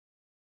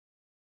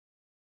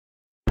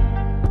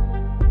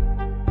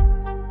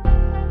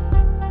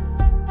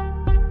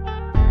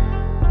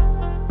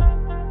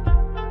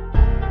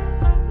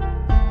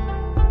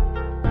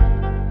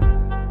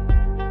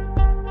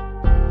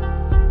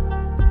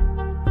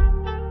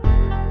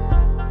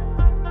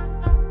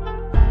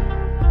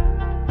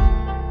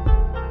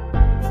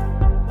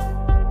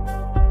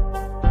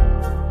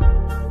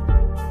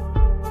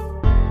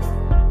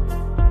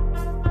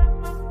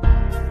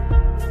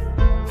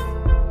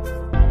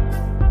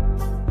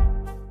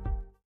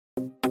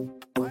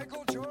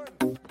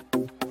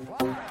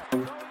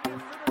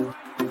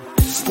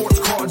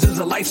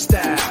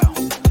lifestyle.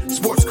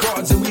 Sports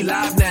cards and we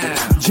live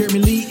now. Jeremy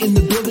Lee in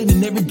the building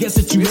and every guest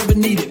that you ever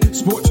needed.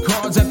 Sports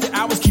cards after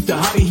hours keep the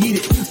hobby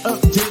heated.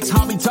 Updates,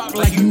 hobby talk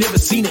like you never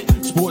seen it.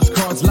 Sports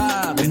cards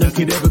live and none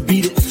could ever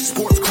beat it.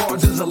 Sports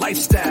cards is a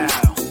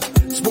lifestyle.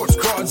 Sports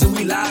cards and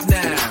we live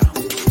now.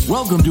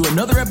 Welcome to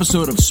another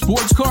episode of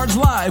Sports Cards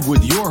Live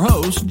with your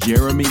host,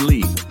 Jeremy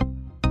Lee.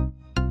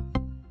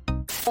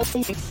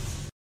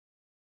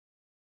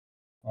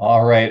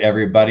 All right,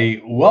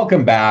 everybody.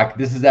 Welcome back.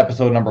 This is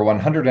episode number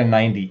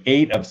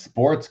 198 of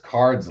Sports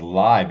Cards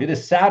Live. It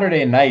is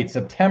Saturday night,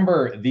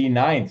 September the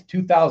 9th,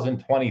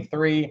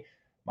 2023.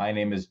 My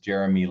name is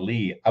Jeremy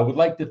Lee. I would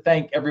like to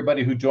thank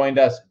everybody who joined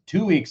us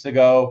 2 weeks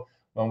ago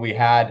when we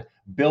had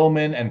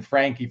Billman and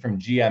Frankie from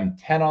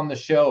GM10 on the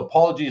show.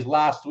 Apologies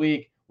last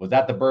week. Was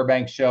at the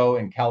Burbank show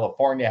in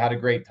California. Had a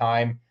great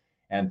time.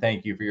 And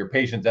thank you for your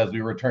patience as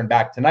we return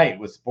back tonight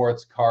with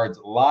Sports Cards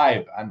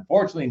Live.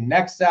 Unfortunately,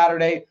 next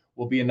Saturday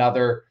will be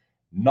another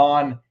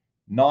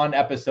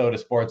non-episode of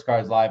Sports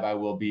Cards Live. I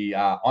will be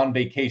on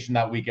vacation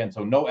that weekend,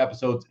 so no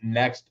episodes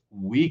next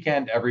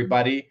weekend,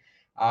 everybody.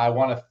 I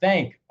want to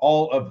thank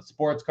all of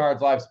Sports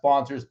Cards Live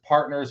sponsors,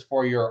 partners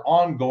for your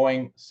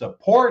ongoing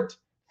support.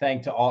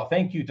 Thank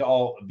you to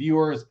all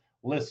viewers,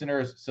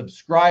 listeners,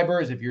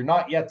 subscribers. If you're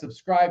not yet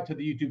subscribed to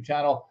the YouTube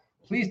channel,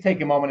 please take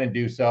a moment and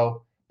do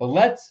so. But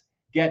let's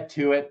get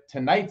to it.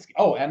 And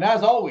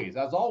as always,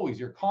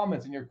 your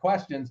comments and your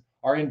questions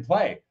are in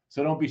play.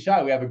 So don't be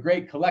shy. We have a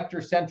great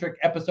collector-centric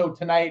episode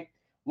tonight.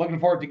 Looking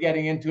forward to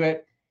getting into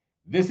it.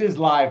 This is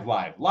live,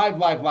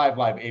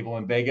 Abel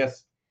in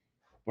Vegas.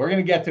 We're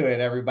going to get to it,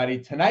 everybody.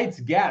 Tonight's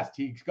guest,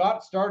 he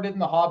got started in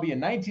the hobby in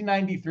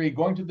 1993,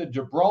 going to the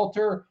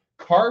Gibraltar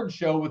card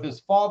show with his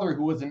father,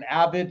 who was an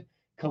avid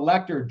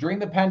collector. During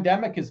the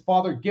pandemic, his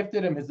father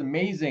gifted him his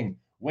amazing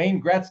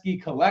Wayne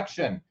Gretzky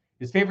collection.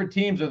 His favorite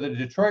teams are the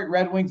Detroit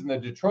Red Wings and the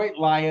Detroit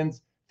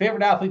Lions.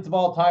 Favorite athletes of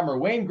all time are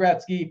Wayne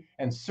Gretzky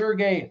and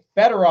Sergei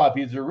Fedorov.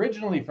 He's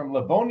originally from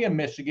Livonia,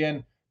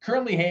 Michigan,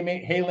 currently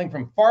hailing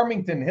from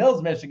Farmington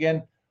Hills,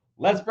 Michigan.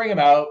 Let's bring him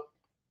out.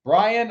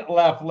 Brian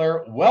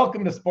Lefler,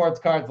 welcome to Sports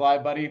Cards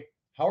Live, buddy.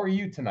 How are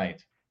you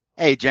tonight?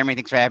 Hey, Jeremy,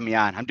 thanks for having me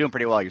on. I'm doing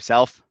pretty well.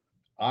 Yourself?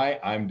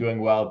 I'm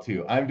doing well,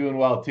 too.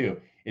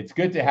 It's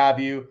good to have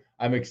you.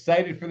 I'm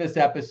excited for this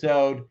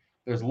episode.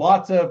 There's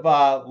lots of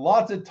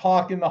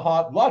talk in the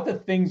hobby, lots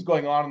of things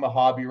going on in the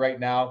hobby right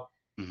now.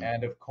 Mm-hmm.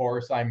 And of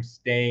course, I'm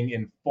staying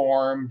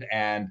informed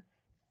and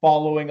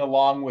following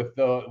along with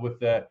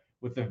the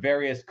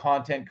various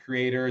content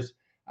creators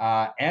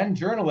and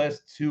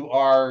journalists who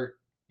are,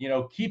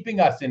 keeping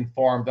us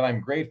informed. And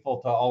I'm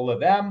grateful to all of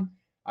them.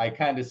 I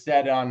kind of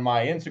said on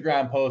my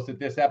Instagram post that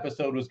this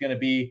episode was going to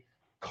be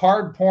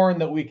card porn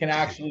that we can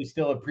actually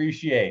still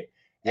appreciate.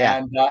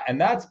 Yeah.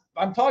 And that's,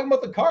 I'm talking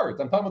about the cards.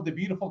 I'm talking about the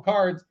beautiful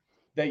cards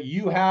that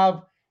you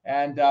have.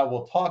 And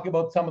we'll talk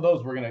about some of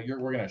those. We're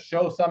gonna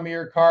show some of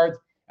your cards.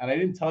 And I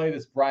didn't tell you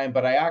this, Brian,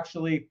 but I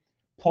actually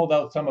pulled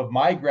out some of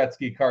my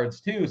Gretzky cards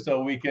too,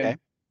 so we can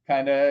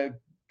kind of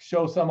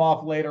show some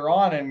off later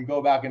on and go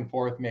back and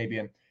forth maybe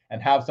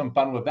and have some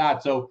fun with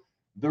that. So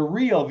the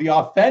real, the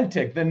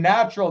authentic, the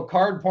natural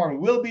card porn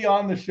will be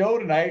on the show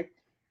tonight,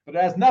 but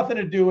it has nothing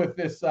to do with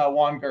this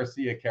Juan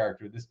Garcia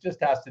character. This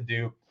just has to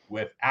do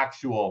with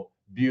actual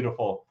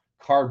beautiful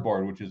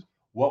cardboard, which is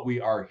what we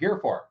are here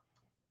for.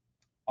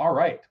 All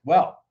right.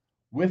 Well,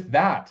 with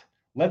that,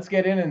 let's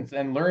get in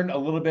and learn a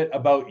little bit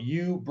about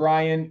you,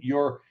 Brian.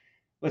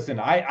 Listen,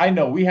 I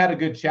know we had a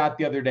good chat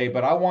the other day,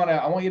 but I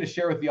want you to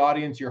share with the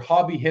audience your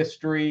hobby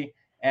history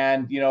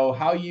and,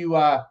 how you,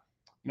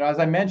 as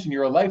I mentioned,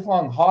 you're a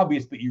lifelong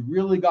hobbyist, but you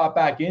really got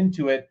back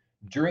into it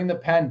during the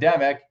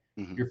pandemic.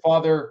 Mm-hmm. Your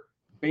father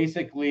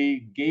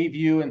basically gave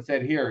you and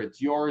said, here,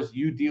 it's yours.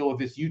 You deal with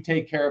this. You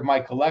take care of my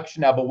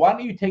collection now. But why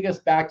don't you take us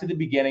back to the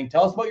beginning?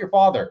 Tell us about your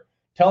father.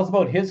 Tell us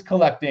about his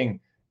collecting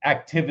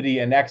activity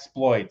and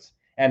exploits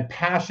and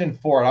passion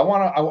for it. I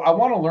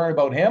want to learn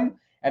about him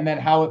and then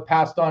how it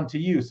passed on to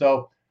you.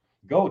 So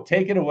go,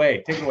 take it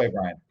away,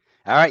 Brian.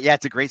 All right. Yeah,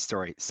 it's a great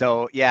story.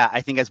 So yeah,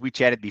 I think as we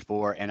chatted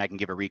before, and I can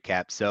give a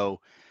recap. So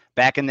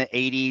back in the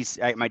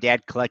 80s, my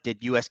dad collected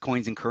U.S.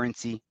 coins and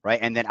currency, right?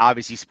 And then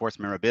obviously sports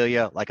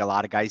memorabilia, like a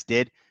lot of guys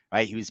did,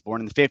 right? He was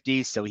born in the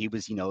 50s. So he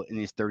was, in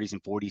his 30s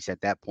and 40s at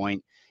that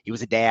point. He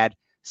was a dad.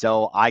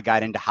 So I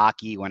got into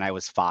hockey when I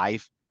was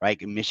 5, right?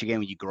 In Michigan,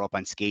 when you grow up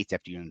on skates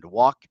after you learn to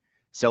walk.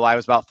 So I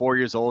was about 4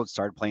 years old,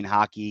 started playing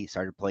hockey,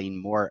 started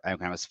playing more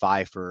when I was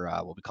 5 for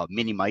what we call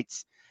mini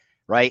mites,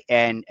 right?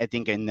 And I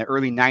think in the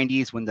early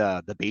 90s when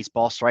the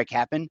baseball strike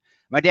happened,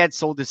 my dad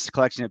sold this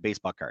collection of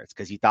baseball cards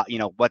because he thought,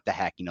 what the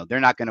heck, they're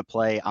not going to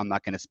play. I'm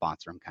not going to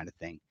sponsor them kind of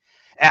thing.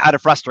 Out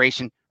of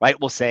frustration, right,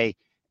 we'll say.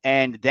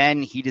 And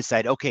then he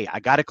decided, okay,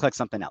 I got to collect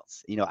something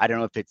else. I don't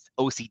know if it's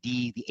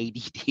OCD, the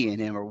ADD in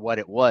him or what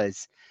it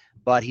was,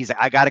 but he's like,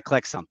 I got to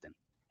collect something.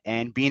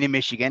 And being in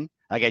Michigan,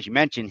 like as you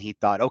mentioned, he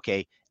thought,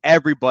 okay,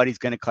 everybody's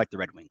going to collect the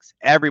Red Wings.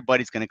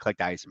 Everybody's going to collect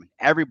Iserman.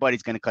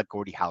 Everybody's going to collect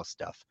Gordie Howe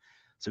stuff.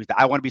 So he thought,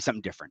 I want to be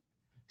something different.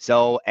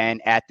 So,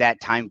 and at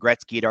that time,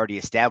 Gretzky had already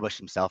established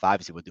himself,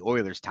 obviously, with the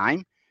Oilers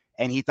time.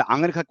 And he thought, I'm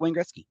going to collect Wayne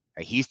Gretzky.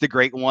 Right? He's the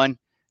great one.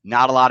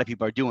 Not a lot of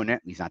people are doing it,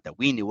 at least not that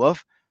we knew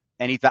of.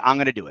 And he thought, I'm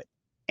going to do it.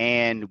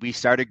 And we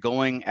started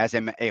going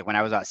when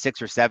I was about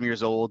 6 or 7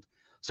 years old.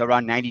 So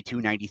around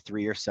 92,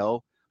 93 or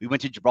so, we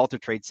went to Gibraltar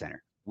Trade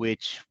Center,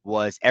 which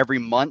was every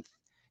month.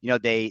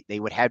 They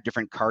would have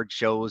different card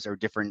shows or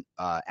different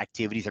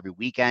activities every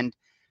weekend,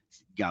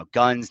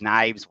 guns,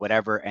 knives,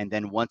 whatever. And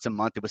then once a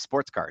month, it was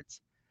sports cards.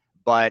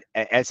 But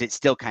as it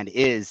still kind of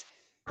is,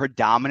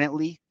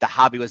 predominantly the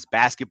hobby was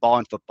basketball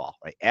and football,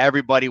 right?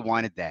 Everybody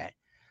wanted that.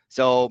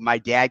 So my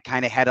dad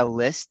kind of had a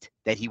list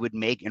that he would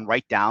make and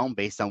write down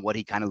based on what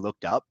he kind of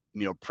looked up,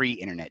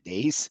 pre-internet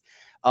days,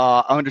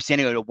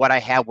 understanding of what I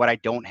have, what I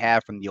don't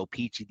have from the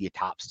O-Pee-Chee, the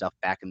top stuff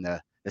back in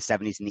the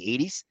 70s and the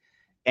 80s.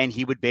 And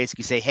he would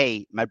basically say,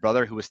 hey, my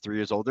brother, who was 3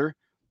 years older,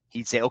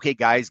 he'd say, okay,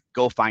 guys,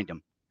 go find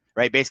him,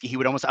 right? Basically, he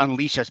would almost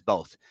unleash us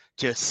both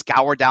to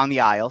scour down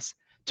the aisles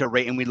to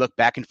rate, and we look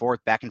back and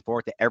forth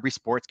at every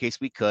sports case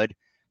we could,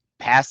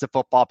 past the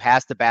football,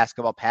 past the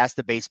basketball, past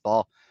the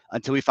baseball,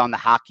 until we found the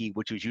hockey,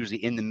 which was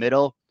usually in the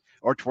middle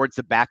or towards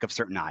the back of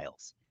certain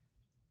aisles.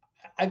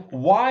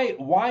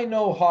 Why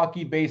no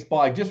hockey, baseball?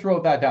 I just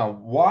wrote that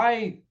down.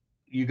 Why?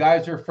 You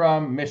guys are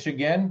from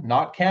Michigan,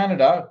 not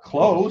Canada,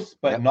 close,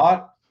 but Yep.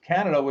 not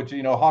Canada, which,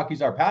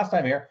 hockey's our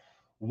pastime here.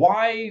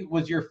 Why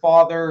was your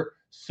father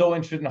so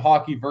interested in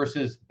hockey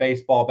versus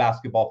baseball,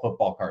 basketball,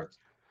 football cards?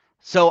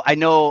 So I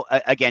know,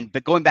 again,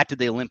 but going back to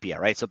the Olympia,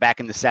 right? So back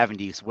in the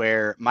 70s,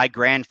 where my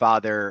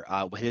grandfather,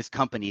 with his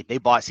company, they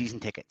bought season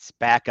tickets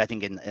back, I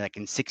think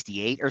in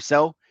 68 or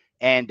so.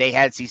 And they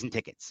had season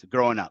tickets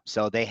growing up.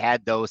 So they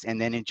had those. And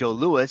then in Joe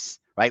Louis,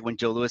 right, when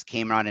Joe Louis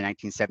came around in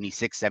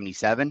 1976,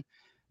 77,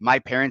 my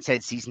parents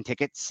had season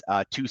tickets,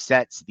 2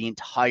 sets, the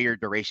entire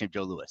duration of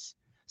Joe Louis.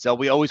 So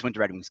we always went to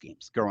Red Wings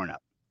games growing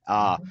up.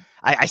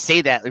 I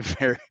say that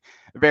very,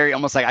 very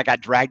almost like I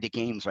got dragged to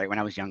games, right, when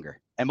I was younger.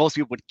 And most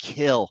people would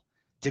kill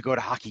to go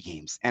to hockey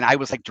games. And I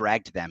was like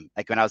dragged to them,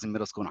 like when I was in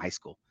middle school and high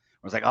school.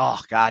 I was like, oh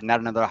God, not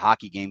another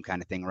hockey game kind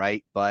of thing,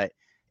 right? But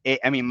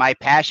my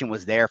passion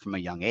was there from a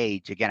young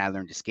age. Again, I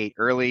learned to skate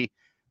early.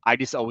 I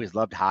just always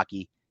loved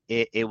hockey.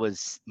 It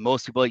was,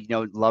 most people,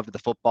 loved the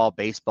football,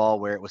 baseball,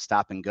 where it was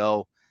stop and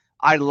go.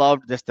 I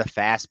loved just the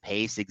fast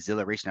paced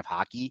exhilaration of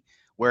hockey,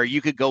 where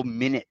you could go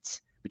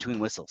minutes between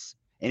whistles.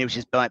 And it was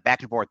just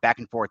back and forth, back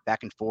and forth,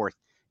 back and forth.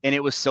 And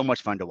it was so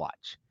much fun to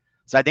watch.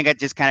 So I think I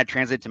just kind of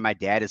translated to my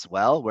dad as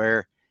well,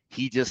 where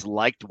he just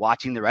liked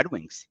watching the Red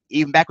Wings,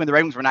 even back when the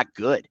Red Wings were not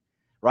good,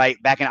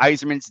 right? Back in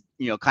Yzerman's,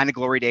 kind of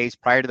glory days,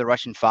 prior to the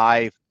Russian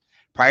 5,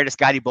 prior to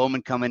Scotty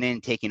Bowman coming in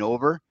and taking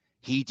over,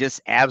 he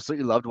just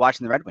absolutely loved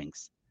watching the Red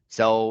Wings.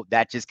 So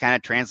that just kind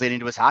of translated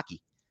into his hockey.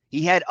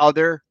 He had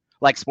other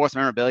like sports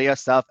memorabilia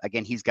stuff.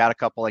 Again, he's got a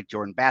couple like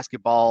Jordan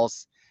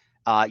basketballs,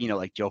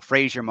 like Joe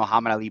Frazier,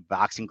 Muhammad Ali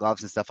boxing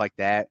gloves and stuff like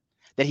that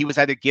he was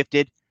either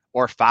gifted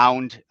or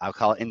found, I'll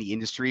call it, in the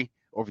industry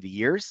over the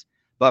years.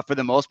 But for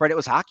the most part, it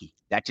was hockey.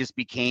 That just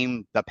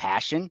became the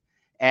passion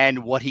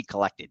and what he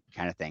collected,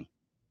 kind of thing.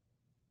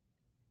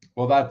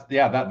 Well,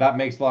 that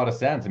makes a lot of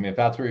sense. I mean, if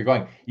that's where you're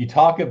going, you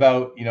talk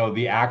about,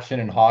 the action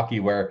in hockey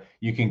where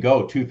you can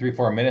go 2, 3,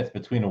 4 minutes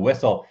between a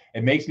whistle.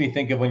 It makes me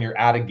think of when you're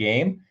at a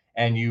game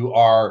and you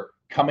are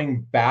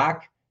coming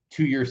back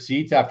to your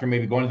seats after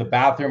maybe going to the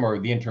bathroom or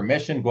the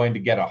intermission, going to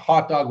get a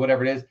hot dog,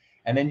 whatever it is.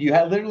 And then you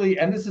have literally,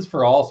 and this is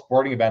for all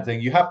sporting events,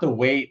 and you have to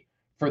wait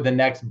for the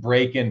next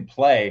break in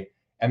play.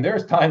 And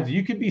there's times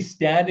you could be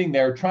standing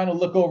there trying to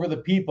look over the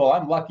people.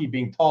 I'm lucky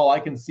being tall. I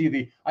can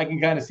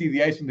kind of see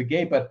the ice from the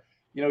gate, but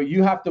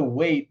you have to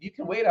wait. You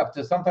can wait up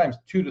to sometimes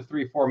 2 to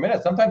 3, 4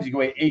 minutes. Sometimes you can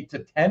wait 8 to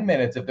 10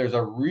 minutes if there's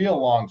a real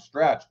long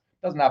stretch.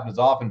 Doesn't happen as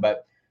often,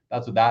 but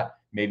that's what that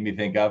made me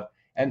think of.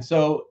 And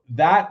so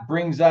that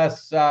brings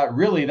us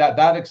really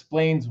that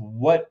explains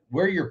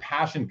where your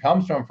passion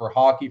comes from for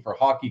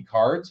hockey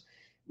cards.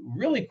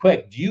 Really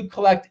quick, do you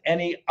collect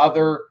any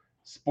other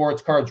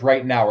sports cards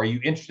right now? Are you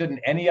interested in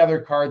any other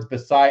cards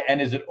beside, and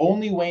is it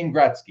only Wayne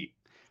Gretzky?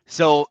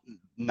 So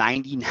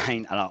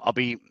 99, I'll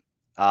be,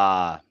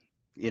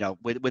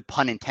 with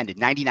pun intended,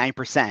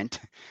 99%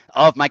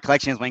 of my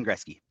collection is Wayne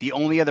Gretzky. The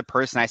only other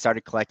person I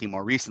started collecting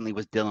more recently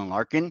was Dylan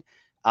Larkin.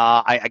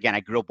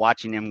 I grew up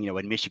watching him,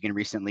 in Michigan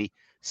recently.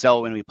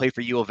 So when we played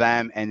for U of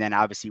M, and then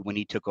obviously when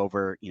he took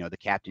over, the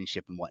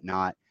captainship and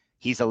whatnot,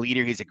 he's a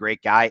leader. He's a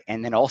great guy.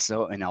 And then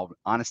also, in all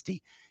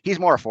honesty, he's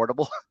more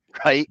affordable,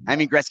 right? I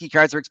mean, Gretzky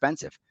cards are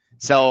expensive.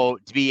 So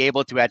to be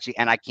able to actually,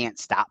 and I can't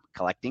stop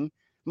collecting, as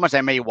much as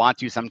I may want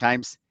to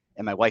sometimes,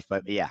 and my wife,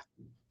 but yeah.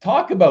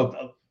 Talk about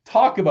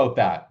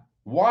that.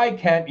 Why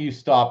can't you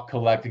stop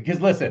collecting? Because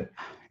listen,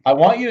 I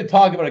want you to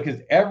talk about it,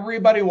 because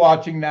everybody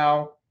watching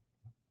now,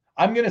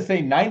 I'm going to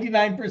say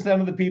 99%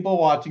 of the people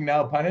watching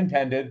now, pun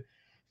intended,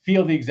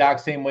 feel the exact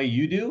same way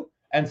you do.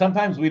 And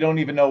sometimes we don't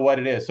even know what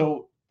it is.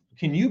 So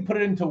can you put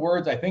it into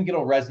words? I think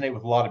it'll resonate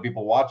with a lot of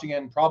people watching,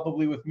 and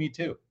probably with me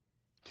too.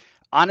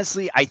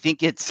 Honestly, I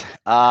think it's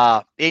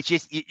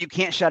just, you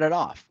can't shut it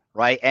off,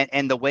 right?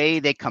 And the way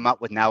they come up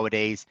with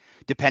nowadays,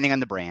 depending on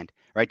the brand,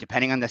 right?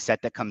 Depending on the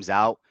set that comes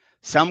out,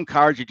 some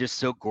cards are just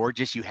so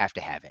gorgeous, you have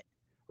to have it,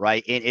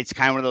 right? It's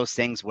kind of one of those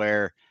things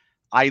where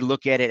I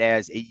look at it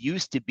as it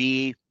used to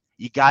be.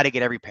 You got to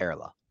get every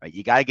parallel, right?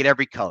 You got to get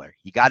every color.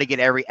 You got to get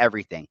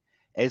everything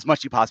as much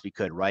as you possibly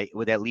could, right?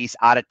 With at least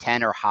out of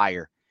 10 or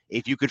higher.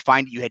 If you could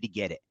find it, you had to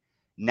get it.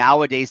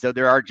 Nowadays, though,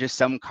 there are just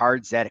some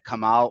cards that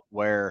come out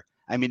where,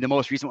 I mean, the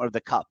most recent one of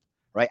the cup,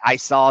 right? I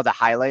saw the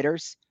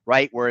highlighters,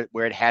 right, where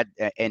it had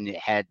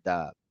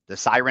the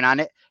siren on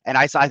it, and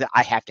I saw that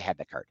I have to have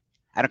that card.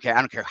 I don't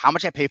care how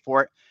much I pay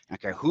for it. I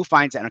don't care who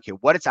finds it. I don't care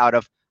what it's out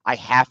of. I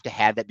have to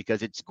have that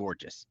because it's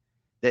gorgeous.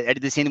 I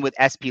did the same thing with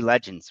SP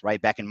Legends, right,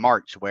 back in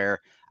March, where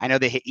I know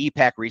they hit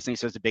EPAC recently,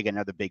 so it's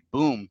another big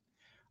boom.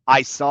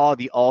 I saw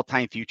the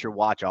all-time future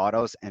watch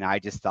autos, and I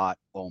just thought,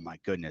 oh my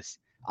goodness,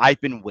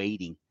 I've been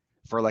waiting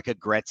for like a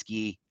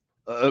Gretzky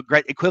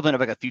equivalent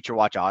of like a future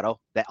watch auto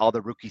that all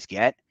the rookies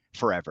get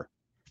forever.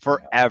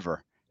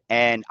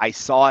 And I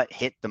saw it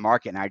hit the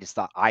market, and I just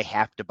thought I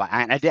have to buy.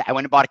 And I did. I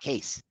went and bought a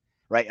case,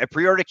 right? I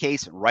pre-ordered a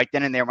case right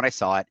then and there when I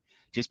saw it,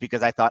 just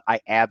because I thought I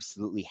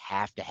absolutely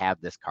have to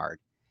have this card.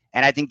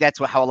 And I think that's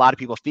how a lot of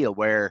people feel,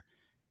 where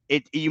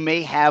you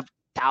may have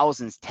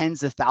thousands,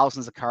 tens of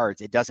thousands of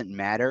cards. It doesn't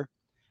matter.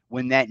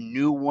 When that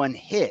new one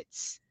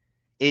hits,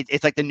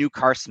 it's like the new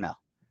car smell,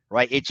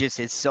 right? It just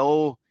is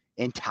so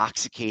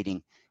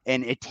intoxicating,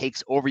 and it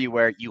takes over you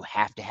where you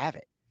have to have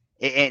it.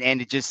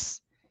 And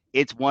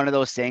it's one of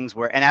those things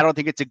where, and I don't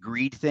think it's a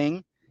greed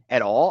thing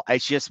at all.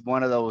 It's just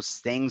one of those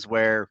things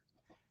where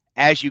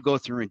as you go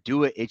through and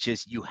do it, it's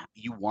just you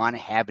want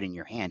to have it in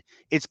your hand.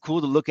 It's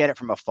cool to look at it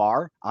from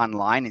afar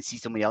online and see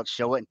somebody else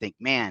show it and think,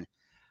 man,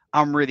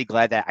 I'm really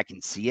glad that I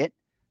can see it,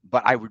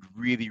 but I would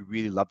really,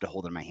 really love to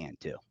hold it in my hand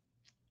too.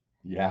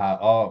 Yeah.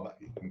 Oh,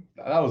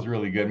 that was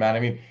really good, man. I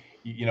mean,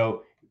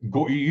 you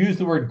use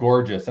the word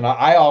gorgeous, and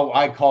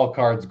I call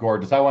cards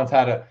gorgeous. I once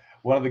had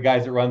one of the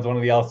guys that runs one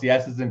of the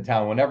LCSs in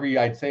town. Whenever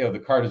I'd say, "Oh, the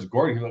card is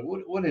gorgeous," he's like,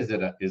 "What is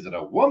it? Is it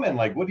a woman?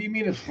 Like, what do you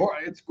mean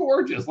it's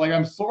gorgeous? Like,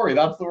 I'm sorry,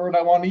 that's the word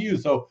I want to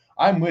use." So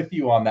I'm with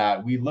you on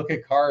that. We look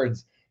at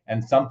cards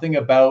and something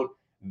about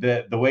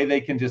the way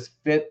they can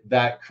just fit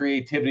that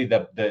creativity,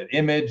 the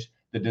image,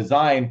 the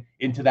design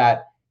into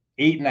that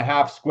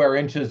 8.5 square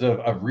inches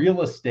of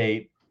real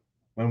estate.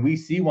 When we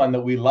see one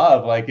that we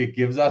love, like, it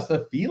gives us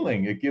a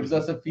feeling. It gives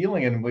us a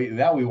feeling, and we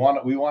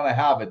want to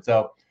have it.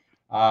 So.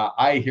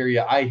 I hear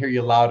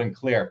you loud and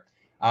clear.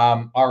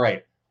 All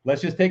right,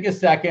 let's just take a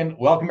second.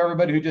 Welcome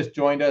everybody who just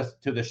joined us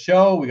to the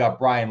show. We got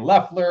Brian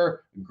Lefler,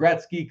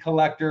 Gretzky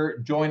collector,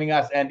 joining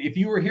us. And if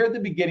you were here at the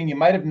beginning, you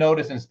might have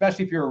noticed, and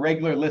especially if you're a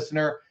regular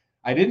listener,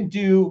 I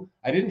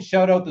didn't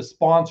shout out the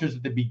sponsors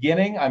at the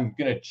beginning. I'm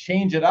going to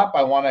change it up.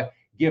 I want to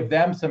give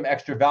them some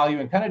extra value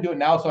and kind of do it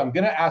now. So I'm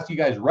going to ask you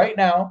guys right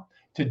now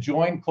to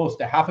join close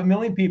to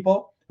 500,000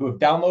 people who have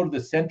downloaded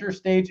the Center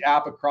Stage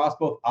app across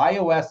both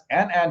iOS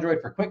and Android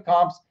for quick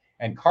comps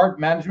and card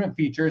management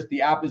features.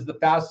 The app is the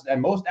fastest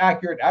and most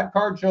accurate at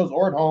card shows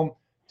or at home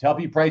to help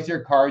you price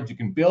your cards. You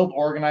can build,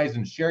 organize,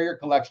 and share your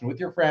collection with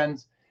your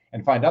friends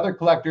and find other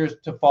collectors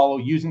to follow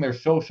using their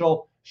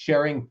social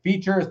sharing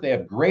features. They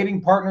have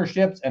grading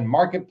partnerships, and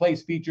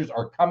marketplace features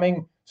are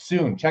coming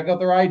soon. Check out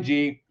their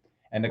IG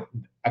and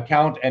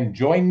account and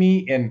join me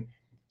in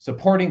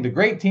supporting the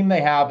great team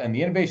they have and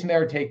the innovation they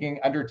are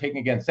undertaking.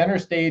 Again, Center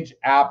Stage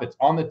app. It's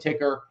on the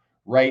ticker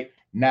right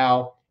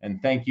now.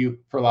 And thank you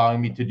for allowing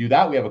me to do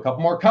that. We have a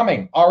couple more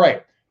coming. All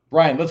right,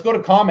 Brian, let's go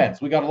to comments.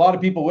 We got a lot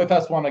of people with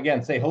us. Want to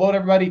again say hello to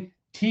everybody.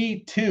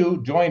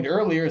 T2 joined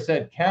earlier,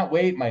 said, can't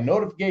wait. My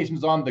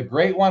notifications on the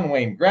great one,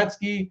 Wayne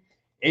Gretzky.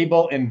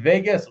 Abel in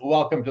Vegas,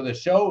 welcome to the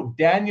show.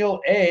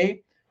 Daniel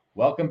A,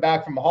 welcome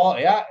back from Hall.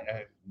 Yeah,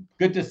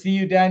 good to see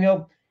you,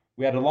 Daniel.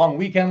 We had a long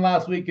weekend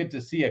last week. Good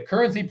to see a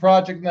currency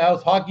project in the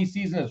house. Hockey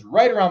season is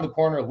right around the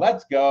corner.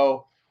 Let's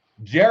go.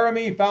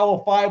 Jeremy,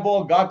 Foul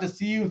 5-0, got to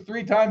see you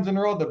 3 times in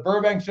a row at the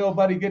Burbank show,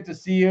 buddy. Good to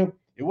see you.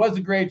 It was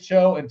a great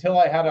show until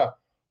I had a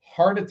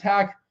heart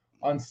attack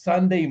on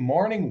Sunday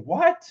morning.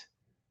 What?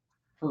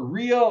 For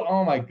real?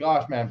 Oh my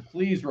gosh, man.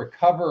 Please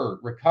recover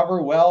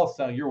well.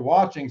 So you're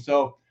watching.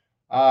 So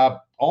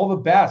all the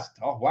best.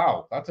 Oh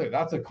wow. That's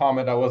a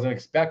comment I wasn't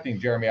expecting,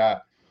 Jeremy.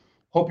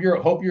 Hope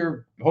you're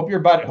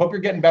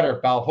getting better,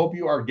 pal. Hope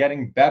you are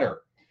getting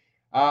better.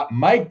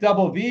 Mike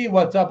Double V,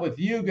 what's up with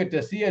you? Good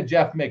to see you.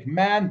 Jeff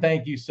McMahon,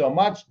 thank you so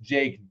much.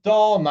 Jake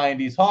Dahl,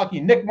 90s Hockey.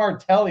 Nick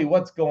Martelli,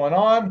 what's going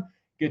on?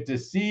 Good to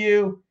see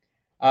you.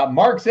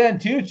 Mark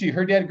Santucci,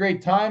 heard you had a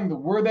great time.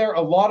 Were there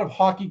a lot of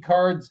hockey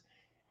cards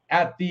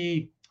at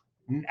the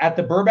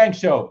Burbank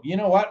show? You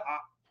know what?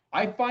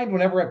 I find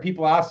whenever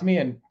people ask me,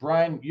 and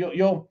Brian,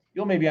 you'll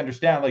maybe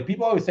understand, like,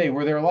 people always say,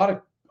 were there a lot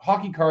of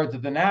hockey cards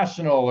at the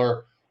National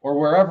or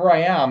wherever I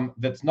am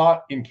that's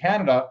not in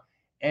Canada?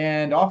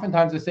 And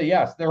oftentimes I say,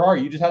 yes, there are.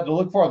 You just had to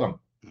look for them.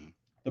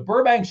 The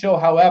Burbank show,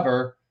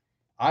 however,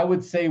 I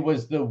would say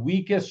was the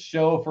weakest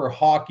show for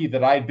hockey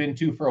that I'd been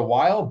to for a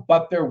while,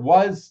 but there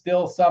was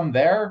still some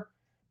there,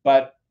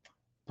 but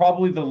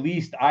probably the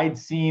least I'd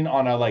seen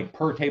on a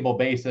per table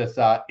basis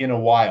in a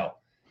while.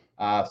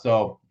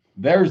 So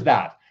there's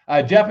that.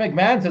 Jeff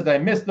McMahon says, I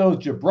missed those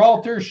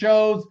Gibraltar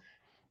shows.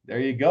 There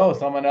you go.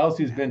 Someone else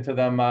who's been to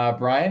them,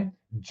 Brian.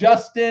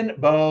 Justin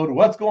Bode,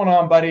 what's going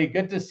on, buddy?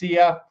 Good to see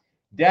you.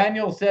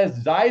 Daniel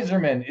says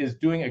Zeiserman is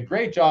doing a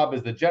great job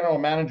as the general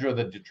manager of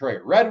the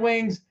Detroit Red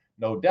Wings.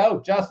 No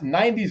doubt. Justin,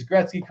 90s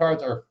Gretzky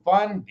cards are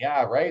fun.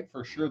 Yeah, right.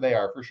 For sure they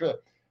are. For sure.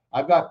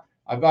 I've got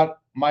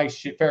my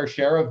fair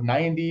share of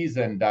 90s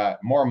and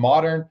more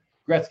modern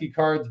Gretzky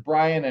cards,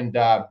 Brian, and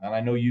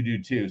I know you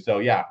do too. So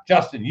yeah,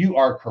 Justin, you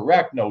are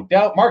correct, no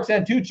doubt. Mark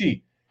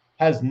Santucci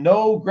has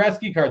no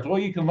Gretzky cards. Well,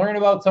 you can learn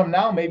about some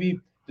now. Maybe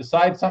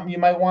decide something you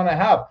might want to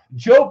have.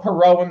 Joe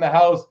Perot in the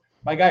house,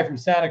 my guy from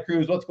Santa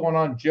Cruz. What's going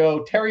on,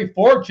 Joe? Terry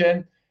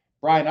Fortune.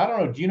 Brian, I don't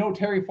know. Do you know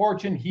Terry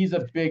Fortune? He's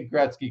a big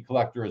Gretzky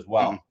collector as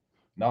well.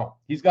 No,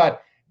 he's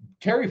got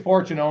Terry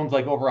Fortune owns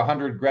like over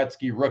 100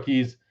 Gretzky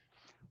rookies,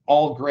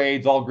 all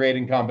grades, all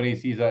grading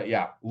companies. He's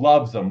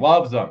loves them.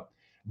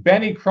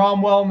 Benny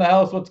Cromwell in the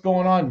house. What's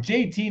going on?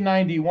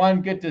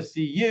 JT91, good to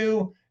see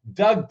you.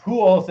 Doug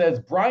Poole says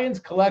Brian's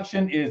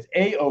collection is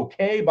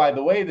A-OK. By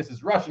the way, this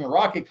is Russian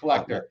Rocket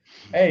Collector.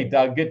 Hey,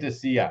 Doug, good to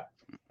see you.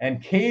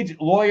 And Cage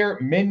Lawyer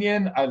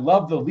Minion, I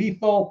love the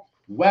lethal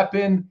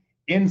weapon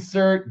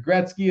insert.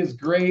 Gretzky is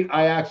great.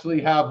 I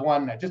actually have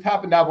one. I just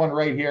happen to have one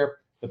right here,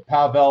 the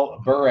Pavel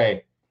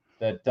Bure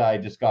that I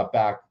just got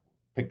back,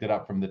 picked it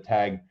up from the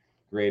tag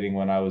grading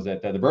when I was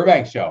at the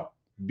Burbank show.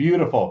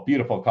 Beautiful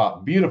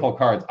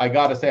cards. I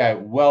got to say, I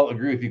well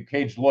agree with you.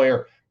 Cage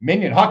Lawyer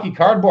Minion Hockey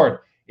Cardboard.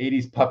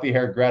 80s puffy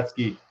hair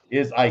Gretzky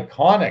is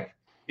iconic.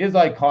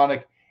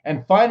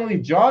 And finally,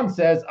 John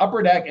says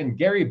Upper Deck and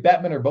Gary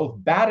Bettman are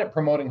both bad at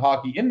promoting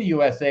hockey in the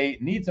USA.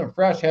 Need some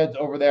fresh heads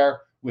over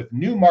there with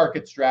new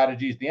market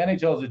strategies. The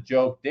NHL is a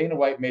joke. Dana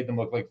White made them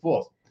look like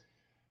fools.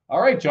 All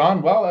right,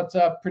 John. Well, that's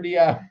pretty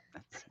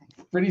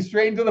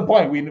straight and to the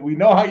point. We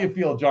know how you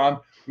feel, John.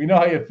 We know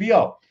how you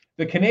feel.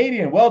 The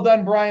Canadian, well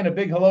done, Brian. A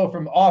big hello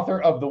from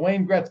author of the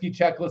Wayne Gretzky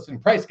Checklist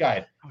and Price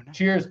Guide. Oh, no.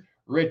 Cheers,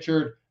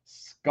 Richard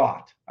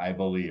Scott, I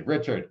believe.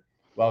 Richard,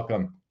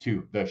 welcome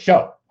to the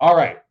show. All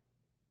right,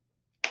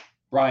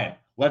 Brian,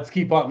 let's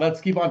keep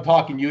on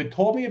talking. You had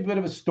told me a bit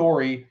of a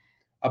story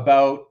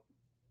about.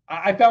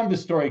 I found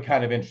this story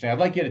kind of interesting. I'd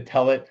like you to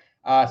tell it.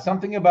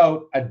 Something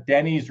about a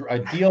Denny's. A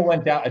deal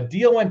went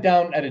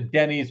down at a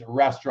Denny's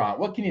restaurant.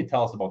 What can you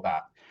tell us about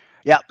that?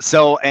 Yeah.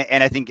 So,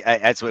 and I think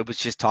that's what it was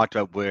just talked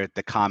about with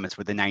the comments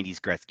with the 90s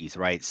Gretzky's,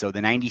 right? So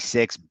the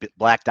 96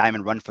 Black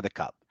Diamond Run for the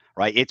Cup,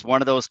 right? It's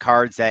one of those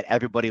cards that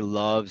everybody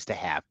loves to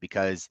have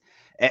because,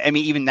 I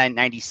mean, even that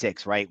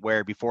 96, right?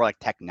 Where before like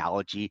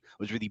technology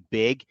was really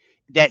big,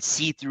 that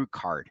see-through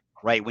card,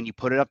 right? When you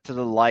put it up to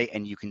the light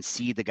and you can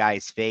see the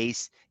guy's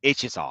face, it's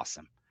just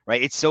awesome,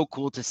 right? It's so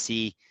cool to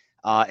see.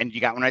 And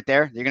you got one right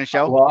there. You're going to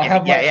show? Well,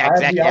 exactly.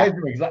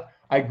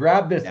 I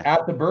grabbed this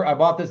I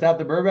bought this at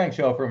the Burbank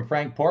show from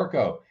Frank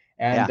Porco.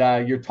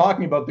 And you're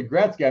talking about the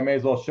Gretzky. I may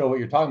as well show what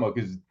you're talking about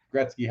because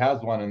Gretzky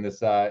has one in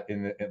this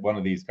in one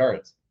of these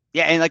cards.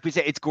 Yeah, and like we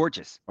said, it's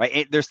gorgeous,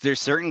 right? There's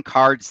certain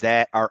cards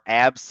that are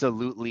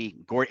absolutely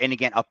gorgeous. And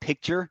again, a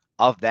picture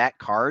of that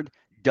card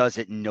does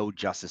it no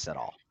justice at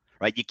all,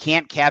 right? You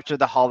can't capture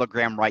the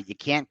hologram right. You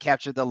can't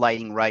capture the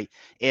lighting right.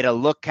 It'll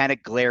look kind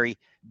of glary,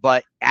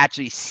 but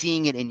actually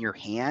seeing it in your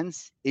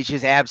hands is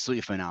just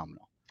absolutely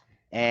phenomenal.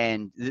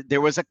 And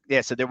there was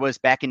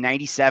back in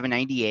 97,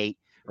 98,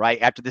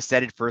 right? After the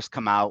set had first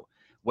come out,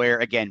 where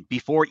again,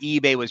 before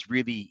eBay was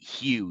really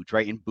huge,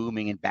 right? And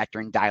booming and back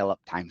during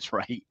dial-up times,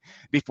 right?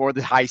 Before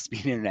the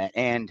high-speed internet.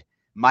 And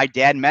my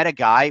dad met a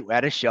guy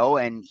at a show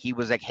and he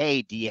was like,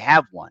 hey, do you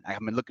have one? I've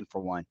been looking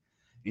for one. And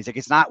he's like,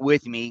 it's not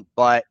with me,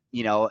 but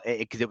you know,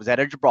 because it was at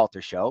a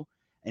Gibraltar show.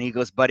 And he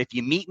goes, but if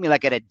you meet me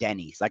like at a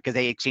Denny's, like, cause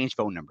they exchanged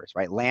phone numbers,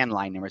 right?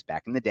 Landline numbers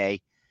back in the day.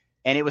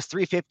 And it was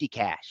 $350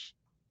 cash.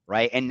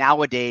 Right. And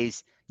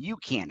nowadays you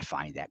can't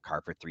find that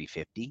card for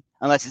 $350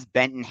 unless it's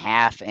bent in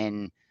half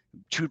and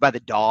chewed by the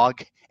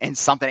dog and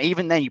something.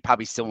 Even then you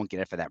probably still won't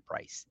get it for that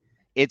price.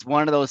 It's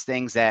one of those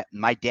things that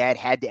my dad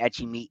had to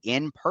actually meet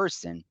in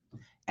person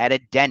at a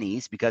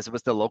Denny's because it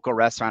was the local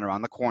restaurant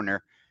around the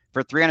corner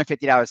for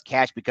 $350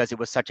 cash because it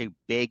was such a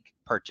big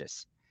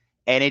purchase.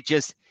 And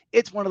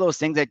it's one of those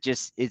things that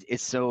just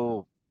is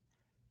so,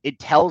 it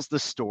tells the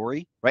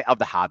story, right, of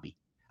the hobby,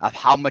 of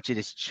how much it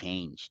has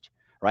changed.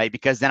 Right.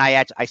 Because then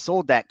I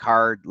sold that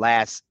card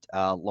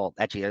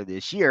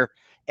this year.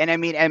 And I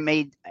mean, I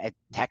made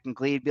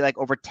technically it'd be like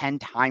over 10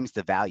 times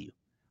the value.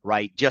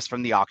 Right. Just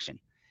from the auction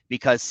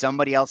because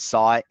somebody else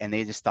saw it and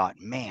they just thought,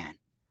 man,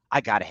 I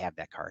got to have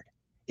that card.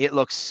 It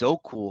looks so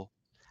cool.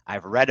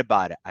 I've read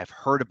about it. I've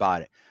heard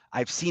about it.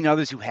 I've seen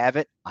others who have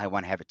it. I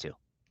want to have it too.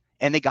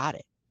 And they got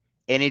it.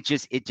 And it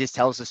just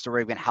tells the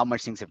story about how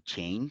much things have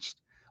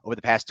changed over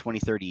the past 20,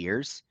 30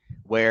 years,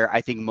 where I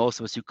think most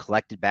of us who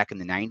collected back in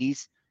the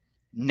 90s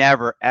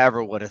never,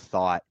 ever would have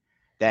thought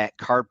that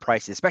card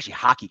prices, especially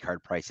hockey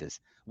card prices,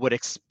 would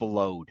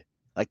explode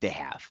like they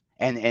have.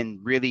 And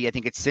really, I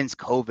think it's since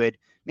COVID,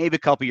 maybe a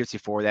couple years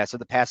before that. So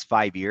the past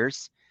 5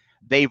 years,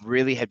 they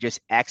really have just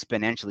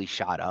exponentially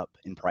shot up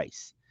in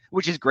price,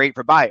 which is great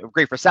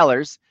for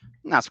sellers,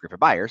 not so great for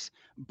buyers,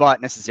 but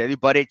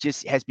it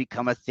just has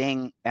become a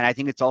thing. And I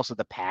think it's also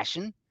the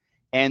passion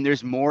and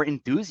there's more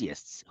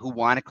enthusiasts who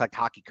want to collect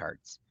hockey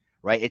cards,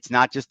 right? It's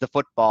not just the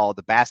football,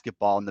 the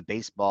basketball, and the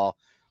baseball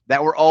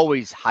that were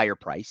always higher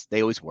priced.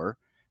 They always were.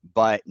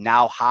 But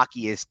now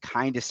hockey is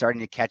kind of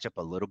starting to catch up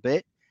a little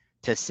bit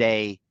to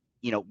say,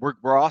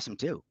 we're awesome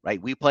too,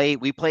 right? We play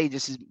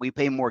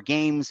more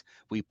games.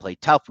 We play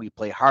tough. We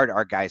play hard.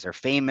 Our guys are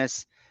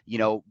famous.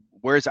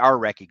 Where's our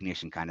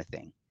recognition kind of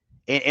thing?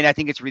 And I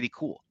think it's really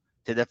cool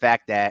to the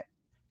fact that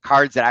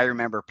cards that I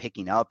remember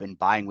picking up and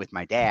buying with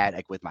my dad,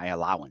 like with my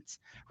allowance,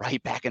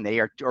 right back in the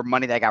day, or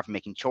money that I got from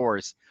making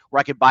chores, where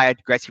I could buy a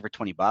Gretzky for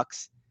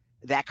 $20.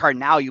 That card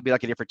now you'll be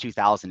looking at it for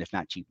 2,000, if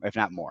not cheap, if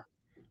not more.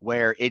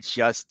 Where it's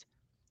just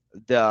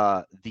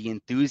the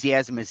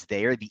enthusiasm is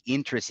there, the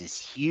interest is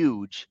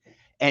huge,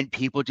 and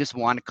people just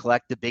want to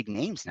collect the big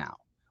names now,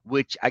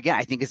 which again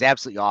I think is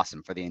absolutely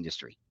awesome for the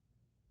industry.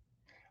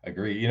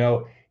 Agree.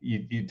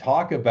 You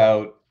talk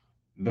about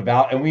the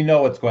value, and we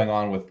know what's going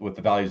on with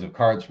the values of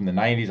cards from the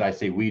 90s. I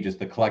say we, just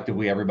the collective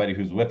we, everybody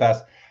who's with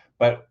us.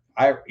 But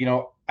I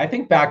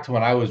think back to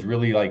when I was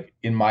really like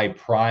in my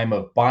prime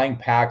of buying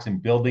packs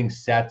and building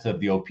sets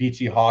of the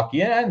O-Pee-Chee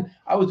hockey, and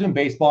I was doing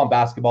baseball and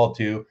basketball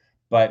too,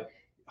 but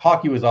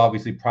hockey was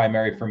obviously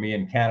primary for me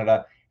in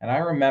Canada. And I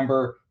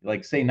remember,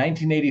 like, say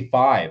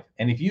 1985,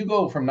 and if you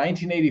go from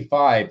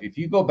 1985, if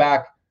you go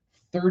back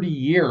 30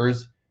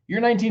 years,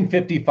 you're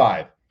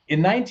 1955.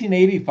 In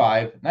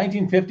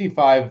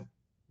 1955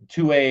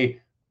 to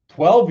a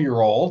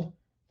 12-year-old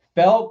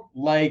felt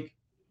like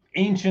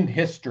ancient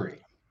history.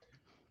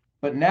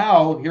 But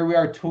now here we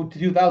are,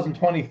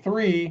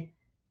 2023,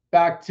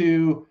 back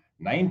to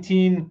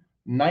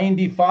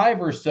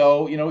 1995 or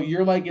so.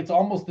 You're like, it's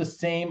almost the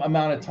same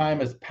amount of time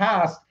has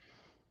passed.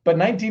 But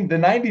the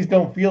 90s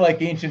don't feel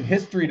like ancient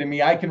history to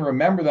me. I can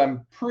remember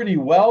them pretty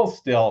well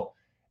still.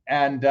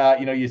 And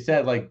you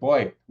said, like,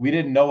 boy, we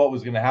didn't know what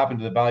was going to happen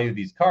to the value of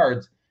these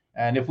cards.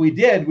 And if we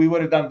did, we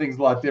would have done things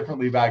a lot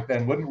differently back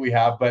then, wouldn't we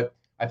have? But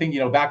I think,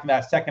 back in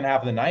that second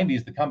half of the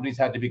 90s, the companies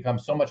had to become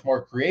so much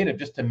more creative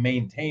just to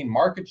maintain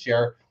market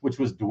share, which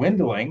was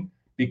dwindling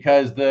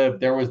because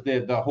there was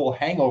the whole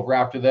hangover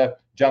after the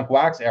junk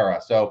wax era.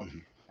 So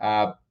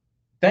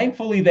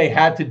thankfully they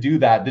had to do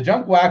that. The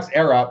junk wax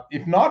era,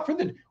 if not for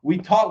we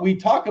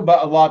talk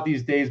about a lot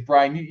these days,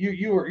 Brian,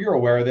 you're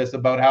aware of this,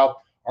 about how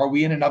are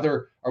we in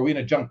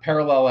a junk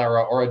parallel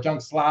era or a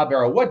junk slab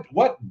era?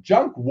 What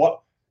junk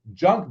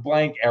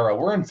blank era?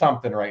 We're in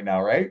something right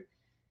now, right?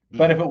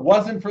 But if it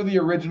wasn't for the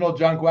original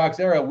junk wax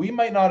era, we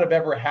might not have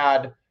ever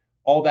had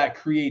all that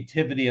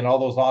creativity and all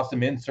those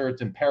awesome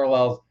inserts and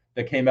parallels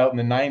that came out in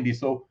the 90s.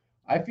 So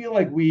I feel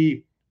like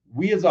we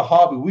as a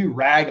hobby, we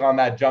rag on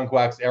that junk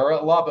wax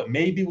era a lot, but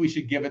maybe we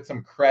should give it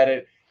some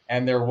credit.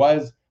 And there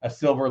was a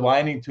silver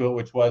lining to it,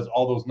 which was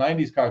all those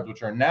 90s cards,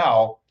 which are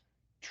now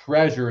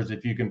treasures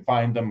if you can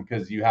find them,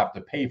 because you have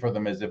to pay for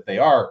them as if they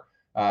are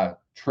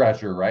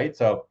treasure, right?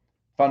 So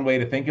fun way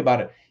to think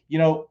about it.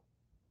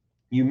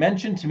 You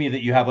mentioned to me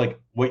that you have like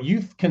what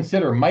you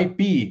consider might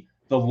be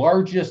the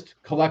largest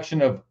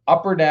collection of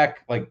upper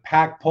deck, like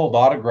pack pulled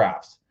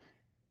autographs.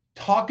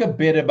 Talk a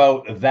bit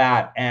about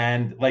that.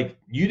 And like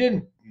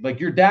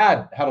your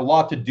dad had a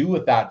lot to do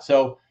with that.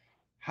 So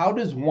how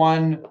does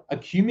one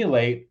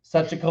accumulate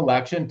such a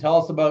collection? Tell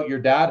us about your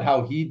dad,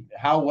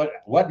 what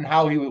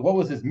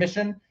was his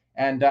mission,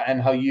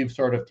 and how you've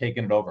sort of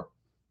taken it over.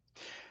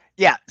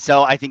 Yeah.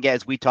 So I think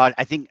as we talked,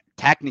 I think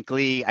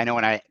technically, I know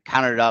when I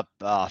counted it up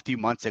a few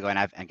months ago, and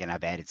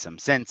I've added some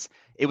since,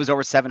 it was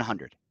over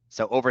 700.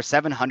 So over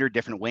 700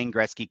 different Wayne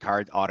Gretzky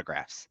card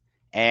autographs.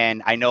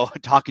 And I know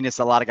talking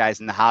to a lot of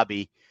guys in the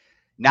hobby,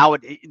 now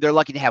they're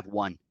lucky to have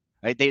one,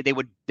 right? They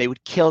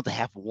would kill to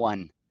have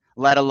one,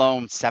 let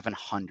alone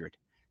 700.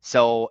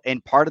 So,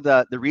 and part of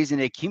the reason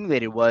it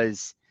accumulated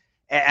was,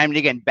 I mean,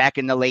 again, back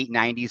in the late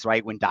 90s,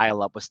 right, when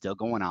dial-up was still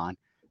going on,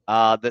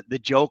 the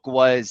joke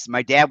was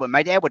my dad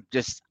would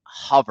just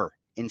hover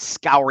and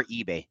scour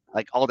eBay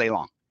like all day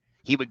long.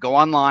 He would go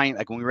online,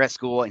 like when we were at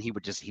school, and he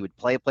would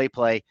play,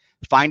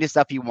 find the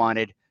stuff he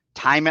wanted,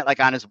 time it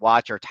like on his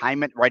watch, or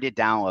time it, write it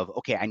down of,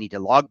 okay, I need to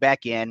log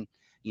back in,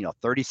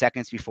 30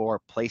 seconds before,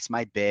 place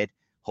my bid.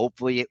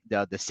 Hopefully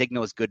the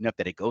signal is good enough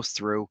that it goes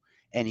through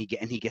and he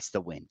gets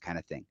the win, kind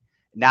of thing.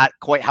 Not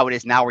quite how it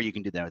is now, where you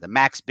can do the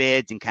max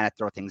bids and kind of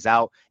throw things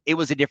out. It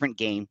was a different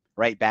game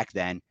right back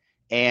then.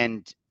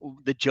 And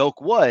the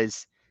joke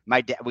was,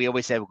 my dad, we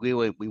always said we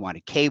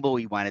wanted cable,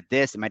 we wanted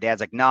this, and my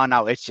dad's like,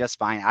 no, it's just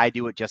fine. I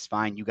do it just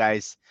fine. You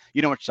guys,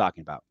 you know what you're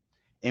talking about.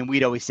 And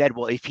we'd always said,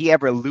 well, if he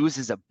ever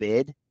loses a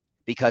bid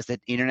because the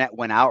internet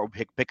went out, or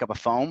pick up a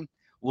phone,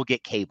 we'll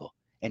get cable.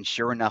 And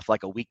sure enough,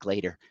 like a week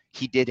later,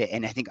 he did it.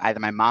 And I think either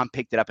my mom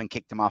picked it up and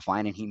kicked him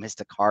offline, and he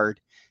missed a card,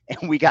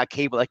 and we got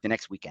cable like the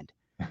next weekend,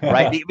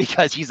 right?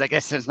 Because he's like,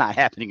 this is not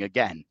happening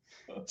again.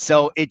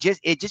 So it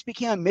just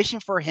became a mission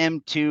for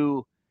him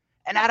to,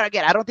 and I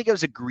don't think it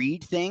was a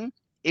greed thing.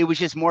 It was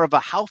just more of a,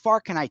 how far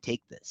can I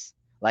take this?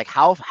 Like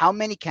how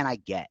many can I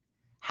get?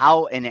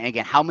 And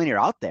again, how many are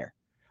out there?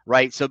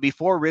 Right. So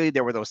before really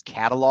there were those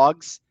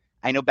catalogs.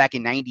 I know back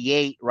in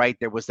 98, right,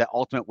 there was the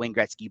Ultimate Wayne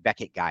Gretzky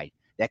Beckett guide,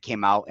 that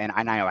came out, and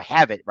I know I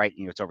have it, right?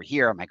 It's over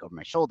here, I'm like over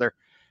my shoulder,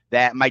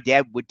 that my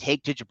dad would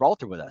take to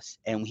Gibraltar with us,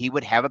 and he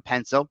would have a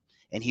pencil,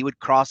 and he would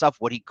cross off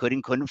what he could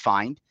and couldn't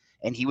find,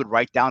 and he would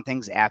write down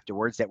things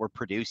afterwards that were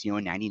produced,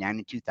 in 99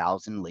 and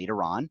 2000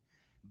 later on.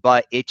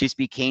 But it just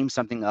became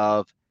something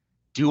of,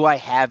 do I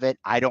have it?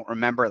 I don't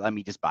remember. Let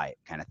me just buy it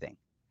kind of thing.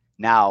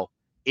 Now,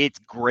 it's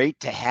great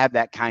to have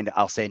that kind of,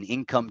 I'll say, an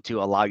income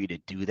to allow you to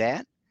do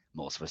that.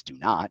 Most of us do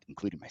not,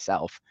 including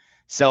myself.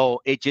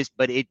 So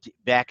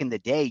back in the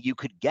day, you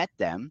could get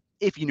them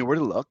if you knew where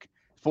to look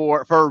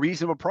for a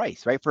reasonable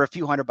price, right? For a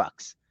few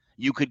 $100.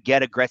 You could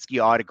get a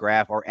Gretzky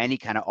autograph or any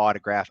kind of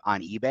autograph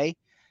on eBay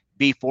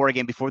before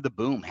the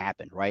boom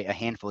happened, right? A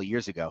handful of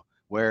years ago,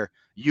 where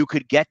you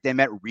could get them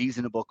at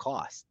reasonable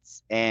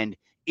costs. And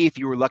if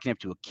you were lucky enough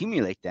to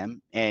accumulate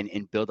them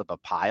and build up a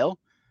pile,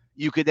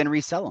 you could then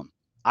resell them.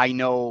 I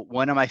know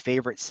one of my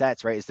favorite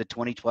sets, right, is the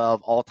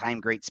 2012 All-Time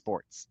Great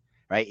Sports,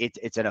 right?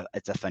 It's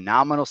a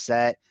phenomenal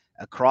set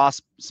across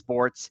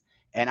sports.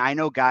 And I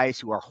know guys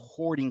who are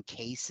hoarding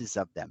cases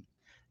of them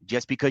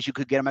just because you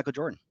could get a Michael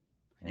Jordan.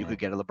 You could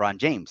get a LeBron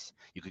James.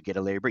 You could get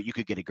a Larry Bird. You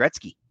could get a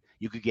Gretzky.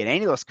 You could get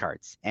any of those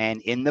cards.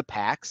 And in the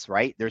packs,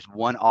 right, there's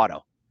one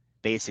auto,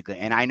 basically.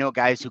 And I know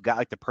guys who got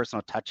like the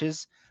personal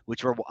touches,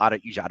 which were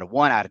usually out of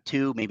 1, out of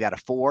 2, maybe out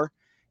of 4.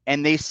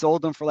 And they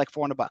sold them for like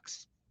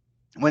 $400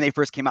 when they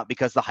first came out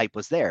because the hype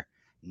was there.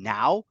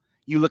 Now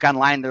you look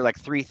online, they're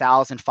like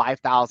 $3,000,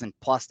 $5,000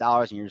 plus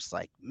dollars. And you're just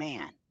like,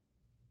 man,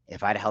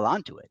 if I'd held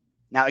on to it.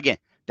 Now, again,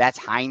 that's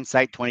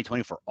hindsight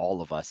 2020 for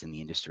all of us in the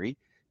industry,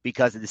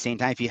 because at the same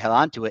time, if you held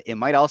on to it, it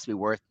might also be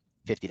worth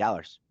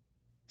 $50.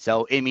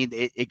 So, I mean,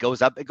 it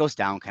goes up, it goes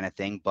down kind of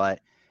thing. But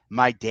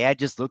my dad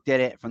just looked at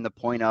it from the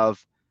point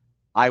of,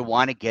 I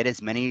want to get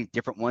as many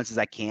different ones as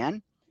I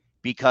can,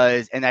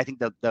 because, and I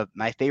think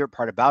my favorite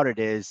part about it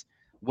is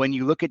when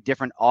you look at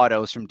different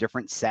autos from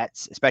different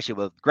sets, especially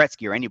with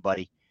Gretzky or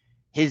anybody,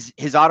 his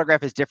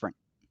autograph is different,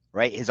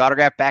 right? His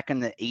autograph back in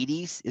the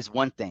 80s is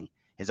one thing.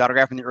 His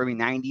autograph in the early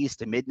 90s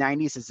to mid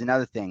 90s is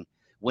another thing.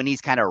 When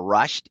he's kind of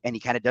rushed and he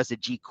kind of does the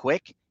G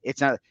quick,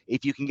 it's not,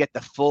 if you can get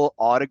the full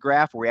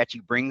autograph where he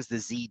actually brings the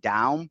Z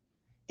down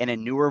in a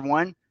newer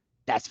one,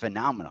 that's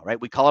phenomenal, right?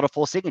 We call it a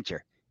full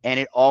signature, and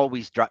it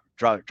always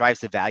drives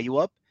the value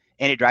up,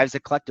 and it drives the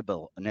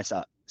collectibleness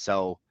up.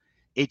 So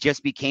it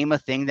just became a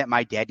thing that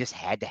my dad just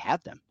had to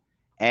have them.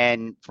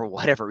 And for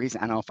whatever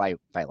reason, I don't know if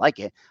I like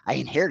it, I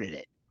inherited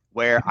it,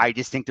 where I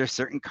just think there's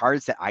certain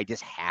cards that I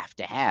just have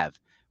to have,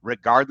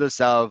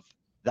 regardless of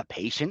the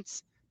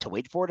patience to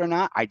wait for it or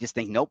not. I just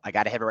think, nope, I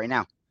got to have it right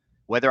now.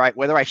 Whether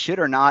I should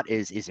or not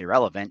is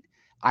irrelevant.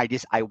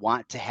 I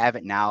want to have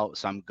it now,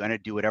 so I'm going to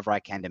do whatever I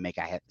can to make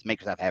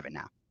myself have it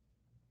now.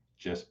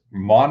 Just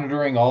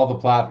monitoring all the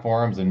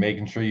platforms and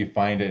making sure you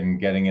find it and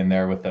getting in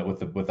there with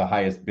the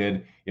highest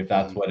bid, if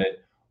that's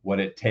what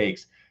it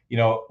takes.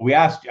 I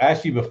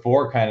asked you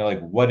before, kind of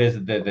like, what is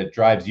it that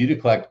drives you to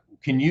collect?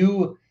 Can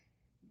you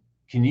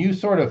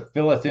sort of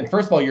fill us in?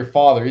 First of all, your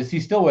father, is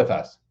he still with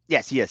us?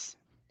 Yes, he is.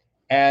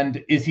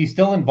 And is he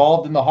still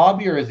involved in the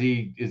hobby, or is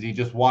he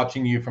just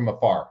watching you from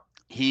afar?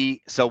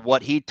 So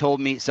what he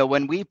told me, so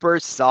when we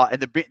first saw,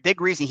 the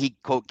big reason he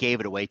quote gave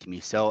it away to me.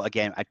 So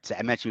again,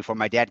 I mentioned before,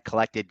 my dad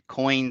collected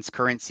coins,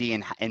 currency,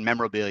 and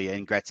memorabilia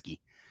in Gretzky.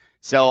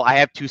 So I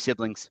have 2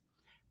 siblings.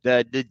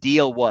 The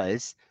deal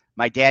was,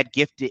 my dad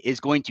is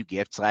going to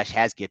gift /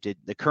 has gifted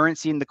the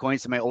currency and the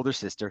coins to my older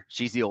sister.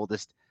 She's the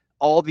oldest.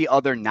 All the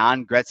other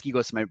non-Gretzky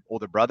goes to my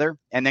older brother,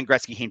 and then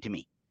Gretzky came to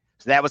me.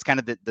 So that was kind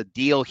of the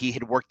deal he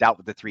had worked out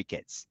with the 3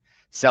 kids.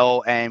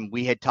 So, and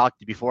we had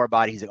talked before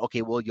about it. He's like,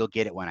 okay, well, you'll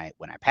get it when I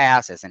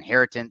pass as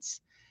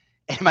inheritance.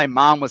 And my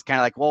mom was kind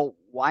of like, well,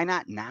 why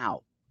not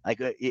now?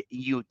 Like,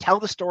 you tell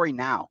the story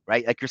now,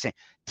 right? Like you're saying,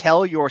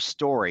 tell your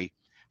story,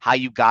 how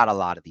you got a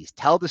lot of these.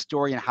 Tell the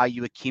story and how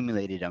you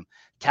accumulated them.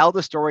 Tell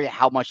the story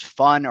how much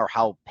fun or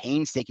how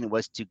painstaking it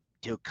was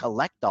to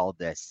collect all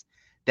this,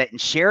 and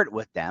share it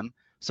with them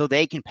so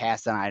they can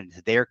pass it on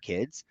to their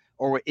kids.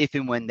 Or if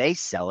and when they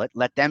sell it,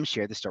 let them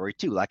share the story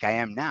too, like I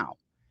am now.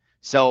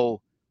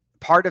 So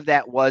part of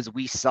that was,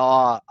 we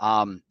saw,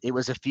 it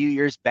was a few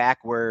years back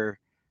where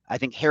I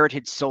think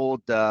Heritage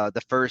sold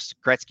the first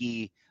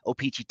Gretzky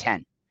OPC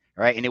 10,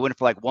 right? And it went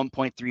for like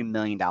 $1.3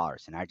 million.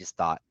 And I just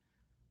thought,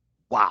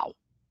 wow,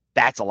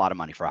 that's a lot of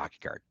money for a hockey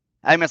card.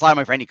 I mean, it's a lot of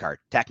money for any card,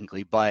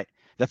 technically, but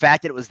the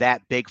fact that it was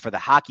that big for the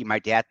hockey, my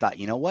dad thought,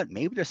 you know what,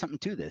 maybe there's something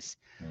to this.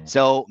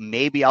 So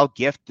maybe I'll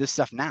gift this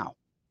stuff now.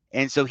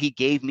 And so he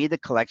gave me the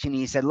collection, and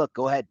he said, look,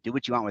 go ahead, do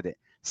what you want with it.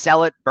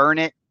 Sell it, burn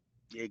it,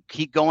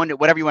 keep going,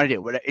 whatever you want to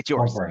do. It's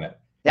yours. Don't burn it.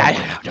 Yeah,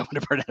 I don't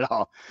want to burn it at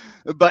all.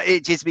 But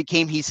it just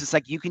became, he's just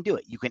like, you can do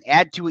it. You can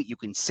add to it. You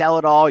can sell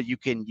it all. You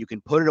can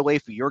put it away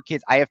for your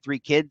kids. I have 3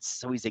 kids.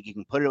 So he's like, you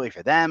can put it away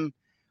for them,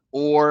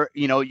 or,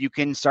 you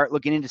can start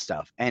looking into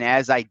stuff. And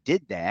as I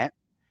did that,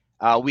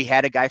 we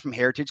had a guy from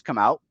Heritage come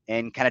out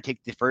and kind of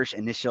take the first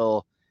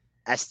initial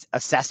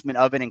assessment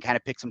of it and kind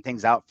of pick some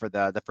things out for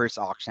the first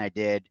auction I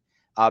did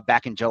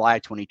back in July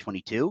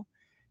 2022.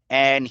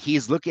 And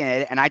he's looking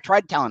at it, and I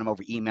tried telling him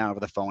over email, over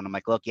the phone. I'm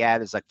like, look, yeah,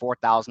 there's like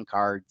 4,000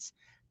 cards.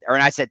 or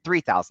and I said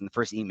 3,000 the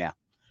first email,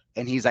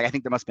 and he's like, I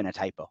think there must have been a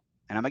typo,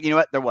 and I'm like, you know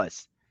what, there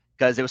was,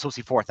 because it was supposed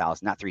to be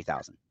 4,000, not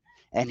 3,000,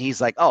 and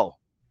he's like, oh,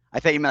 I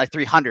thought you meant like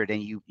 300,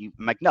 and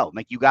I'm like, no, I'm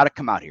like, you got to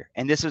come out here,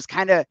 and this was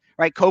kind of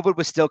right. COVID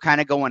was still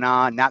kind of going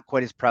on, not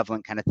quite as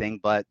prevalent kind of thing,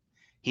 but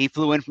he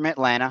flew in from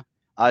Atlanta.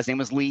 His name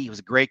was Lee. He was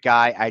a great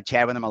guy. I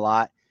chatted with him a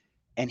lot,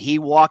 and he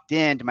walked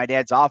into my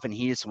dad's office, and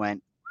he just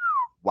went,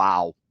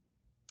 wow,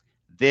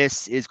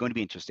 this is going to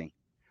be interesting,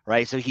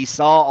 right? So he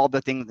saw all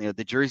the things,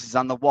 the jerseys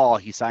on the wall.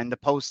 He signed the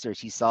posters.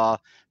 He saw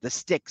the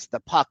sticks, the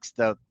pucks,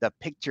 the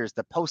pictures,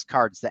 the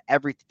postcards, the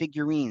every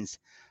figurines,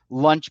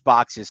 lunch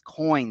boxes,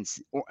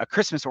 coins,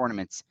 Christmas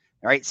ornaments,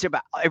 right? So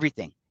about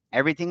everything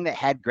that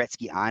had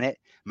Gretzky on it,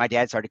 my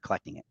dad started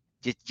collecting it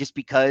just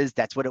because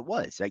that's what it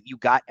was. Right? You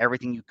got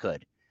everything you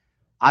could.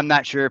 I'm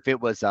not sure if it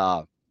was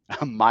a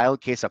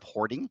mild case of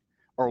hoarding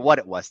or what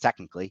it was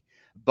technically,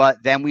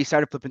 but then we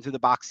started flipping through the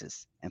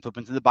boxes and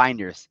flipping through the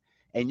binders,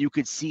 and you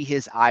could see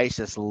his eyes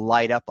just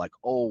light up like,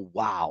 oh,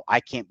 wow,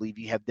 I can't believe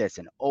you have this.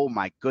 And oh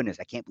my goodness,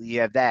 I can't believe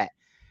you have that.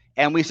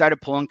 And we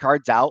started pulling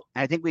cards out.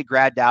 And I think we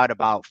grabbed out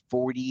about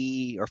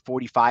 40 or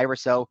 45 or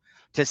so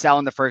to sell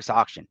in the first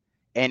auction.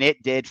 And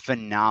it did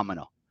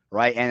phenomenal,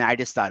 right? And I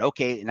just thought,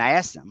 okay. And I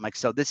asked him, like,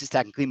 so this is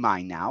technically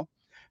mine now.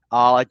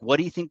 Like, what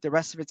do you think the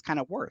rest of it's kind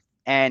of worth?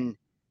 And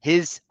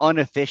his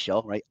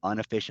unofficial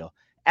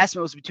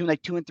estimate was between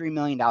like $2 and $3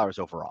 million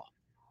overall,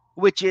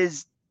 which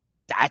is,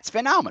 that's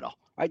phenomenal,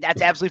 right?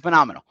 That's absolutely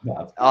phenomenal.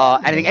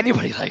 I think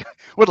anybody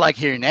would like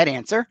hearing that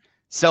answer.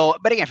 So,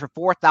 but again, for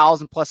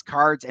 4,000 plus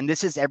cards, and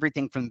this is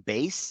everything from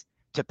base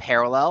to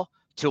parallel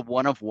to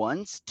one of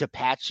ones to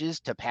patches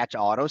to patch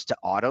autos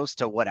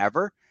to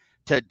whatever,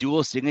 to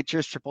dual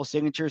signatures, triple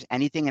signatures,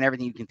 anything and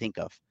everything you can think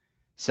of.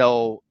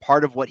 So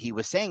part of what he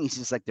was saying, he's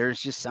just like,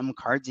 there's just some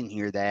cards in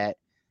here that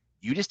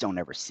you just don't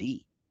ever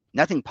see.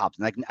 Nothing pops.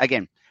 Like,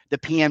 again, the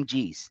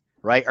PMGs,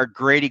 right, are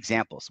great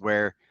examples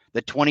where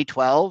the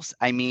 2012s,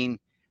 I mean,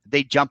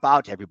 they jump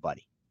out to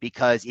everybody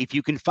because if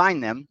you can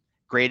find them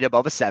graded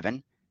above a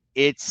 7,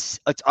 it's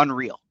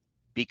unreal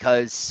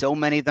because so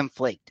many of them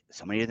flaked,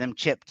 so many of them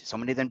chipped, so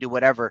many of them do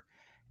whatever,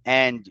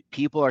 and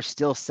people are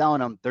still selling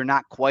them. They're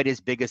not quite as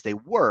big as they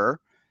were,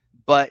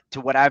 but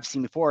to what I've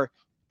seen before,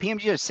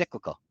 PMGs are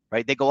cyclical,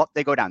 right? They go up,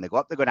 they go down, they go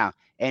up, they go down,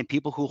 and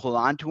people who hold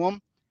on to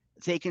them,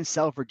 they can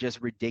sell for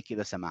just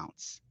ridiculous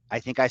amounts. I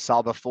think I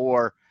saw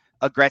before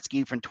a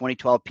Gretzky from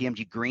 2012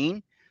 PMG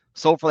green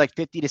sold for like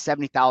 $50,000 to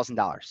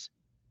 $70,000,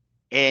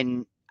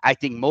 and I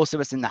think most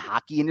of us in the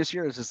hockey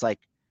industry was just like,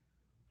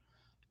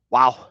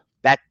 wow,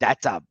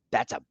 that's a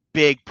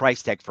big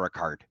price tag for a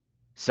card.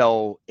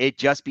 So it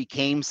just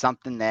became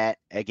something that,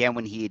 again,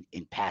 when he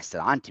passed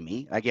it on to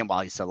me, again,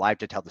 while he's alive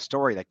to tell the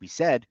story, like we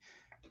said,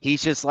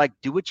 he's just like,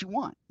 do what you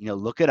want,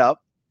 look it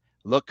up,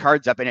 look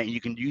cards up in it. And you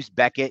can use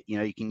Beckett,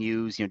 you can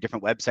use,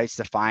 different websites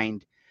to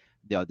find,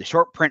 the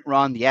short print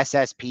run, the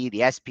SSP,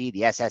 the SP,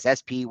 the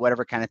SSSP,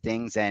 whatever kind of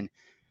things. And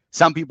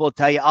some people will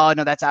tell you, oh,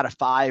 no, that's out of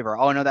 5, or,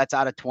 oh, no, that's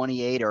out of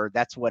 28, or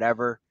that's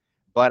whatever.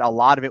 But a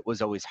lot of it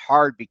was always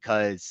hard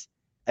because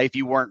if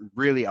you weren't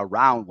really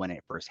around when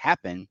it first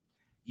happened,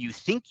 you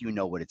think you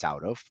know what it's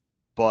out of,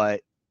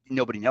 but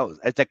nobody knows.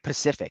 It's like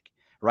Pacific,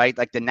 right?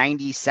 Like the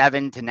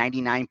 97 to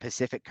 99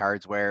 Pacific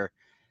cards where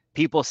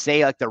people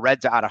say like the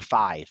Reds are out of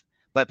 5,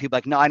 but people are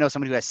like, no, I know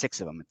somebody who has 6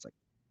 of them. It's like,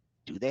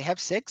 do they have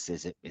 6?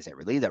 Is it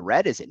really the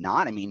red? Is it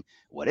not? I mean,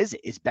 what is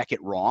it? Is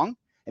Beckett wrong?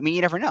 I mean,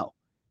 you never know,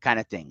 kind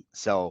of thing.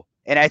 So,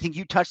 and I think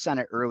you touched on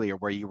it earlier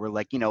where you were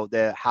like,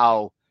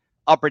 how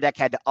Upper Deck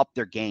had to up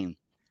their game.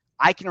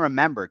 I can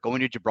remember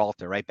going to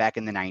Gibraltar right back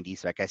in the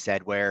 90s, like I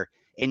said, where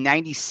in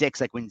 96,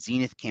 like when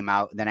Zenith came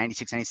out, in the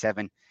 96,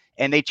 97,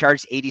 and they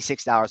charged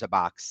 $86 a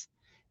box,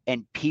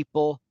 and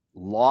people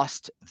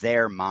lost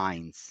their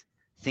minds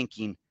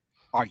thinking,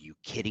 are you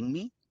kidding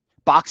me?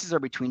 Boxes are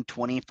between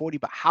 20 and 40,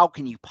 but how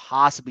can you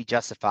possibly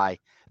justify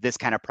this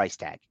kind of price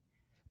tag?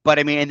 But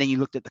I mean, and then you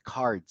looked at the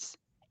cards,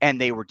 and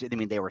they were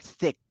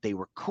thick, they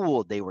were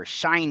cool, they were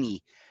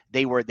shiny,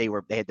 they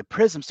had the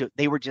prism suit,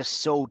 they were just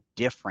so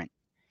different.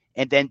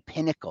 And then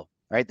Pinnacle,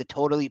 right? The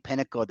totally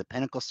Pinnacle, the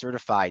Pinnacle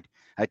certified,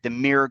 like the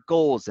mirror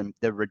golds and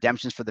the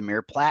redemptions for the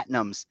mirror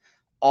platinums,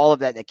 all of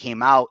that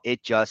came out.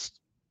 It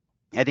just,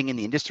 I think in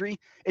the industry,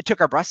 it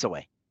took our breaths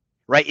away,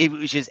 right? It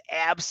was just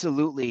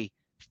absolutely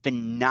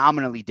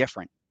phenomenally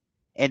different.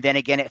 And then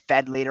again, it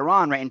fed later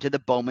on right into the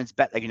Bowman's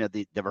bet, like,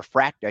 the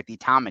refractor, like the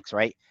atomics,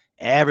 right?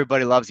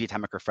 Everybody loves the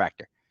atomic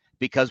refractor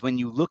because when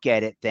you look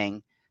at it,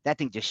 that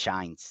thing just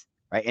shines,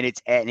 right?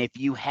 And if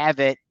you have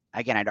it,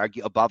 again, I'd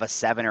argue above a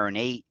 7 or an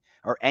 8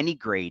 or any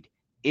grade,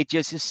 it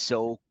just is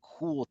so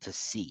cool to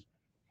see.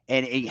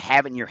 And you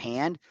have it in your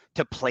hand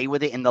to play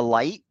with it in the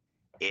light.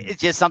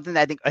 It's just something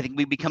that I think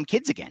we become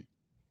kids again.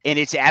 And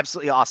it's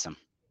absolutely awesome.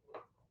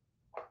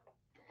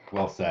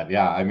 Well said.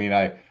 Yeah. I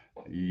mean,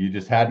 you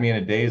just had me in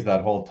a daze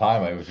that whole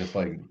time. I was just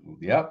like,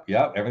 yep.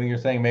 Everything you're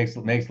saying makes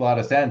a lot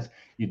of sense.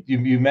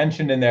 You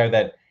mentioned in there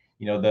that,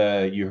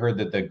 you heard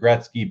that the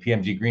Gretzky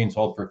PMG green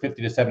sold for $50,000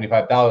 to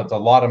 $75,000. It's a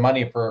lot of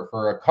money for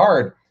a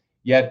card.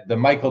 Yet the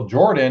Michael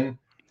Jordan,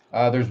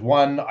 there's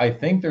one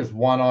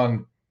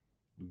on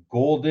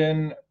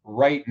golden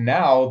right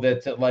now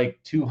that's at like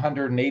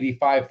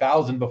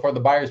 285,000 before the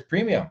buyer's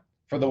premium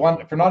for the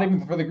one, for not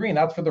even for the green,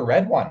 that's for the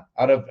red one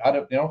out of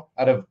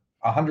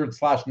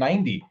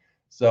 100/90.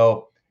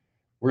 So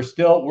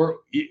we're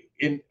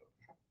in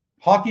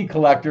hockey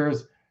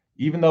collectors,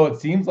 even though it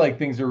seems like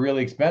things are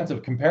really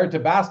expensive compared to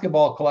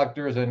basketball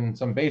collectors and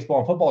some baseball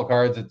and football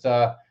cards, it's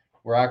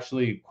we're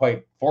actually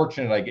quite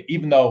fortunate,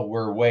 even though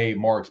we're way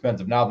more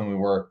expensive now than we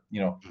were,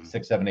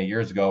 6, 7, 8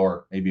 years ago,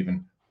 or maybe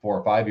even 4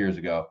 or 5 years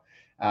ago.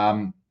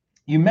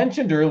 You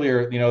mentioned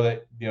earlier,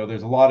 that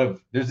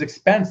there's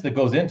expense that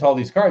goes into all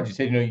these cards. You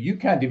said, you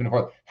can't even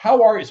afford.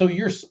 So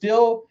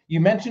you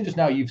mentioned just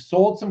now you've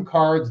sold some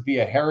cards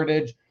via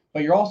Heritage,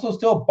 but you're also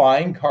still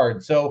buying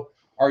cards. So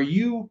are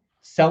you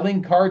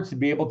selling cards to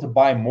be able to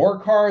buy more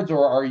cards,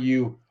 or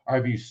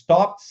have you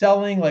stopped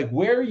selling? Like,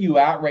 where are you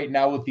at right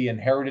now with the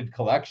inherited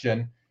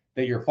collection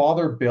that your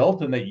father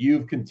built and that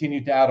you've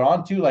continued to add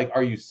on to? Like,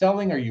 are you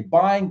selling? Are you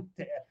buying?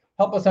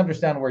 Help us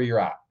understand where you're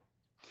at.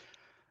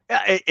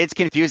 Yeah, it's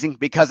confusing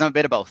because I'm a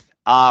bit of both.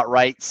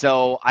 Right.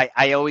 So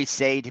I always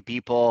say to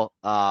people,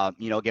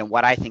 again,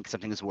 what I think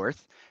something is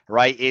worth,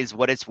 right, is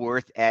what it's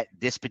worth at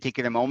this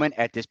particular moment,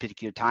 at this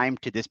particular time,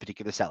 to this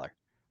particular seller,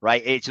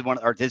 right? It's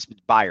or this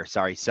buyer,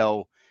 sorry.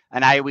 So,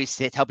 and I always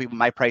tell people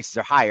my prices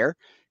are higher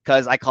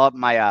because I call it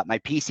my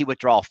PC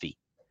withdrawal fee,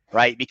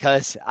 right?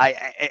 Because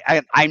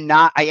I'm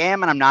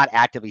not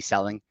actively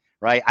selling,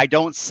 right? I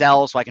don't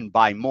sell so I can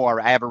buy more.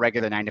 I have a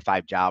regular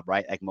 9-to-5 job,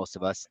 right? Like most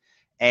of us.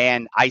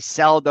 And I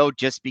sell though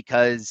just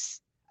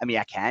because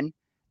I can.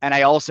 And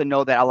I also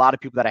know that a lot of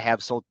people that I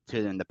have sold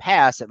to in the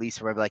past, at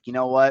least, were like, you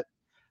know what?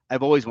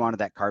 I've always wanted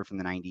that card from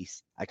the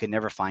 90s. I could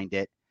never find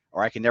it,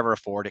 or I could never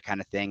afford it,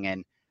 kind of thing.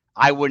 And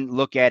I wouldn't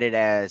look at it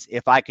as,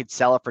 if I could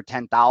sell it for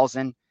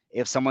 10,000,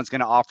 if someone's going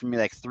to offer me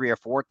like 3,000 or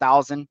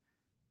 4,000,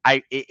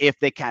 if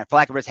they can, for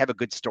lack of words, have a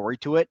good story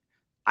to it,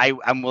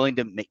 I'm willing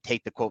to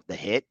take the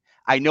hit.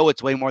 I know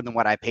it's way more than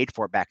what I paid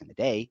for it back in the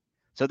day.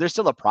 So there's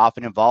still a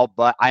profit involved,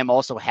 but I'm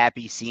also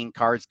happy seeing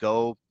cards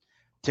go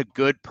to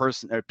good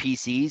person or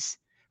PCs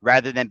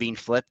rather than being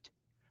flipped,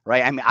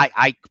 right?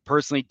 I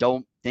personally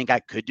don't think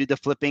I could do the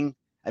flipping.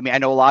 I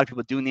know a lot of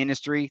people do in the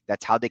industry.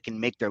 That's how they can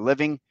make their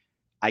living.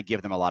 I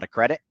give them a lot of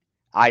credit.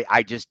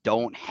 I just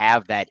don't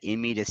have that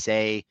in me to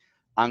say,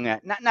 I'm gonna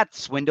not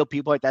swindle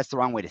people. That's the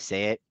wrong way to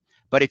say it.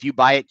 But if you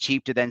buy it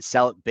cheap to then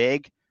sell it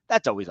big,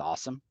 that's always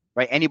awesome,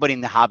 right? Anybody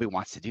in the hobby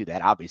wants to do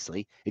that,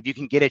 obviously. If you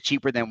can get it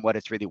cheaper than what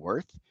it's really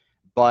worth.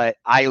 But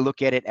I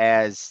look at it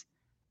as,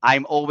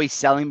 I'm always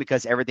selling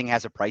because everything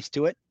has a price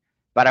to it,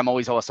 but I'm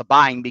always also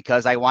buying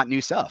because I want new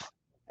stuff.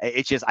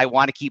 It's just, I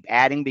want to keep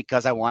adding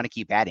because I want to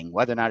keep adding,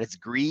 whether or not it's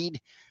greed,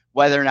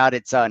 whether or not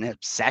it's an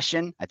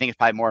obsession. I think it's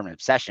probably more of an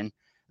obsession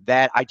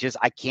that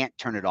I can't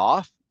turn it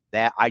off,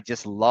 that I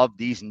just love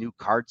these new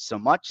cards so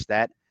much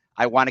that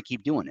I want to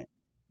keep doing it.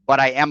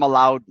 But I am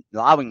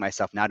allowing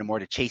myself now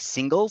to chase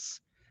singles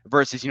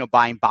versus,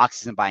 buying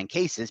boxes and buying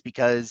cases,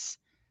 because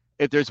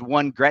if there's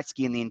one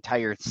Gretzky in the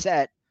entire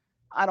set,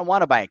 I don't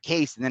want to buy a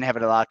case and then have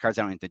a lot of cards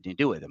I don't have to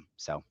do with them.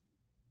 So,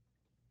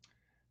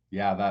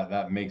 yeah,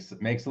 that makes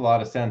a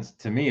lot of sense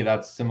to me.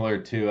 That's similar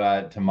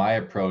to my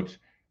approach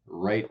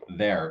right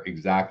there.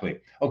 Exactly.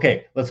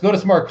 Okay, let's go to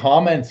some more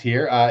comments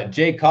here.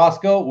 Jay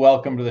Costco,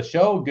 welcome to the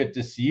show. Good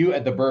to see you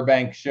at the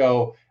Burbank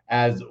show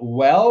as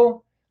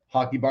well.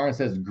 Hockey Barn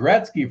says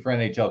Gretzky for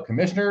NHL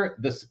commissioner.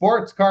 The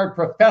sports card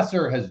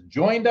professor has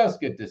joined us.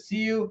 Good to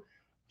see you.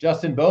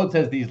 Justin Bode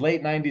says these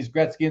late 90s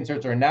Gretzky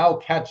inserts are now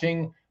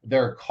catching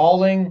their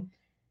calling.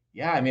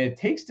 Yeah, it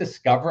takes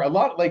discover a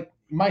lot, like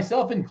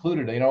myself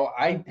included.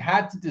 I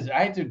had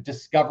to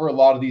discover a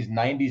lot of these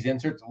 90s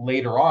inserts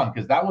later on,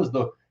 because that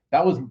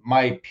was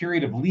my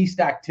period of least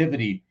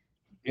activity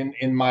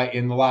in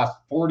the last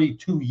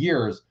 42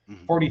 years.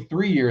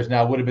 43 years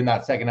now would have been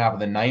that second half of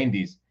the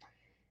 90s.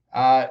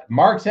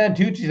 Mark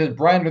Santucci says,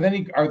 Brian,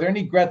 are there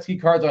any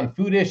Gretzky cards on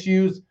food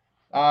issues?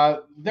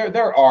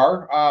 There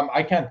are.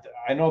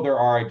 I know there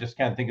are. I just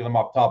can't think of them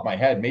off the top of my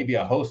head. Maybe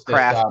a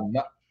Hostess.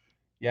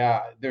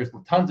 Yeah, there's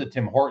tons of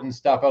Tim Hortons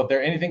stuff out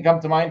there. Anything come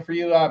to mind for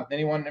you?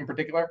 Anyone in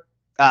particular?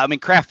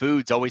 Kraft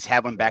Foods always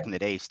had one back in the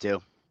days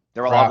too.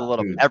 There were a lot of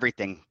little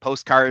everything,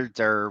 postcards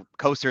or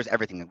coasters,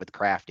 everything with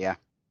Kraft. Yeah.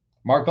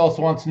 Mark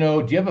also wants to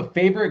know, do you have a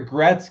favorite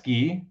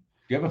Gretzky? Do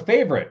you have a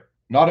favorite,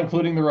 not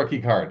including the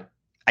rookie card?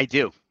 I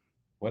do.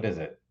 What is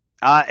it?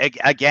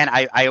 Again,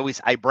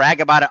 I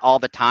brag about it all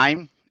the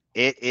time.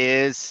 It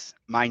is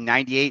my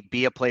 98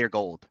 Be a Player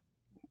Gold,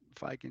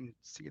 if I can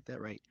get that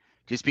right.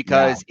 Just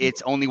because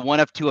it's only one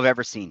of two I've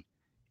ever seen.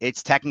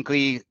 It's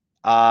technically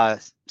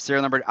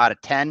serial number out of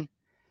 10.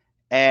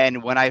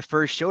 And when I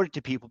first showed it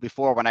to people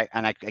before, when I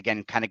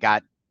again kind of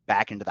got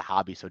back into the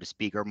hobby, so to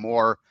speak, or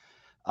more,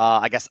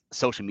 I guess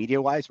social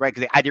media wise, right?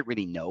 Because I didn't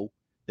really know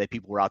that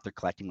people were out there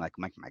collecting like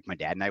my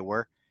dad and I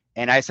were.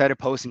 And I started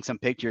posting some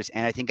pictures,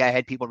 and I think I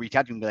had people reach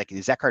out to me and be like,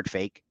 "Is that card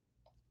fake?"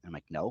 And I'm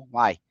like, "No,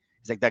 why?"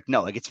 He's like,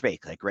 "No, like it's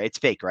fake, like right, it's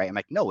fake, right?" I'm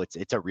like, "No,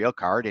 it's a real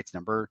card. It's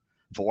number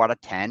 4 out of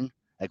 10.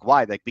 Like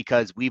why? Like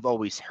because we've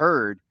always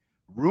heard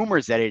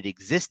rumors that it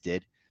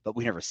existed, but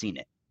we never seen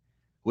it,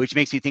 which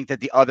makes me think that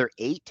the other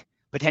 8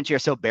 potentially are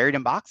still buried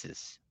in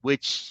boxes,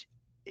 which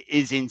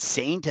is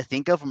insane to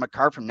think of from a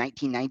card from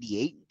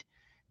 1998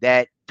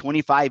 that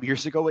 25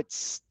 years ago it's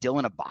still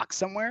in a box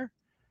somewhere.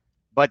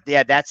 But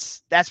yeah,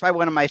 that's probably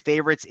one of my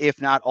favorites,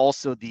 if not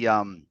also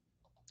the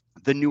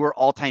newer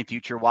all-time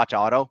future watch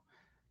auto,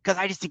 because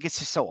I just think it's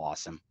just so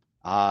awesome.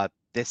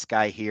 This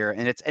guy here,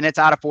 and it's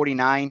out of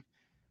 49,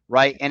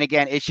 right? And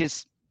again, it's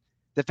just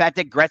the fact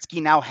that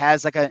Gretzky now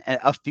has like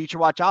a future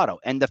watch auto,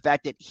 and the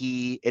fact that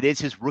it is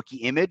his rookie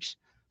image,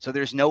 so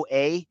there's no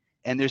A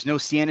and there's no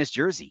C on his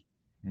jersey,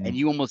 and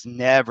you almost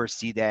never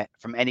see that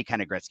from any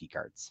kind of Gretzky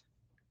cards.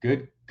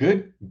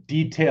 Good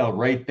detail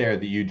right there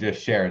that you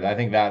just shared. I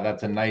think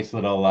that's a nice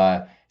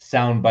little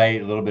sound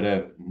bite, a little bit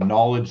of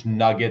knowledge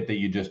nugget that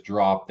you just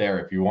dropped there.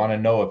 If you want to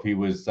know if he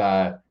was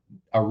a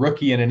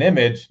rookie in an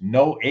image,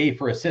 no A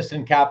for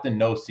assistant captain,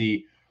 no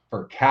C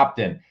for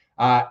captain.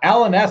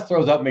 Alan S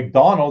throws up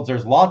McDonald's.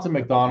 There's lots of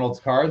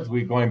McDonald's cards.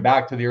 We're going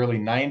back to the early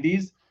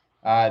 90s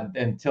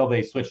until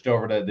they switched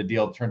over to the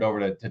deal turned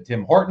over to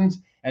Tim Hortons.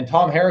 And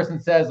Tom Harrison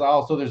says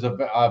also there's a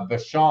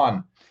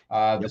Vachon,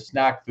 the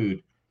snack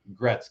food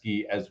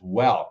Gretzky as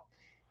well.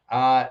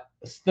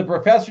 The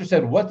professor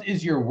said, what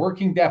is your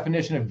working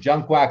definition of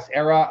junk wax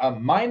era?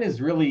 Mine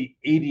is really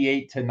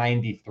 88 to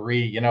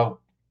 93,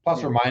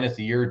 plus or minus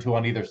a year or two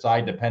on either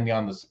side, depending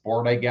on the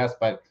sport, I guess.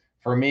 But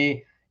for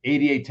me,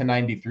 88 to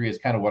 93 is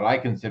kind of what I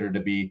consider to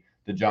be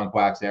the junk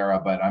wax era,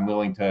 but I'm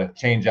willing to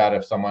change that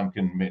if someone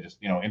can just,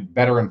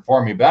 better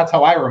inform me. But that's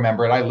how I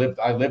remember it. I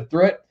lived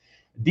through it.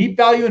 Deep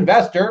value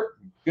investor,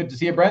 good to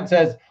see you, Brent,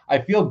 says, I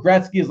feel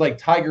Gretzky is like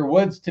Tiger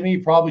Woods to me,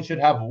 probably should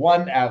have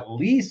one at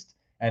least,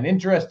 and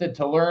interested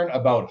to learn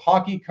about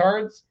hockey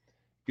cards.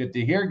 Good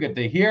to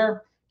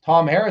hear.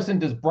 Tom Harrison,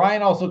 does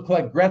Brian also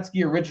collect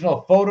Gretzky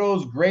original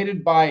photos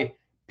graded by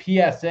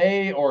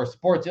PSA or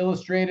Sports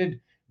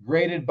Illustrated,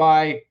 graded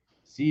by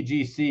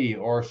CGC,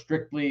 or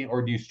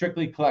do you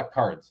strictly collect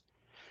cards?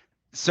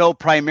 So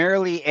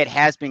primarily it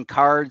has been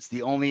cards.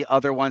 The only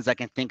other ones I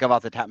can think of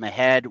off the top of my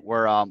head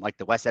were like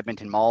the West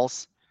Edmonton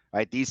Malls,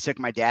 right? These took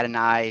my dad and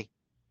I,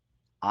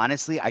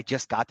 honestly, I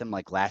just got them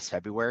like last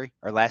February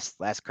or last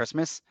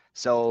Christmas.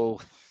 So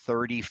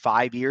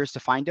 35 years to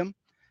find them,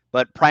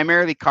 but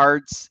primarily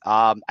cards,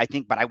 I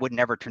think, but I would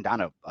never turn down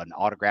an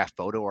autographed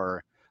photo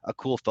or a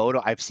cool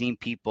photo. I've seen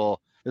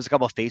people, there's a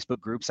couple of Facebook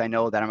groups I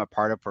know that I'm a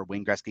part of for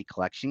Wayne Gretzky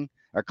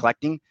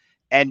collecting,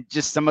 and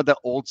just some of the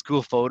old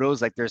school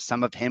photos, like there's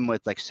some of him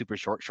with like super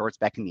short shorts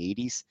back in the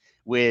 80s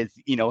with,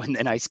 and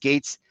then ice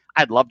skates.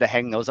 I'd love to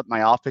hang those up in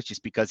my office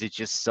just because it's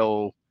just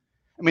so,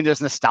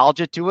 there's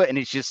nostalgia to it and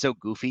it's just so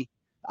goofy.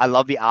 I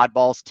love the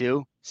oddballs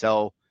too.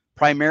 So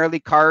primarily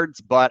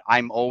cards, but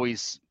I'm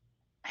always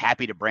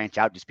happy to branch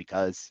out just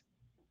because.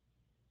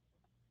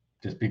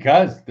 Just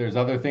because there's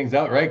other things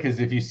out, right? Because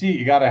if you see it,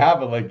 you got to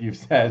have it, like you've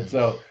said.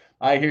 So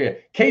I hear you.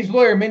 Cage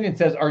Lawyer Minion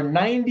says, are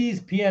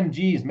 90s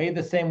PMGs made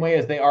the same way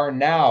as they are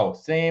now?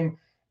 Same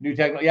new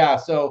technology? Yeah,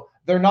 so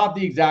they're not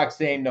the exact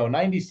same. No,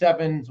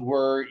 97s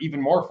were even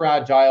more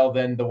fragile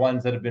than the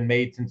ones that have been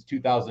made since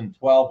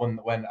 2012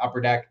 when Upper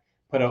Deck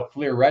put out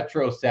Fleer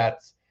retro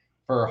sets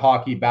for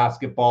hockey,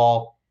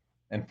 basketball,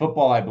 and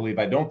football, I believe.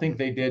 I don't think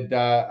they did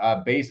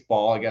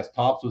baseball. I guess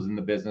Topps was in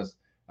the business.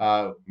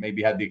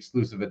 Maybe had the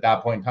exclusive at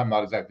that point in time.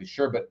 Not exactly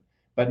sure,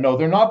 but no,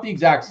 they're not the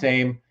exact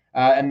same.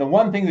 And the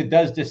one thing that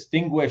does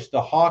distinguish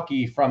the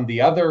hockey from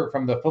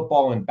the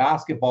football and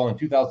basketball in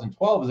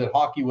 2012 is that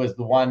hockey was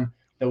the one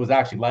that was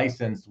actually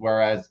licensed,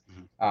 whereas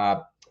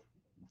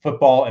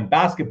football and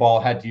basketball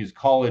had to use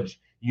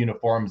college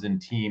uniforms and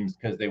teams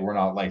because they were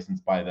not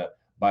licensed by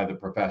the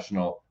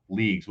professional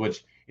leagues,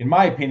 which in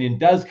my opinion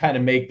does kind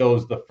of make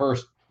those the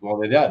first. Well,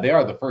 they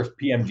are the first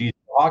PMGs in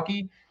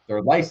hockey.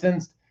 They're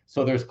licensed,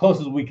 so they're as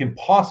close as we can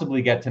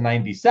possibly get to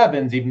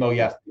 97s, even though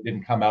yes, they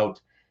didn't come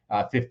out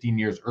 15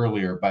 years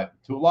earlier. But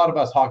to a lot of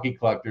us hockey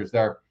collectors,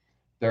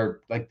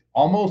 they're like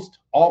almost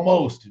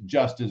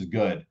just as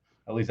good.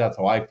 At least that's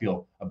how I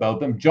feel about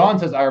them. John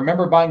says, I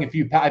remember buying a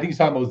few packs. I think he's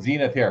talking about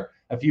Zenith here.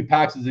 A few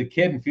packs as a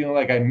kid and feeling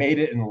like I made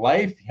it in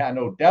life. Yeah,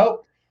 no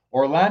doubt.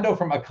 Orlando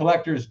from A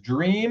Collector's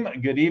Dream.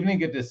 Good evening.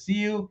 Good to see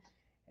you.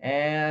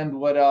 And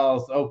what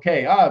else?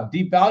 Okay.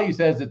 Deep Value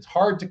says it's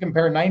hard to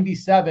compare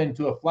 97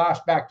 to a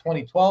flashback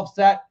 2012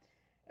 set.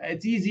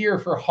 It's easier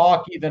for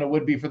hockey than it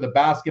would be for the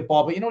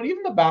basketball. But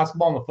even the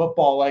basketball and the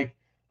football, like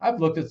I've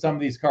looked at some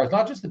of these cards,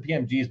 not just the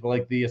PMGs, but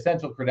like the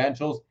essential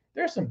credentials.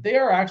 They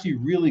are actually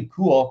really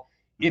cool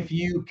if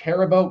you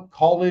care about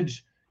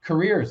college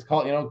careers,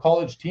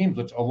 college teams,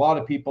 which a lot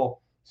of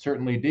people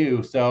certainly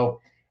do. So,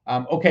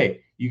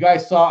 okay, you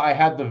guys saw I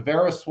had the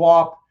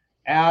VeriSwap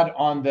ad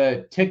on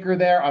the ticker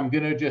there. I'm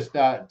going to just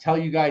tell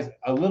you guys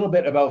a little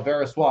bit about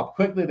VeriSwap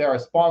quickly. They're a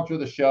sponsor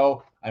of the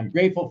show. I'm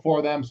grateful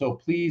for them. So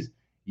please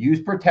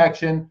use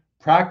protection,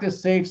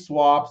 practice safe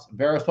swaps.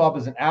 VeriSwap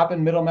is an app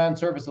and middleman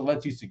service that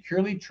lets you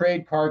securely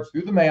trade cards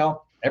through the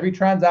mail. Every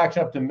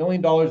transaction up to $1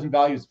 million in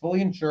value is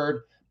fully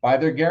insured by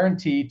their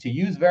guarantee. To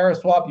use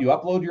VeriSwap, you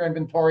upload your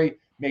inventory,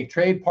 make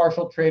trade,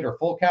 partial trade, or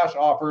full cash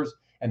offers,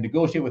 and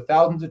negotiate with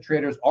thousands of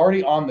traders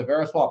already on the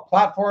VeriSwap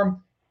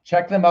platform.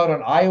 Check them out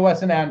on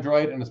iOS and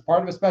Android. And as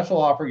part of a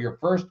special offer, your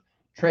first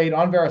trade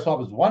on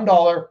Veriswap is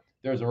 $1.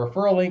 There's a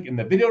referral link in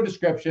the video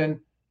description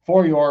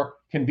for your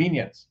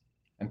convenience.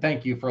 And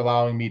thank you for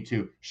allowing me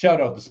to shout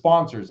out the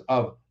sponsors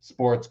of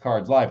Sports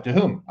Cards Live, to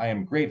whom I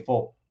am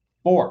grateful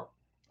for.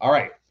 All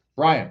right,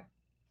 Brian.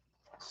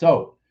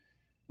 So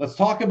let's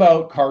talk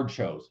about card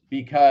shows,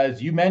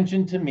 because you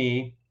mentioned to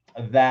me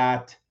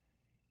that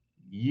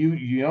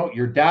you know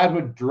your dad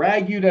would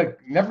drag you to,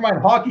 never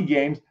mind hockey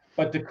games,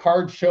 but to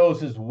card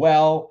shows as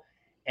well.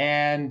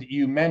 And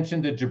you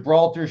mentioned the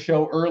Gibraltar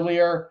show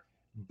earlier,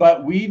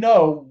 but we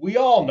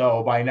all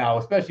know by now,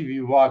 especially if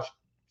you watch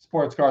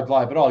Sports Cards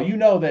Live at all, you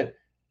know that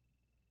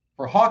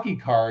for hockey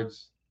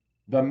cards,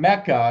 the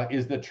Mecca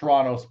is the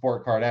Toronto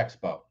Sport Card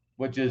Expo,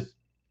 which is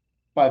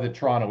by the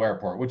Toronto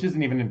airport, which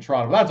isn't even in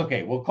Toronto. But that's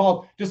okay. We'll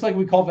call, just like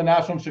we call the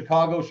National in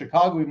Chicago,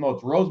 even though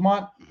it's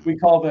Rosemont, we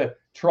call the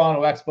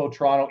Toronto Expo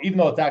Toronto, even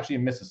though it's actually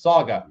in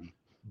Mississauga.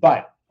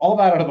 But all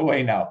that out of the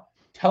way now,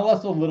 tell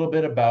us a little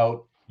bit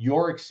about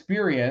your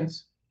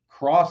experience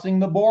crossing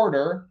the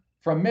border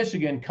from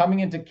Michigan,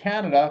 coming into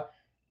Canada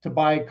to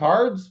buy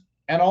cards,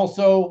 and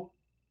also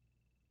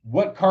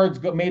what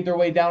cards made their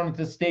way down into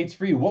the States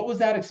for you. What was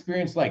that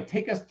experience like?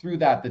 Take us through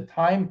that, the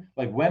time,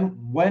 like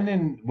when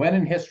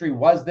in history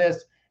was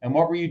this, and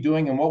what were you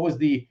doing, and what was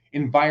the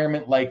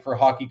environment like for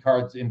hockey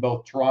cards in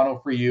both Toronto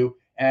for you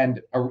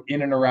and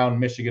in and around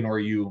Michigan where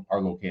you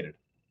are located?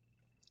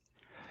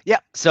 Yeah.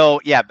 So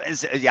I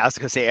was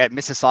gonna say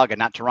Mississauga,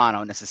 not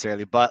Toronto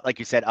necessarily, but like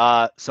you said,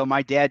 so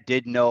my dad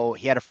did know,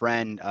 he had a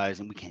friend,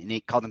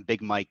 he called him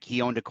Big Mike.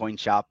 He owned a coin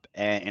shop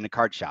and a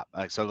card shop,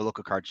 so a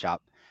local card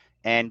shop,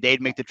 and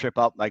they'd make the trip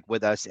up like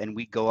with us, and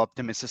we'd go up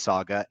to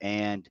Mississauga.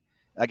 And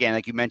again,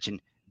 like you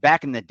mentioned,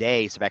 back in the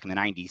day, so back in the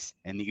 90s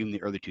and even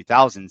the early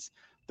 2000s,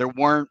 there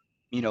weren't,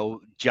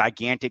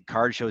 gigantic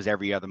card shows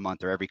every other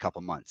month or every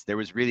couple months. There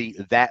was really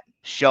that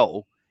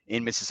show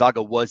in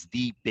Mississauga was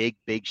the big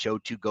show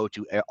to go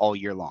to all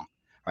year long,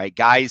 right?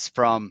 Guys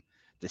from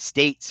the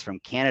States, from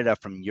Canada,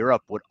 from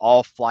Europe would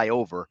all fly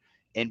over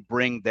and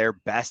bring their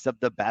best of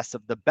the best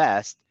of the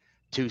best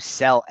to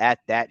sell at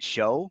that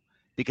show.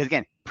 Because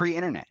again,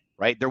 pre-internet,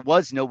 right? There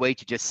was no way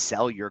to just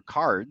sell your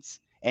cards,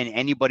 and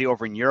anybody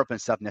over in Europe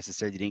and stuff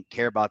necessarily didn't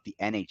care about the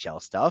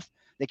NHL stuff.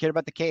 They cared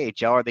about the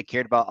KHL, or they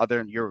cared about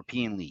other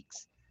European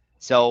leagues.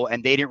 So,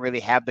 and they didn't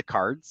really have the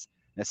cards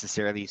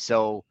necessarily.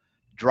 So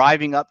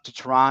driving up to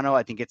Toronto,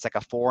 I think it's like a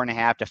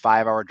 4.5 to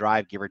 5 hour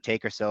drive, give or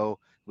take or so.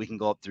 We can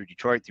go up through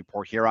Detroit, through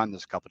Port Huron.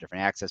 There's a couple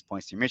different access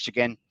points through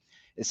Michigan.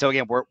 And so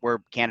again, we're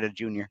Canada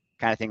Junior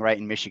kind of thing, right,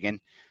 in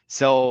Michigan.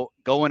 So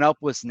going up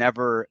was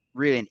never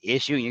really an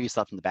issue. You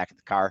slept in the back of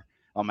the car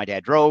while my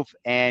dad drove.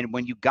 And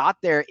when you got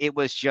there, it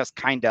was just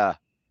kind of,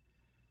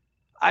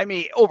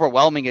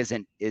 overwhelming is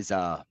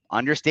a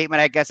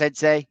understatement, I guess I'd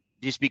say.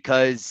 Just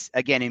because,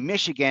 again, in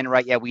Michigan,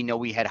 right, yeah, we know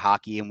we had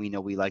hockey and we know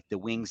we like the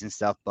Wings and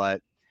stuff,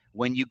 but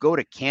when you go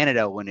to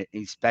Canada,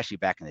 especially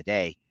back in the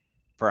day,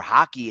 for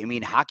hockey,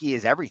 hockey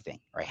is everything,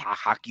 right?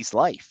 Hockey's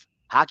life.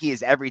 Hockey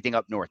is everything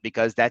up north,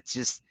 because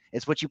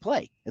it's what you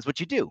play. It's what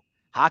you do.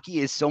 Hockey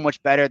is so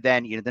much better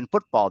than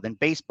football, than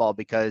baseball,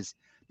 because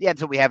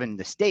that's what we have in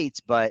the States,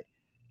 but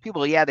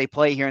people, they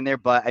play here and there.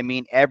 But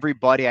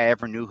everybody I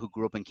ever knew who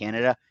grew up in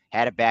Canada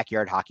had a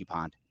backyard hockey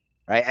pond,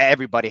 right?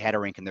 Everybody had a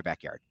rink in their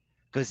backyard,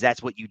 because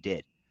that's what you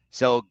did.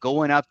 So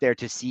going up there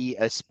to see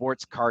a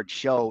sports card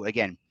show,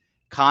 again,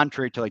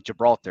 contrary to like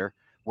Gibraltar,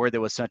 where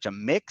there was such a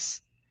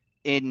mix,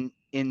 in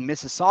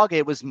Mississauga,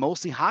 it was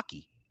mostly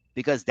hockey,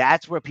 because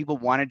that's where people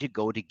wanted to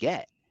go to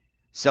get.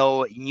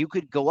 So you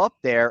could go up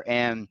there,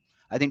 and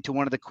I think to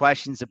one of the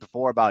questions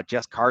before about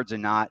just cards or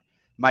not,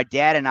 my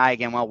dad and I,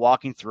 again, while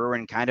walking through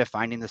and kind of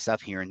finding the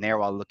stuff here and there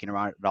while looking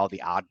around at all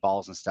the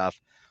oddballs and stuff,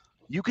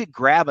 you could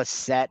grab a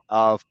set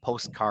of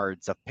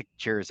postcards, of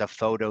pictures, of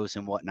photos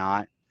and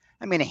whatnot.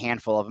 A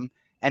handful of them.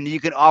 And you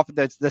could offer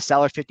the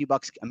seller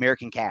 $50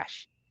 American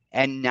cash.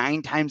 And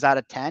 9 times out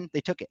of 10,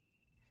 they took it,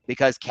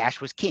 because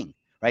cash was king,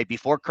 right?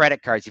 Before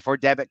credit cards, before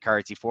debit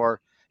cards, before,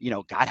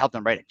 God help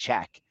them write a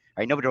check,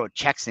 right? Nobody wrote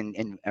checks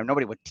and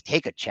nobody would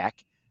take a check,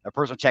 a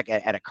personal check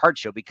at a card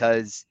show,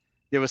 because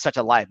there was such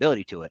a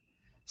liability to it.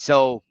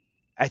 So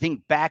I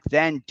think back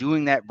then,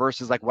 doing that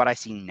versus like what I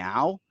see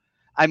now,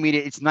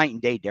 it's night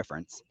and day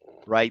difference,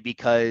 right?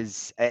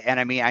 Because, and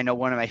I know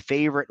one of my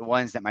favorite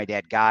ones that my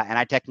dad got, and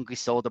I technically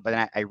sold it, but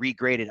then I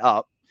regraded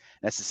up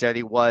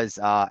necessarily, was,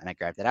 and I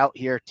grabbed it out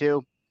here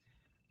too,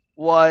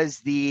 was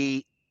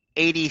the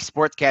 80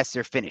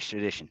 Sportscaster Finished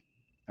Edition,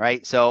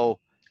 right? So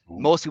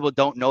most people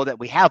don't know that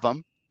we have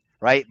them,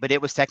 right? But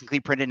it was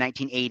technically printed in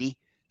 1980,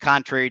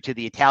 contrary to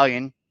the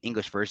Italian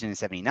English version in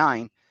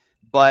 79.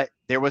 But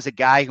there was a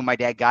guy who my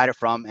dad got it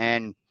from,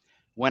 and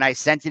when I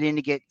sent it in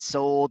to get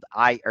sold,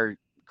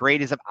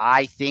 graded up,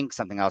 I think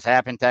something else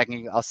happened.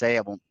 Technically, I'll say,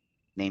 I won't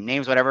name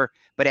names, whatever,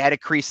 but it had a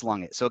crease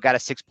along it, so it got a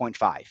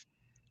 6.5.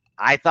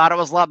 I thought it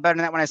was a lot better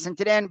than that when I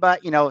sent it in,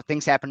 but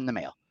things happen in the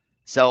mail.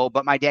 So,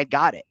 but my dad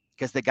got it,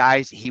 because the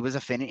guys, he was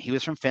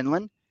from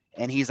Finland,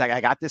 and he's like, I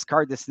got this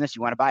card, this and this,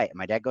 you want to buy it? And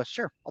my dad goes,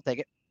 sure, I'll take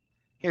it.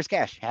 Here's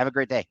cash. Have a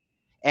great day.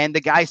 And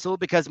the guy sold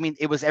because, I mean,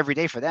 it was every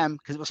day for them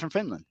because it was from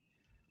Finland.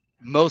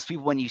 Most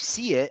people, when you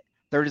see it,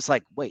 they're just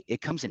like, wait,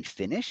 it comes in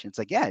Finnish? It's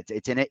like, yeah,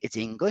 it's in it. It's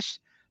English.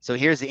 So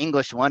here's the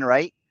English one,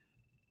 right?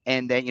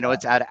 And then,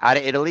 it's out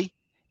of Italy.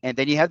 And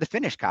then you have the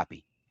Finnish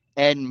copy.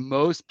 And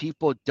most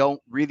people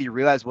don't really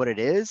realize what it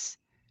is.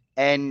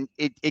 And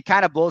it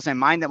kind of blows my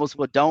mind that most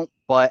people don't.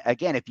 But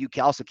again, if you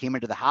also came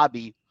into the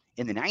hobby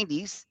in the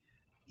 90s,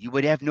 you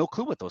would have no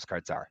clue what those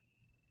cards are.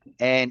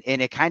 And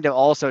it kind of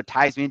also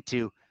ties me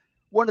into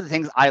one of the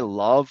things I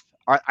love.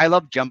 I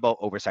love jumbo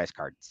oversized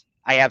cards.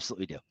 I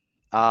absolutely do.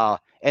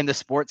 And the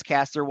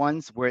sportscaster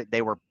ones where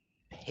they were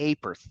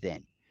paper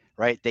thin,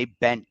 right? They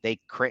bent, they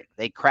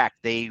cracked,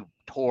 they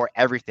tore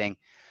everything.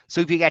 So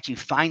if you actually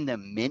find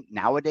them mint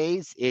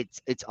nowadays, it's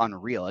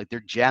unreal. Like they're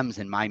gems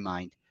in my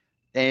mind.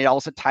 And it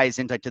also ties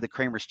into to the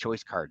Kramer's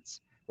Choice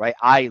cards, right?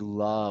 I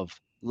love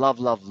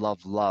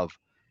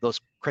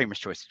those Kramer's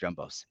Choice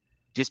jumbos,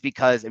 just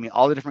because I mean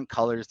all the different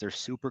colors, they're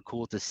super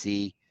cool to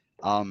see.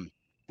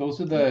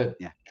 Those are the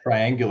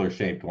triangular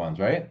shaped ones,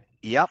 right?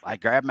 Yep, I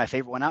grabbed my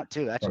favorite one out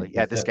too. Actually,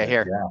 yeah, this guy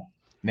here. Yeah,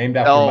 named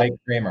after Mike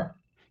Kramer.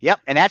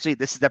 Yep, and actually,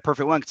 this is the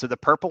perfect one. So the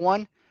purple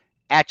one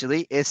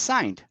actually is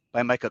signed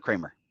by Michael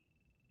Kramer,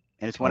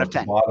 and it's one of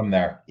 10. Bottom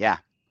there. Yeah.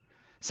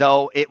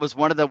 So it was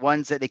one of the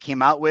ones that they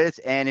came out with,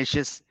 and it's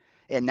just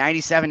in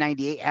 97,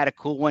 98 had a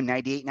cool one.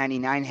 98,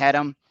 99 had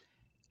them,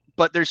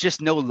 but there's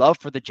just no love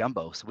for the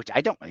jumbos, which I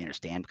don't really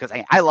understand because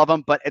I love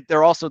them, but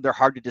they're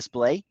hard to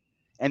display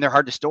and they're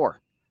hard to store.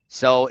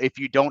 So if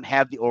you don't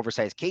have the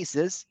oversized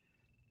cases,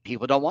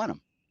 people don't want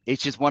them.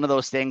 It's just one of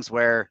those things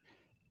where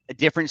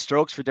different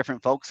strokes for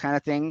different folks kind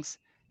of things.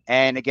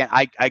 And again,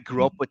 I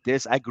grew up with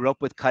this. I grew up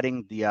with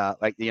cutting the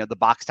the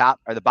box top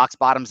or the box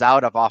bottoms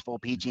out of off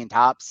OPG and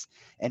tops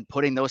and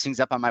putting those things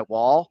up on my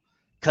wall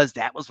because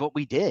that was what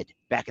we did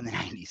back in the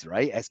 90s,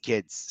 right? As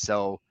kids.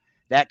 So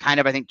that kind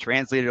of, I think,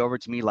 translated over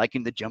to me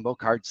liking the jumbo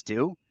cards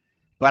too.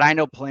 But I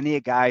know plenty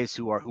of guys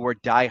who are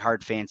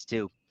diehard fans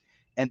too.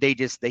 And they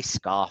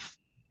scoff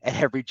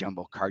at every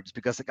jumbo card just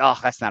because like, oh,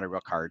 that's not a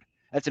real card.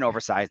 That's an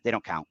oversized. They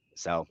don't count.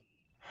 So,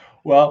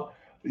 well,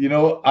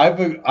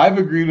 I've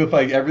agreed with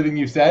like everything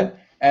you said,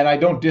 and I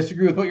don't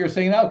disagree with what you're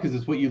saying now because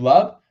it's what you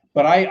love.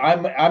 But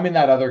I'm in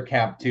that other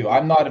camp too.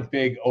 I'm not a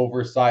big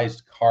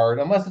oversized card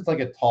unless it's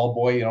like a tall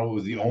boy. It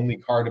was the only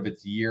card of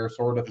its year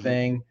sort of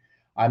thing.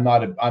 I'm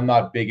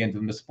not big into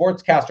them. The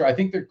sportscaster, I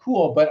think they're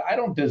cool, but I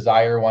don't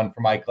desire one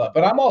for my club.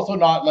 But I'm also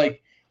not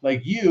like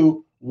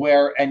you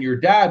and your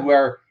dad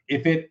where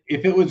if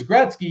it was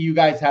Gretzky, you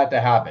guys had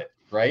to have it,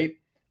 right?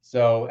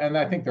 So, and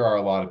I think there are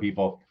a lot of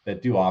people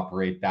that do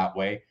operate that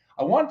way.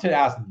 I want to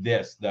ask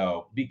this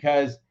though,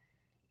 because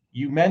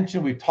you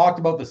mentioned we've talked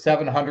about the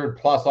 700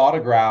 plus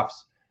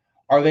autographs.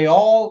 Are they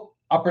all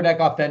Upper Deck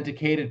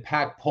authenticated,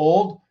 pack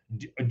pulled?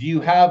 Do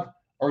you have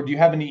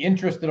any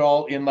interest at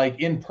all in like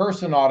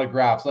in-person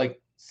autographs, like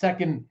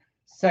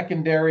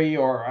secondary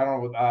or I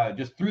don't know,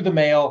 just through the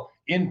mail,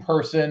 in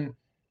person,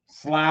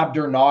 slabbed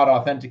or not,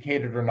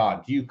 authenticated or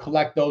not? Do you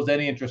collect those?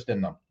 Any interest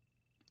in them?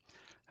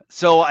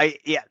 So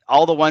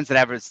all the ones that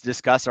I've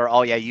discussed are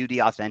all UD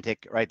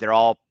authentic, right? They're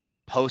all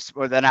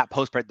they're not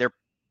post, but they're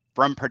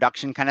from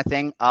production kind of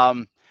thing.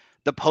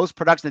 The post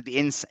production,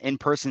 the in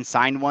person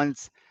signed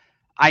ones,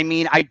 I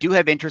mean, I do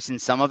have interest in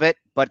some of it,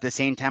 but at the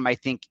same time, I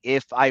think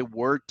if I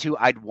were to,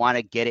 I'd want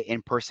to get it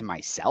in person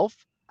myself.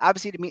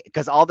 Obviously, to me,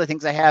 because all the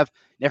things I have,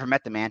 never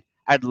met the man.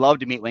 I'd love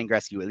to meet Wayne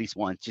Gretzky at least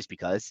once, just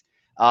because.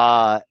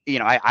 I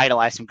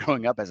idolized him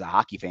growing up as a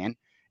hockey fan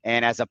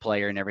and as a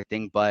player and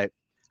everything. But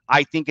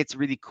I think it's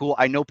really cool.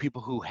 I know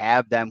people who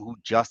have them who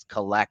just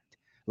collect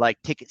like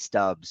ticket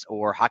stubs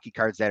or hockey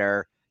cards that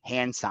are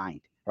hand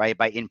signed, right,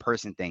 by in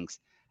person things.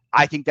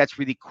 I think that's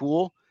really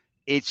cool.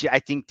 I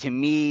think to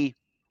me,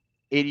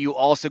 you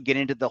also get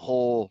into the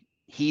whole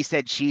he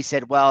said, she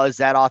said, well, is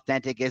that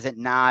authentic? Is it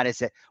not?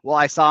 Is it, well,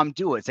 I saw him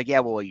do it. It's like, yeah,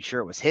 well, are you sure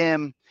it was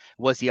him?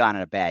 Was he on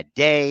a bad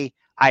day?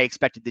 I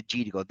expected the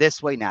G to go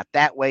this way, not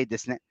that way,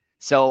 this and that.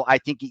 So I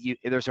think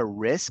there's a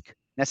risk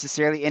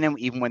necessarily in him,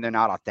 even when they're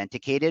not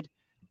authenticated.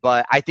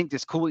 But I think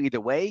it's cool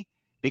either way,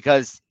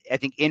 because I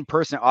think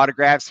in-person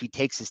autographs, he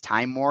takes his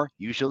time more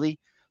usually.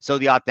 So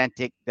the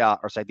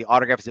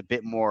autograph is a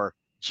bit more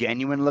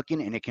genuine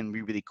looking, and it can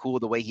be really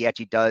cool the way he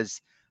actually does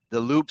the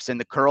loops and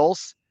the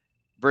curls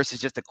versus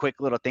just a quick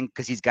little thing,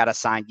 because he's got to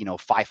sign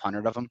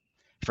 500 of them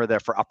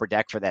for Upper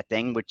Deck for that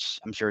thing, which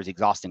I'm sure is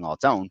exhausting all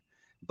its own.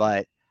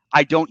 But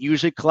I don't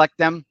usually collect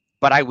them,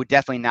 but I would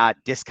definitely not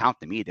discount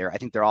them either. I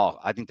think they're all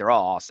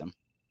awesome.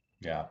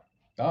 Yeah.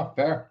 Oh,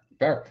 fair.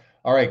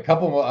 All right,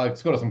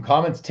 let's go to some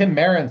comments. Tim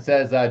Marin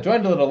says,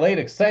 joined a little late,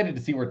 excited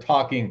to see we're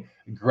talking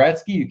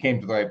Gretzky. You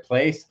came to the right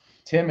place,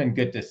 Tim, and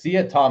good to see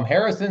you. Tom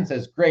Harrison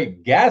says,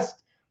 great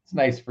guest. It's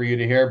nice for you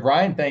to hear,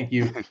 Brian. Thank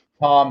you,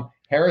 Tom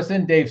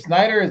Harrison. Dave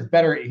Snyder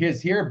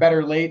is here,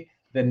 better late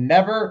than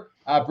never.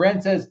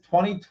 Brent says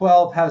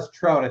 2012 has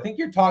Trout. I think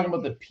you're talking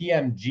about the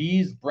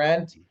PMGs,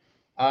 Brent,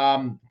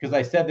 because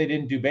I said they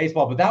didn't do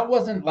baseball, but that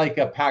wasn't like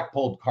a pack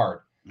pulled card.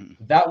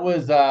 That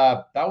was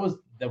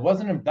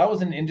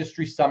an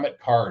industry summit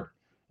card,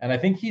 and I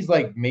think he's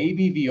like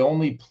maybe the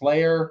only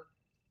player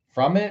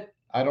from it.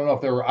 I don't know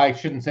if there were, I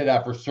shouldn't say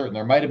that for certain.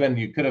 There might have been,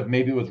 you could have,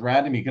 maybe it was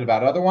random. You could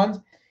have had other ones.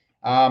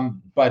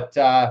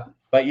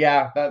 But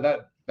yeah,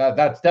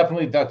 that's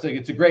definitely,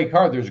 it's a great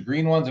card. There's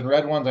green ones and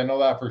red ones. I know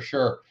that for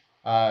sure.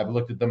 I've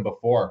looked at them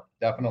before.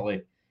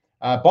 Definitely.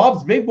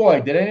 Bob's Big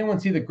Boy. Did anyone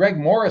see the Greg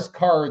Morris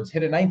cards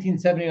hit a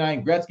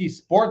 1979 Gretzky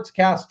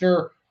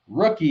Sportscaster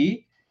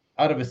rookie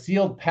out of a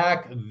sealed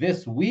pack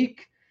this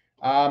week?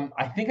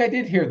 I think I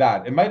did hear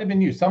that. It might have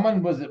been you.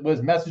 Someone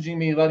was messaging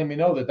me, letting me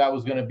know that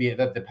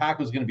that the pack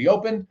was going to be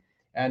opened,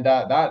 and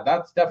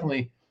that's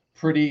definitely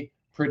pretty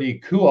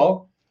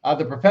cool.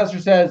 The professor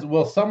says,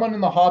 will someone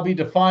in the hobby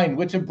define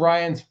which of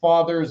Brian's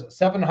father's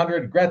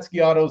 700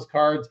 Gretzky Autos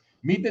cards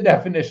meet the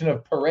definition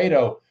of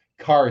Pareto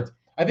cards?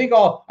 I think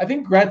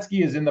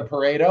Gretzky is in the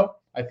Pareto.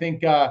 I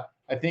think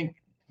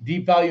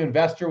Deep Value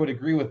Investor would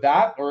agree with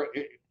that, or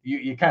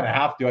you kind of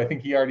have to. I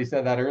think he already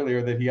said that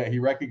earlier, that he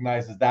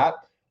recognizes that.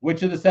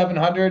 Which of the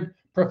 700,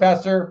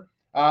 Professor?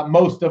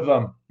 Most of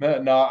them.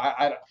 No,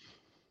 I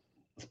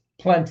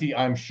plenty,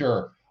 I'm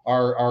sure,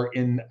 are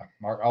in.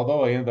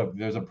 Although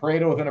there's a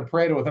Pareto within a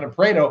Pareto within a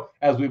Pareto,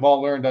 as we've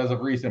all learned as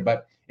of recent.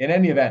 But in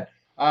any event,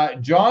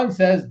 John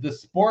says the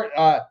sport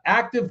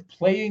active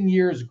playing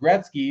years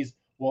Gretzky's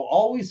will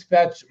always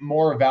fetch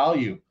more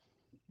value.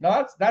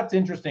 Now that's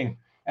interesting,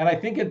 and I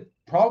think it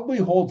probably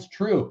holds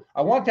true.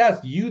 I want to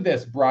ask you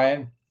this,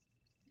 Brian,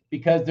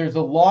 because there's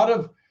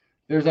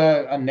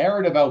a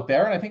narrative out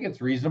there, and I think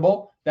it's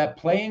reasonable, that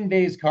playing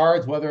days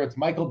cards, whether it's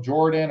Michael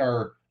Jordan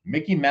or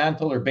Mickey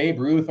Mantle or Babe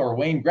Ruth or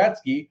Wayne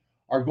Gretzky,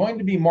 are going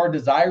to be more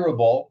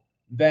desirable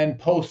than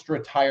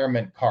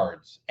post-retirement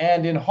cards.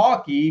 And in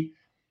hockey,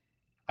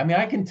 I mean,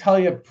 I can tell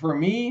you, for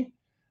me,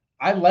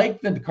 I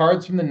like the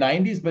cards from the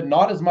 90s, but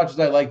not as much as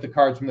I like the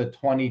cards from the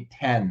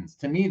 2010s.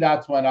 To me,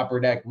 that's when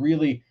Upper Deck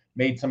really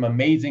made some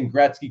amazing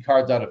Gretzky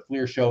cards out of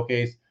Fleer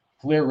Showcase,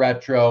 Fleer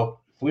Retro,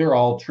 Fleer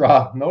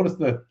Ultra. Notice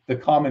the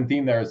common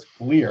theme there is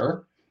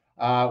Fleer,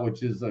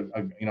 which is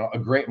a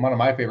great, one of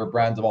my favorite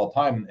brands of all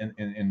time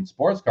in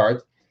sports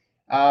cards.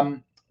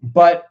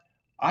 But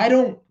I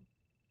don't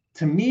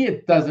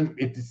really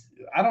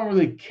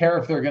care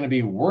if they're going to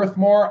be worth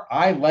more.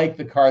 I like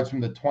the cards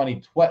from the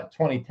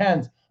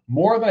 2010s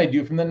more than I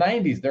do from the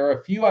 90s. There are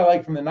a few I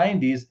like from the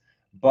 90s,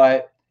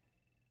 but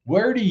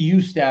where do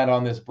you stand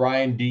on this,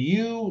 Brian? Do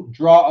you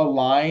draw a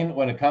line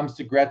when it comes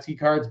to Gretzky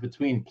cards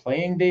between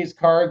playing days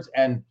cards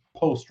and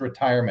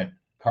post-retirement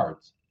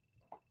cards?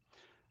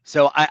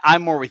 So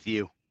I'm more with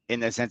you in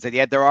the sense that,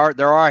 yeah, there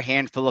are a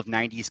handful of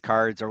 90s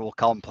cards, or we'll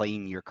call them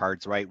playing year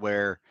cards, right,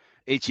 where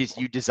it's just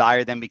you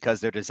desire them because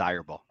they're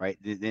desirable, right?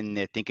 And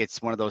I think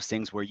it's one of those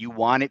things where you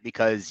want it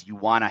because you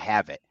want to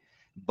have it.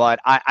 But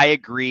I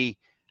agree.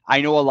 I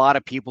know a lot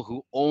of people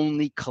who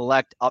only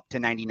collect up to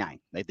 99.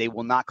 Like, they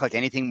will not collect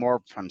anything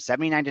more from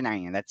 79 to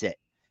 90, and that's it,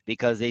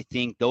 because they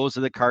think those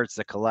are the cards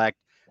to collect.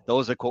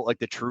 Those are cool, like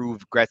the true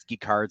Gretzky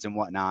cards and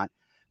whatnot.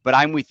 But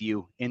I'm with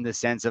you in the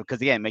sense of,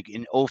 because again, like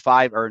in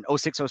 05 or in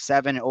 06,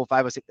 07, and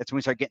 05, 06, that's when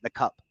we start getting the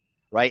cup,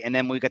 right? And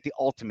then we got the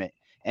ultimate.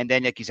 And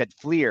then, like you said,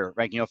 Fleer,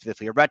 right? For the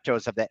Fleer Retro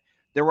stuff, that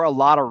there were a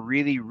lot of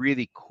really,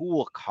 really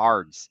cool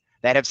cards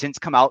that have since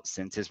come out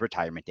since his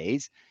retirement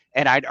days.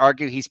 And I'd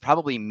argue he's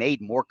probably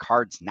made more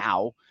cards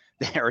now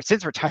or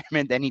since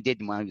retirement than he did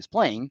when he was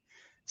playing.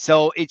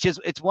 So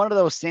it's one of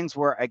those things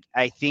where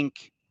I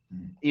think,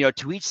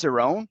 to each their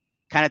own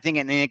kind of thing.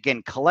 And then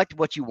again, collect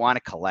what you want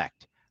to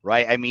collect,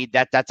 right? I mean,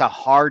 that's a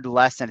hard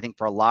lesson, I think,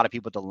 for a lot of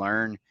people to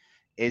learn,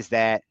 is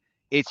that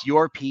it's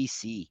your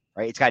PC,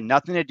 right? It's got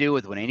nothing to do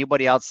with what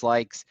anybody else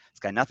likes. It's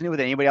got nothing to do with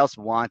what anybody else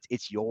wants.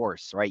 It's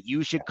yours, right?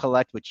 You should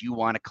collect what you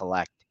want to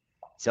collect.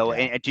 So, yeah.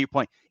 And to your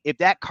point, if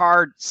that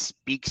card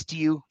speaks to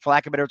you, for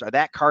lack of better words, or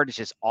that card is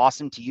just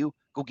awesome to you,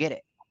 go get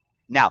it.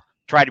 Now,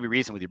 try to be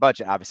reasonable with your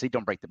budget. Obviously,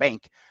 don't break the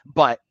bank.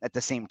 But at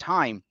the same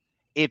time,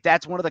 if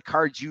that's one of the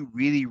cards you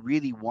really,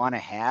 really want to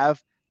have,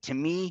 to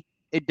me,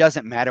 it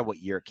doesn't matter what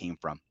year it came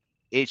from.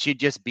 It should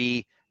just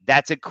be,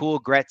 that's a cool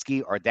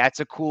Gretzky, or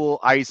that's a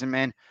cool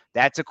Eisenman,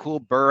 that's a cool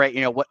Bure,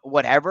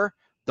 whatever.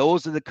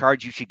 Those are the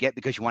cards you should get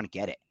because you want to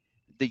get it.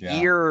 The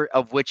year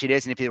of which it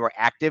is, and if they were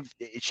active,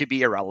 it should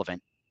be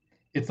irrelevant.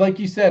 It's like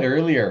you said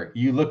earlier,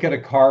 you look at a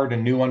card, a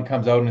new one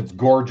comes out and it's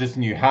gorgeous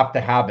and you have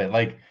to have it.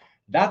 Like,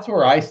 that's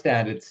where I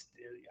stand. It's,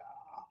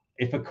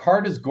 if a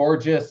card is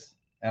gorgeous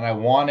and I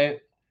want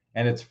it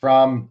and it's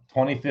from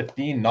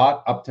 2015,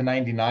 not up to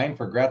 99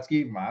 for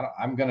Gretzky,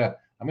 I'm going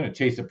to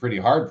chase it pretty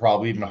hard,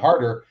 probably even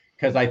harder,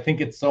 because I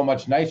think it's so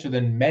much nicer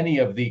than many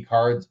of the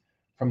cards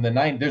from the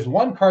 90s. There's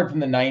one card from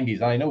the 90s,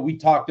 and I know we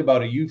talked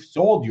about it, you've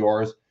sold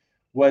yours,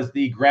 was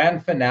the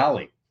Grand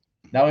Finale.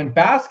 Now, in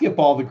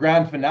basketball, the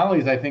grand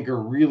finales, I think,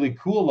 are really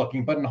cool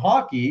looking, but in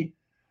hockey,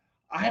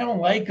 I don't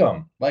like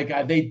them. Like,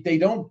 I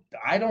don't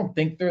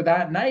think they're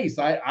that nice.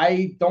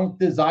 I don't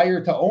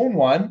desire to own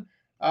one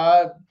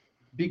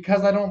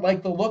because I don't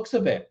like the looks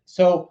of it.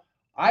 So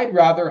I'd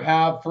rather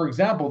have, for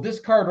example, this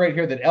card right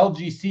here that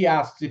LGC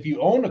asks if you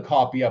own a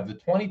copy of, the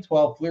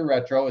 2012 Fleer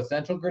Retro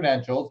Essential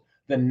Credentials,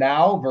 the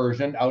now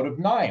version out of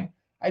 9.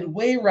 I'd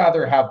way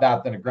rather have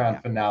that than a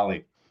grand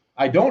finale.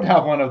 I don't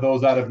have one of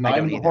those out of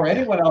 9. Before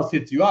anyone else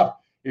hits you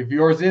up, if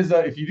yours is,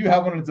 if you do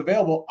have one that's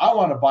available, I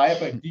want to buy it.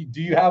 But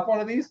do you have one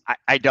of these?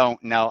 I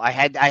don't know. I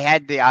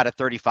had the out of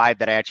 35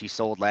 that I actually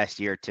sold last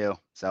year too.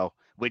 So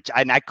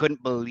I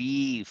couldn't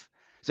believe.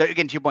 So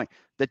again, to your point,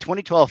 the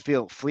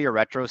 2012 Fleer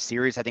Retro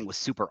Series I think was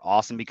super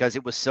awesome because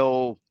it was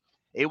so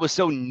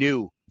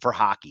new for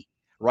hockey,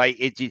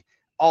 right?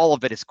 All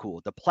of it is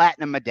cool. The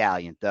platinum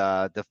medallion,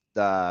 the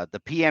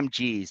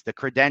PMGs, the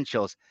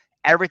credentials,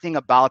 everything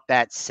about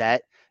that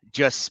set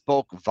just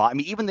spoke. I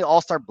mean, even the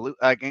All-Star Blue,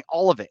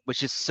 all of it was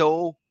just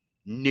so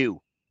new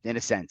in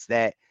a sense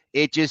that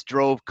it just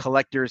drove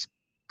collectors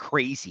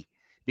crazy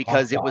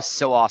because it was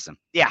so awesome.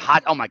 Yeah,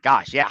 oh my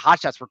gosh, yeah, hot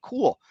shots were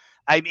cool.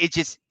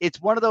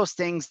 It's one of those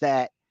things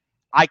that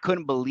I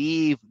couldn't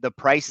believe the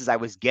prices I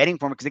was getting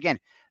for them because again,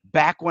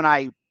 back when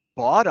I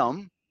bought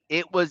them,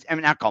 it was, I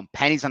mean, not called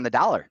pennies on the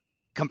dollar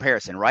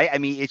comparison, right? I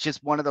mean, it's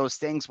just one of those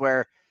things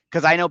where,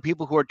 because I know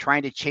people who are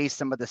trying to chase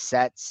some of the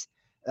sets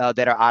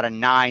that are out of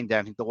 9, that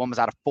I think the one was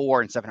out of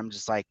 4 and stuff, and I'm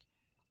just like,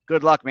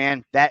 good luck,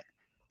 man. That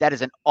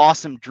is an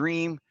awesome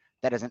dream.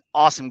 That is an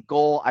awesome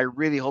goal. I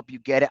really hope you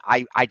get it.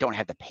 I don't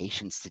have the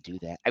patience to do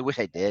that. I wish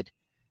I did,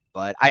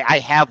 but I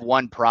have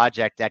one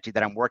project actually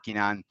that I'm working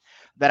on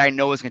that I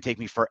know is going to take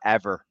me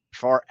forever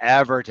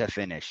to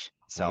finish.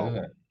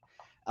 So,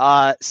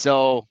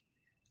 so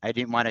I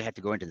didn't want to have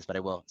to go into this, but I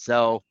will.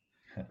 So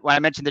when I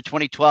mentioned the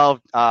 2012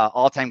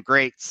 all-time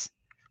greats,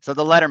 so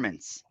the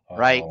Lettermans,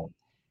 right?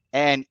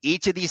 And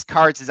each of these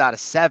cards is out of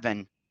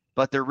 7,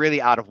 but they're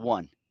really out of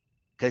 1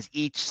 because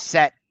each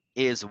set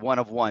is 1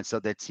 of 1. So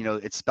that's,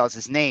 it spells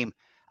his name.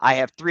 I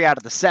have 3 out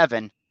of the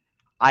 7.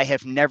 I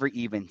have never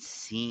even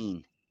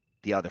seen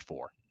the other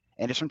 4.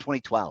 And it's from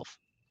 2012.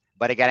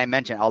 But again, I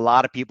mentioned a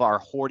lot of people are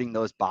hoarding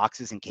those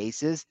boxes and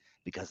cases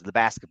because of the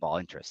basketball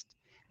interest,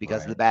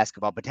 because of the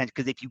basketball potential.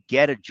 Because if you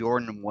get a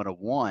Jordan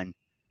 101,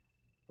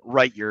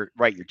 write your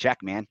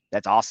check, man.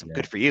 That's awesome. Yeah.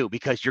 Good for you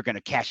because you're going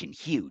to cash in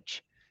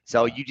huge.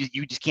 So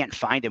you just can't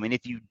find them. And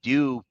if you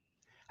do,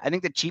 I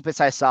think the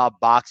cheapest I saw a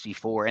box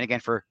before, and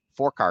again for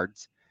 4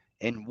 cards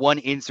and 1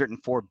 insert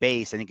and 4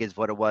 base, I think is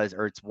what it was,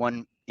 or it's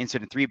 1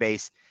 insert and 3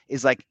 base,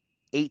 is like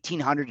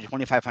 $1,800 to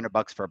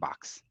 $2,500 for a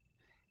box.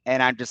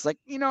 And I'm just like,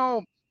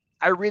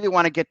 I really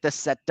want to get this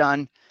set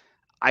done.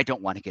 I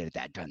don't want to get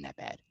it done that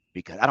bad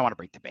because I don't want to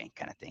break the bank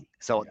kind of thing.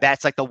 So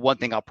that's like the one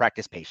thing I'll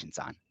practice patience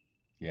on.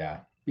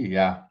 Yeah.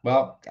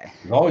 Well,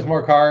 there's always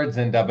more cards,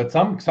 and but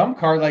some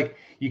card, like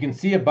you can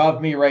see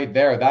above me right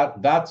there,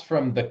 that's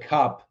from the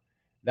Cup.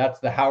 That's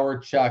the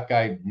Howard Chuck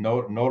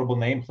notable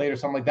nameplate or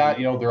something like that.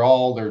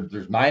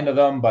 There's 9 of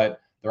them,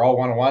 but they're all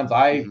 1-on-1s.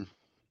 I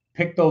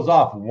picked those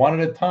off one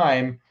at a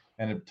time,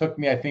 and it took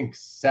me, I think,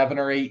 7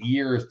 or 8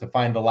 years to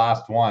find the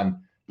last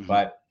one.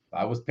 But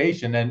I was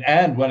patient,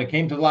 and when it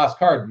came to the last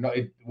card,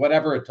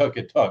 whatever it took.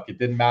 It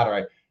didn't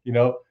matter.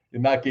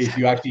 In that case,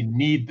 you actually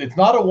need. It's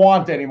not a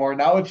want anymore.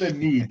 Now it's a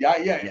need.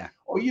 Yeah.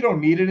 Oh, you don't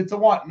need it. It's a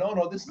want.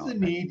 No. This is a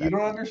need. You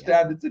don't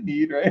understand. Yeah. It's a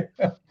need, right?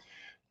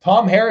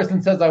 Tom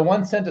Harrison says, I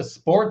once sent a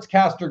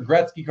Sportscaster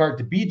Gretzky card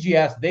to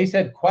BGS. They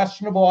said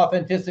questionable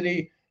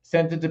authenticity.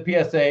 Sent it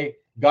to PSA.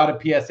 Got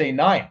a PSA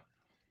 9.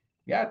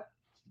 Yeah,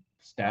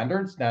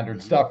 standard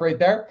stuff right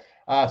there.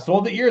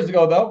 Sold it years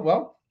ago, though.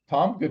 Well,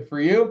 Tom, good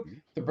for you.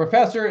 The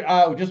professor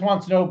just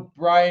wants to know,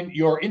 Brian,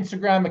 your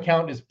Instagram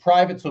account is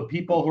private, so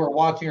people who are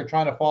watching are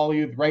trying to follow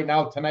you right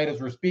now tonight as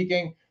we're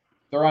speaking.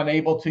 They're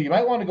unable to. You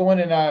might want to go in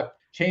and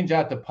change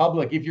that to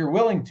public if you're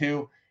willing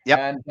to,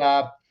 and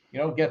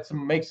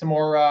make some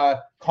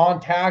more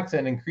contacts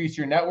and increase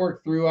your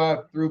network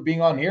through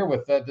being on here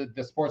with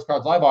the Sports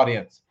Cards Live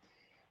audience.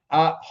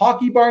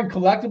 Hockey Barn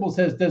Collectible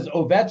says, does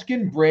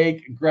Ovechkin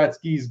break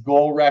Gretzky's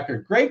goal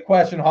record? Great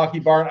question, Hockey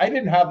Barn. I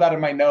didn't have that in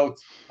my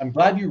notes. I'm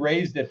glad you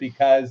raised it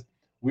because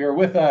we are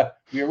with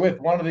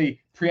one of the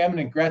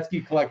preeminent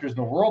Gretzky collectors in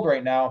the world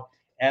right now,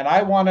 and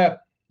I want to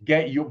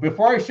get you,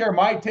 before I share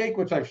my take,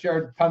 which I've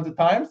shared tons of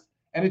times,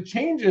 and it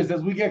changes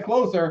as we get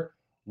closer.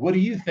 What do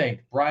you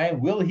think,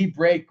 Brian? Will he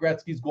break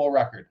Gretzky's goal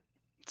record?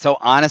 So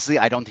honestly,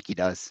 I don't think he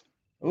does.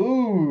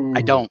 Ooh,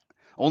 I don't.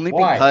 Only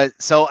because,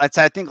 so it's,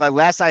 I think like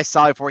last I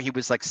saw before, he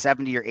was like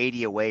 70 or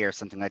 80 away or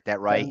something like that,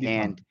 right?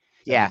 And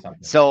yeah,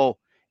 so,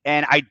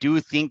 and I do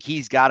think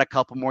he's got a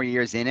couple more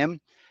years in him,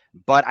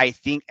 but I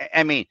think,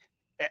 I mean,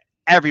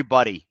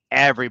 everybody,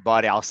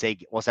 I'll say,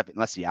 well,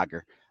 unless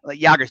Yager. Like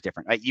Yager's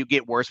different, right? You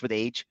get worse with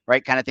age,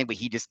 right? Kind of thing, but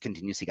he just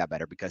continuously got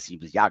better because he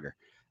was Yager.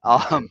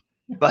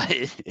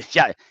 But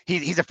yeah,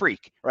 he's a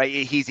freak, right?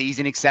 He's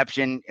an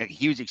exception, a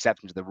huge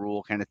exception to the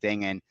rule kind of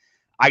thing. And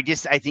I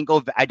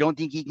don't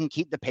think he can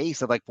keep the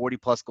pace of like 40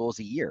 plus goals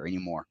a year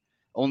anymore.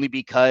 Only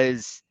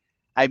because,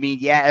 I mean,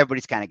 yeah,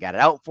 everybody's kind of got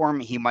it out for him.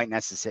 He might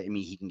necessarily, I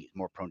mean, he can get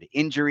more prone to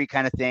injury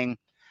kind of thing.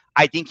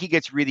 I think he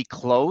gets really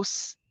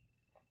close.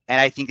 And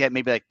I think that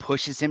maybe like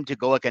pushes him to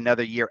go like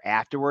another year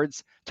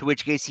afterwards, to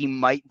which case he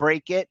might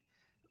break it.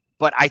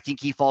 But I think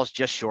he falls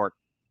just short,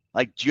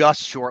 like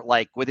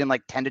within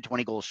like 10 to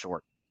 20 goals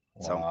short.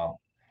 Wow. So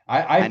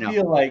I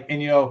feel like,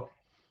 and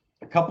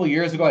A couple of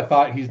years ago, I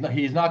thought he's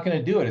not going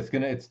to do it.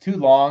 It's too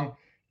long.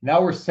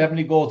 Now we're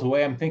 70 goals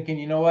away. I'm thinking,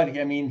 you know what?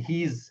 I mean,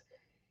 he's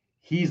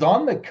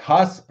on the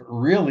cusp,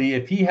 really.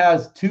 If he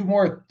has two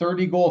more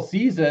 30-goal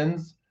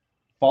seasons,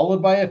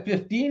 followed by a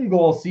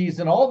 15-goal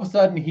season, all of a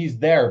sudden he's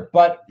there.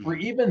 But for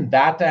even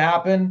that to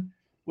happen,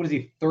 what is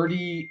he,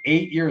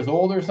 38 years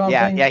old or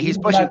something? Yeah, he's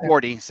Even pushing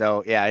 40.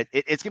 So yeah,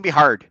 it's gonna be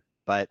hard.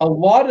 But a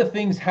lot of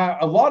things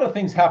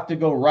have to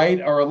go right,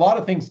 or a lot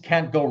of things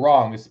can't go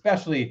wrong,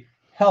 especially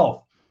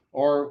health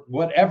or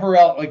whatever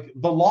else. Like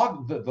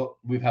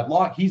we've had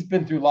he's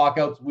been through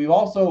lockouts. We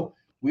also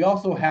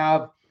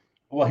have,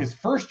 well, his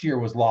first year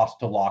was lost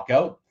to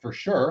lockout for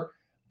sure,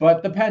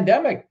 but the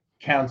pandemic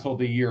canceled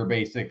the year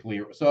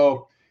basically.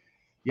 So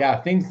yeah,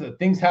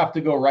 things have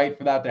to go right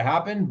for that to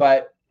happen.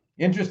 But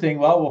interesting.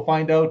 Well, we'll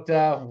find out.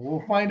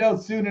 We'll find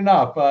out soon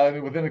enough.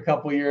 Within a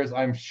couple of years,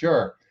 I'm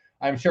sure.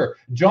 I'm sure.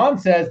 John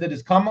says that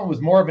his comment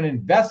was more of an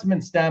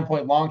investment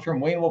standpoint long term.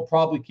 Wayne will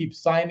probably keep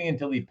signing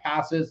until he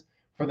passes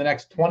for the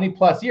next 20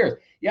 plus years.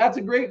 Yeah, that's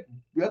a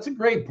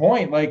great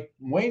point. Like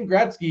Wayne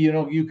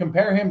Gretzky, you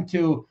compare him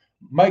to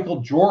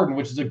Michael Jordan,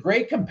 which is a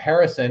great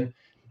comparison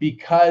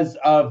because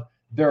of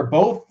they're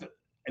both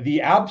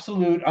the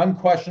absolute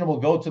unquestionable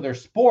go to their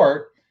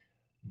sport,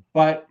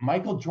 but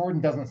Michael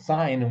Jordan doesn't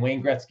sign and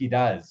Wayne Gretzky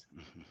does.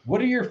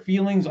 What are your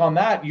feelings on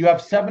that? You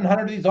have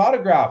 700 of these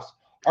autographs.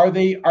 Are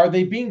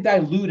they being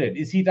diluted?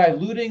 Is he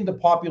diluting the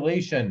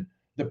population,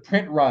 the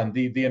print run,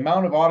 the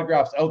amount of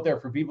autographs out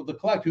there for people to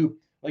collect who,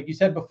 like you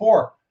said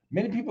before,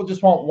 many people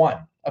just want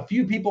one. A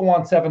few people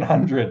want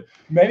 700.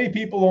 Many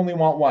people only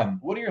want one.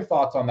 What are your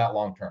thoughts on that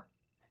long term?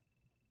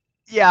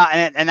 Yeah,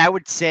 and I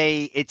would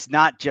say it's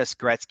not just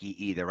Gretzky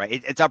either,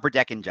 right? It's Upper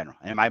Deck in general,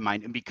 in my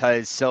mind,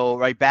 because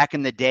right back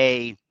in the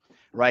day,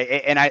 right,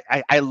 and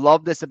I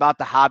love this about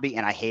the hobby,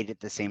 and I hate it at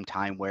the same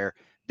time, where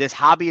this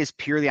hobby is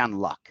purely on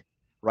luck,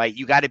 right?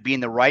 You got to be in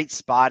the right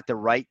spot at the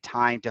right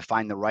time to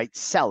find the right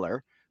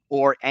seller,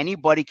 or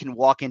anybody can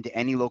walk into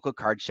any local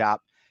card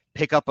shop,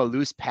 pick up a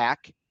loose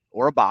pack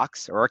or a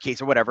box or a case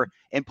or whatever,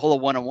 and pull a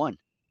one-on-one.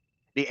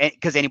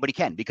 Because anybody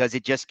can, because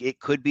it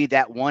could be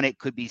that one, it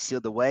could be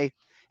sealed away.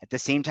 At the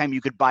same time,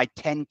 you could buy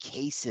 10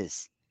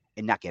 cases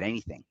and not get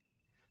anything.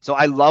 So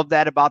I love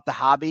that about the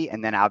hobby.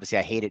 And then obviously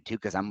I hate it too,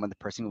 because I'm the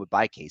person who would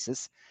buy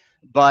cases.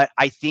 But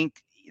I think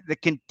the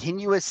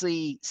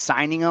continuously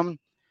signing them,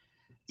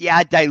 yeah,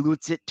 it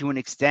dilutes it to an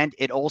extent.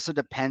 It also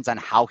depends on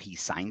how he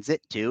signs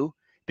it too,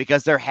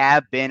 because there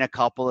have been a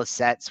couple of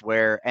sets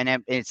where,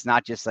 and it's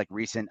not just like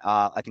recent,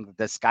 I think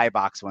the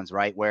Skybox ones,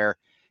 right, where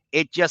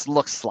it just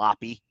looks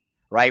sloppy,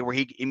 right, where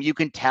you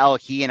can tell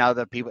he and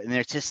other people, and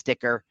there's just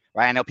sticker,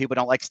 right? I know people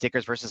don't like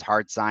stickers versus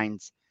hard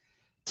signs.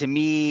 To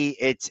me,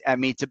 it's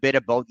a bit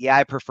of both. Yeah,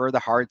 I prefer the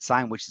hard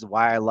sign, which is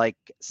why I like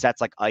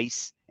sets like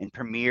Ice and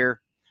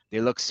Premier. They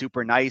look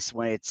super nice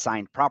when it's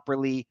signed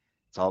properly.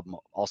 It's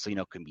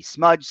also, can be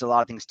smudged, a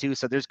lot of things too.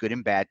 So there's good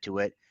and bad to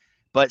it.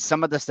 But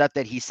some of the stuff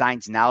that he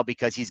signs now,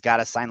 because he's got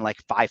to sign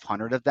like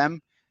 500 of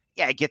them,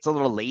 yeah, it gets a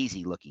little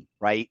lazy looking,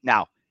 right?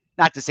 Now,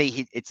 not to say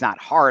it's not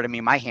hard. I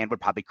mean, my hand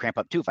would probably cramp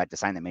up too if I had to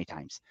sign that many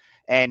times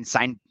and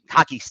sign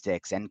hockey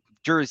sticks and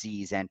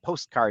jerseys and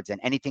postcards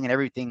and anything and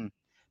everything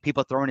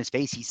people throw in his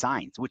face, he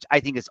signs, which I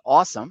think is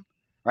awesome,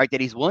 right?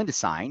 That he's willing to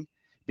sign,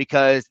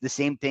 because the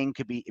same thing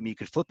could be, you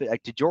could flip it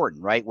like to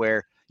Jordan, right?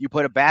 Where you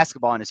put a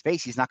basketball in his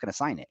face, he's not going to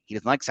sign it. He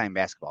doesn't like signing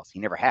basketballs. He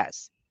never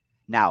has.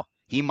 Now,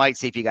 he might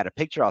say, if you got a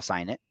picture, I'll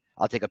sign it.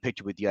 I'll take a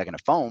picture with you like on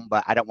a phone,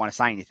 but I don't want to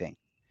sign anything.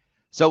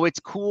 So it's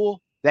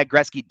cool that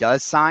Gretzky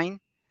does sign,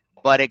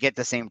 but at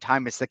the same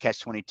time, it's the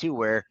catch-22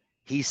 where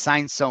he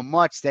signs so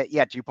much that,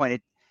 yeah, to your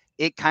point,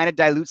 it kind of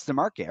dilutes the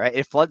market, right?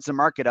 It floods the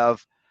market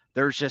of,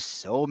 there's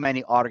just so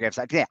many autographs.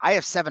 I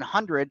have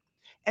 700,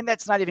 and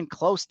that's not even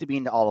close to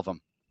being to all of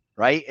them,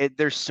 right?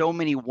 There's so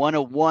many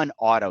 101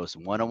 autos,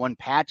 101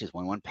 patches,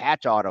 101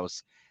 patch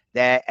autos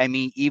that,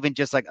 even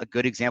just like a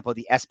good example of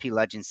the SP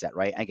Legends set,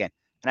 right? Again,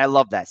 and I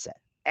love that set.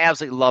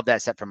 Absolutely love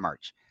that set from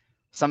March.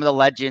 Some of the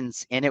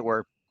legends in it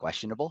were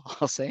questionable,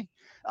 I'll say,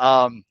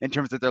 in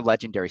terms of their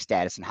legendary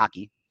status in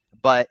hockey.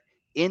 But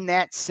in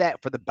that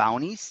set for the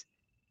bounties,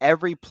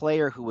 every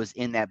player who was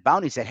in that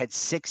bounty set had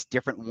 6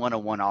 different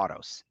 101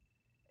 autos.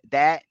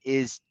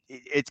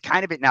 It's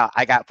kind of it. Now,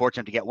 I got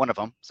fortunate to get one of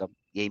them, so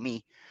yay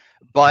me.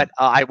 But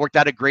I worked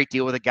out a great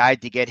deal with a guy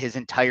to get his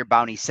entire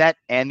bounty set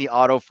and the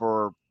auto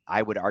for,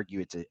 I would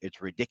argue, it's a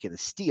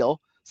ridiculous steal.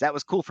 So that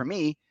was cool for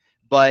me.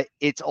 But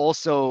it's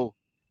also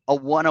a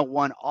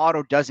 101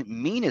 auto doesn't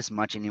mean as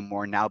much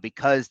anymore now,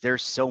 because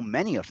there's so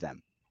many of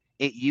them.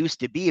 It used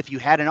to be, if you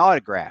had an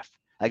autograph,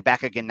 like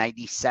back again,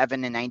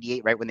 97 and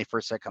 98, right when they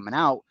first started coming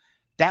out,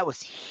 that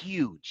was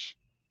huge.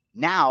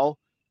 Now,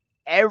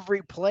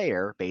 every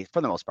player, for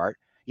the most part,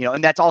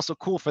 and that's also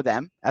cool for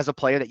them as a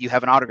player that you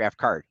have an autograph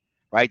card,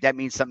 right? That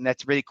means something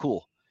that's really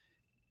cool.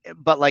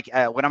 But like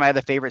one of my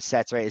other favorite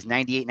sets, right, is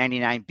 98,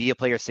 99 Be a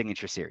Player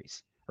Signature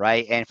Series,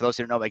 right? And for those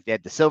who don't know, like they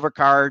had the silver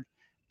card,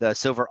 the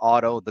silver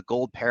auto, the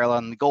gold parallel,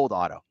 and the gold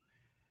auto.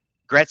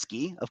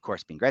 Gretzky, of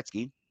course, being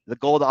Gretzky, the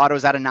gold auto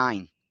is out of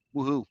 9.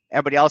 Woohoo.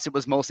 Everybody else, it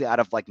was mostly out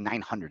of like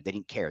 900. They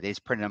didn't care. They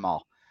just printed them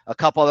all. A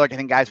couple other, I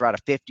think, guys were out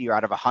of 50 or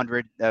out of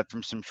 100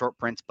 from some short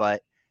prints,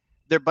 but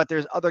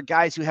there's other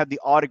guys who have the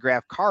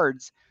autograph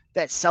cards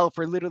that sell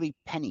for literally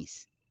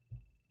pennies.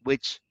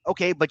 Which,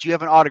 okay, but you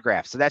have an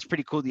autograph, so that's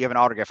pretty cool that you have an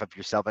autograph of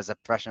yourself as a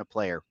professional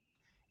player.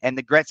 And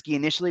the Gretzky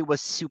initially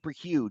was super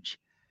huge,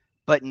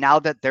 but now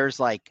that there's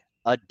like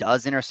a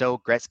dozen or so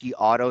Gretzky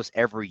autos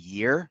every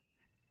year,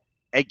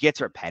 it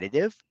gets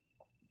repetitive.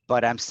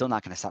 But I'm still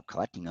not going to stop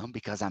collecting them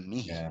because I'm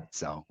me. Yeah.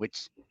 So,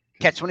 which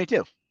catch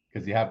 22.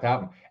 Because you have to have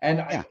them. And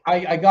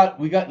Yeah.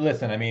 we got,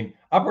 listen, I mean,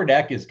 Upper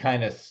Deck is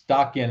kind of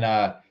stuck in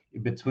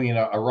between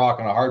a rock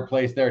and a hard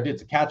place there.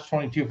 It's a catch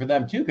 22 for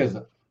them too, because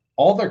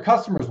all their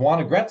customers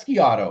want a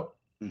Gretzky auto,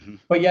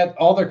 but yet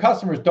all their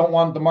customers don't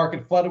want the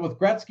market flooded with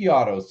Gretzky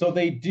autos. So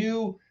they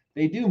do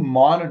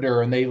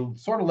monitor and they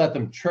sort of let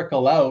them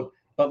trickle out.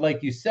 But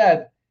like you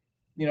said,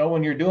 you know,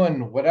 when you're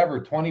doing whatever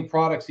 20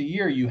 products a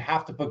year, you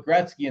have to put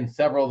Gretzky in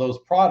several of those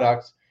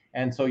products,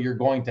 and so you're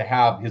going to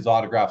have his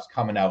autographs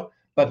coming out.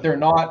 But they're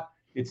not.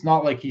 It's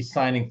not like he's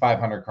signing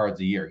 500 cards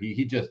a year.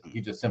 He just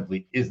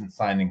simply isn't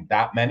signing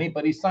that many,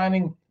 but he's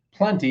signing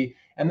plenty.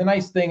 And the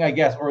nice thing, I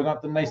guess, or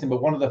not the nice thing,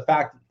 but one of the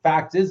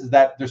facts is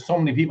that there's so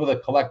many people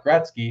that collect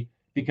Gretzky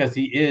because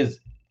he is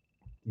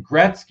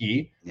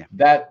Gretzky,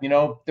 that, you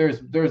know, there's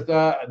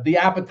the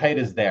appetite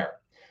is there.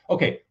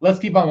 Okay, let's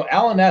keep on.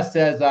 Alan S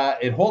says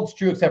it holds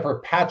true except for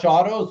patch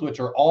autos, which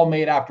are all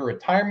made after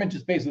retirement.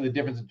 Just basically the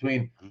difference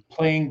between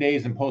playing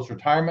days and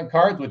post-retirement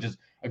cards, which is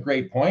a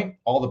great point.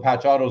 All the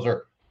patch autos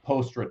are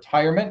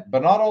post-retirement,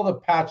 but not all the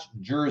patch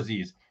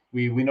jerseys.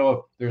 We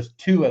know there's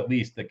two at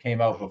least that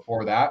came out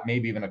before that,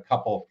 maybe even a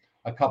couple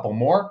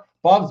more.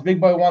 Bob's Big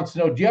Boy wants to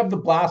know, do you have the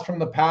Blast from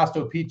the Past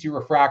OPT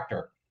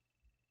refractor?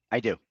 I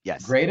do,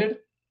 yes. Graded?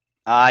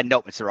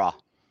 Nope, it's a raw.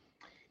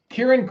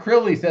 Kieran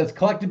Crilly says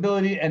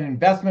collectability and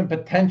investment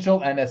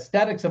potential and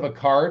aesthetics of a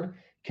card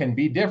can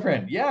be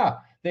different. Yeah,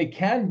 they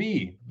can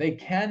be. They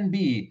can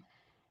be.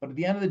 But at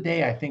the end of the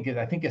day, I think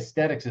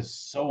aesthetics is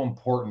so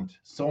important.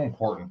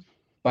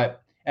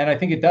 But and I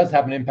think it does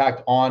have an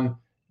impact on,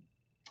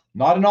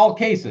 not in all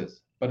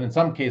cases, but in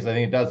some cases, I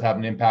think it does have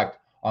an impact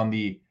on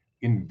the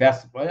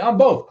on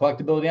both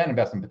collectability and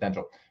investment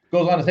potential.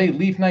 Goes on to say,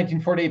 Leaf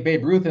 1948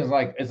 Babe Ruth is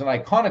an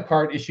iconic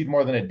card issued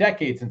more than a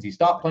decade since he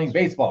stopped playing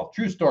baseball.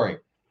 True story.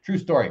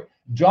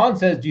 John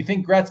says, do you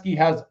think Gretzky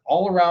has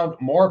all around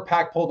more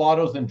pack pulled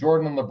autos than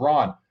Jordan and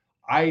LeBron?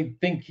 I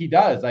think he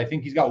does. I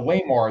think he's got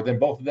way more than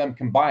both of them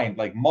combined,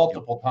 like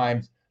multiple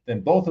times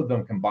than both of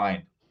them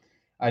combined.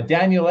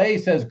 Daniel A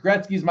says,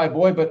 Gretzky's my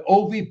boy, but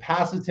Ovi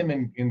passes him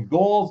in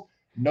goals.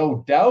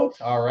 No doubt.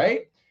 All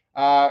right.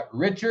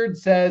 Richard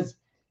says,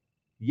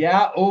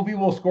 yeah, Ovi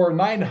will score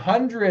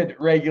 900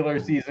 regular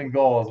season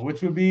goals,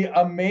 which would be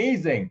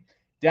amazing.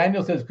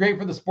 Daniel says, great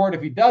for the sport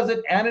if he does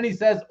it. Anthony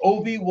says,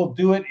 Ovi will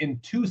do it in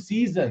 2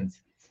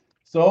 seasons.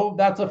 So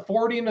that's a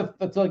 40 and a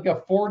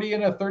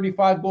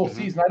 35 goal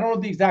season. I don't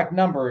know the exact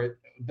number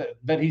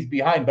that he's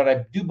behind, but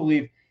I do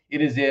believe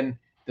it is in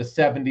the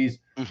 70s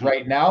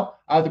right now.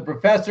 The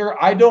professor,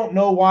 I don't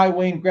know why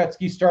Wayne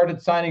Gretzky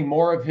started signing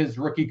more of his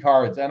rookie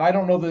cards. And I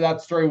don't know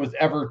that story was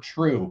ever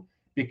true,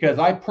 because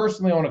I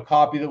personally own a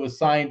copy that was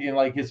signed in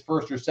like his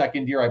first or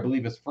second year, I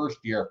believe his first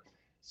year.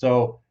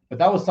 So, but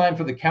that was signed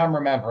for the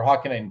cameraman for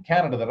Hockey Night in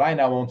Canada that I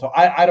now own. So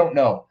I don't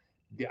know.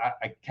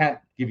 I can't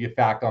give you a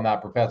fact on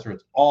that, Professor.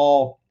 It's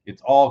all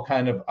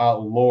kind of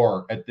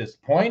lore at this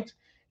point.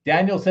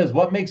 Daniel says,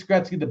 what makes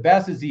Gretzky the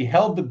best is he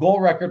held the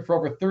goal record for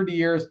over 30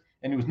 years,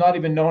 and he was not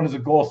even known as a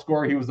goal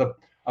scorer. He was a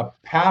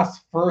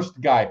pass first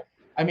guy.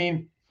 I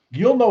mean,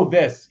 you'll know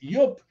this.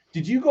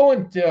 Did you go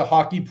into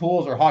hockey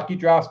pools or hockey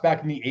drafts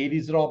back in the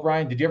 80s at all,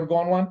 Brian? Did you ever go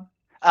on one?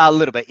 A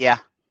little bit, yeah.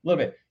 A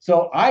little bit.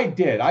 So I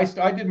did.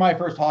 I did my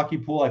first hockey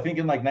pool, I think,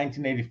 in like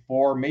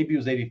 1984. Maybe it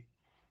was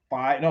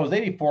 85. No, it was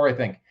 84, I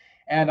think.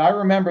 And I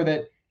remember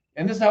that,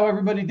 and this is how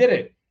everybody did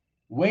it.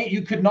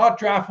 You could not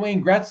draft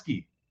Wayne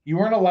Gretzky. You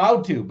weren't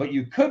allowed to, but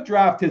you could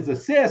draft his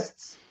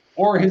assists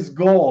or his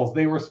goals.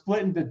 They were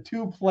split into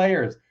 2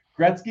 players: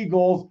 Gretzky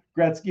goals,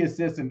 Gretzky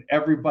assists, and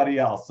everybody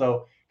else.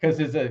 So because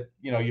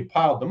you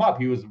piled them up,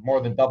 he was more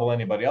than double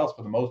anybody else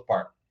for the most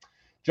part.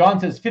 John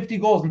says 50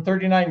 goals in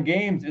 39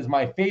 games is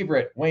my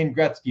favorite Wayne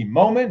Gretzky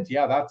moment.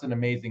 Yeah, that's an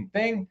amazing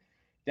thing.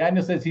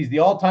 Daniel says he's the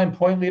all-time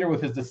point leader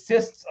with his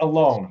assists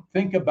alone.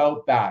 Think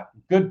about that.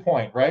 Good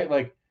point, right?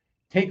 Like,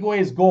 take away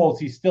his goals,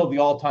 he's still the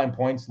all-time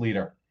points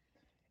leader.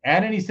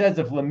 Anthony says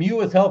if Lemieux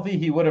was healthy,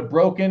 he would have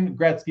broken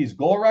Gretzky's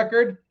goal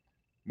record.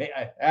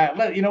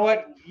 You know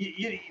what?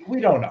 We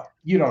don't know.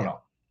 You don't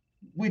know.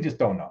 We just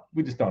don't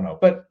know.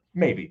 But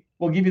maybe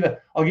I'll give you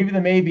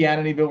the maybe,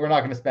 Anthony, but we're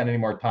not going to spend any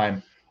more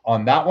time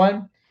on that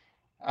one.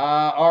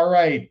 All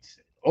right.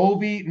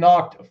 Ovi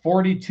knocked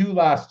 42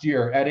 last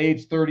year at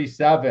age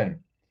 37.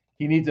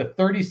 He needs a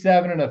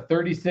 37 and a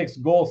 36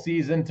 goal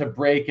season to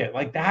break it.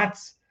 Like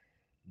that's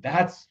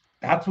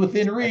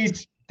within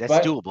reach.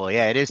 That's doable.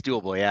 Yeah, it is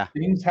doable. Yeah.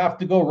 Things have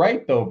to go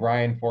right though,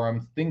 Brian, for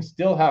him. Things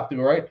still have to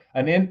go right.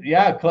 And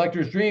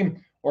collector's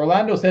dream.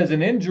 Orlando says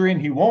an injury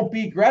and he won't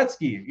beat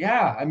Gretzky.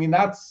 Yeah, I mean,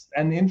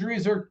 and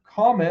injuries are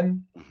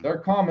common. They're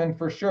common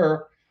for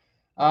sure.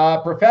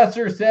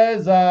 Professor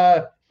says,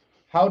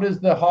 how does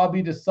the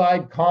hobby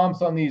decide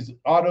comps on these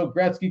auto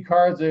Gretzky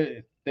cards?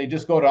 They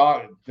just go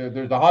to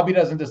the hobby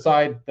doesn't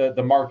decide,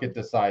 the market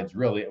decides,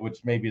 really,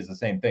 which maybe is the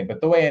same thing. But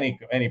the way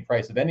any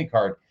price of any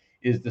card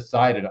is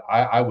decided,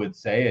 I would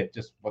say it's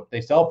just what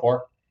they sell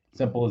for.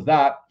 Simple as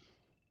that.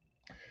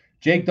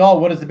 Jake Dahl,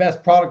 what is the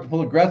best product to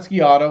pull a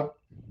Gretzky auto?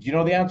 Do you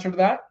know the answer to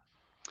that?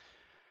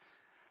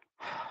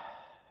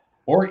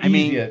 Or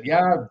easiest?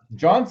 Yeah,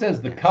 John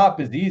says the cup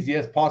is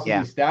easiest,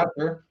 possibly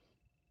Stature.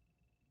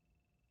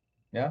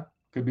 Yeah,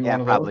 could be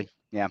one of probably. those.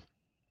 Yeah.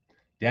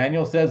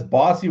 Daniel says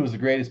Bossy was the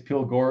greatest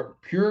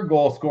pure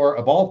goal scorer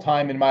of all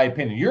time, in my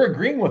opinion. You're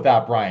agreeing with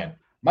that, Brian.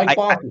 Mike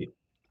Bossy.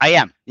 I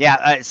am.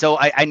 Yeah. So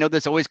I know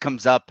this always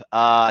comes up,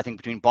 I think,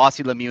 between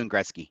Bossy, Lemieux, and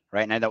Gretzky,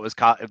 right? And I know it was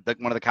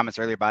one of the comments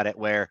earlier about it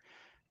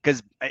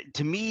because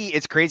to me,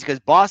 it's crazy because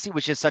Bossy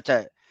was just such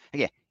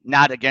again,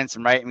 not against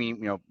him, right? I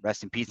mean,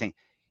 rest in peace thing.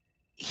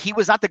 He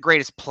was not the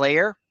greatest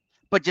player,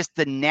 but just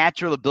the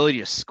natural ability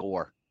to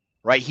score,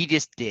 right? He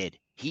just did.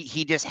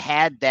 He just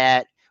had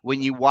that. When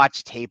you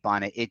watch tape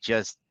on it,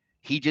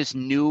 he just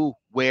knew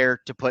where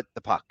to put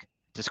the puck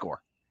to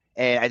score.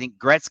 And I think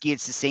Gretzky,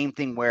 it's the same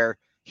thing where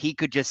he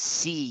could just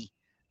see,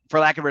 for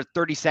lack of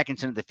 30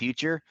 seconds into the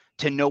future,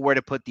 to know where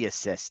to put the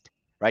assist,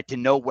 right? To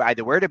know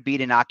either where to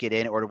beat and knock it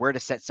in or where to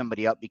set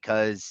somebody up,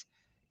 because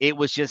it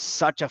was just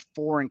such a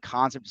foreign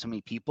concept to so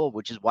many people,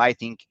 which is why I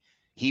think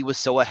he was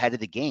so ahead of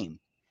the game.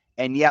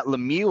 And yet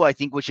Lemieux, I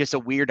think, was just a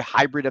weird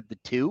hybrid of the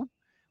two,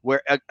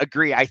 where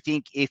agree. I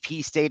think if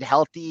he stayed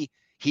healthy,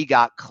 he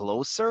got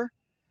closer.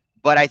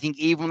 But I think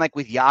even like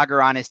with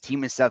Jágr on his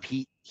team and stuff,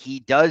 he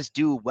does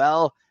do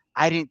well.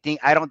 I don't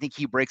think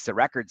he breaks the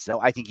records,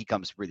 though. I think he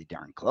comes really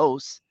darn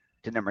close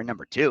to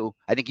number 2.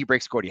 I think he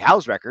breaks Gordie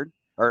Howe's record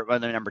or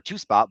the number 2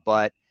 spot,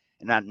 but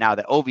not now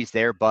that Ovi's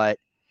there. But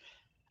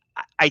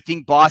I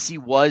think Bossy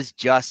was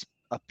just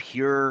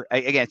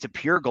it's a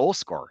pure goal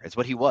scorer. It's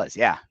what he was.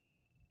 Yeah.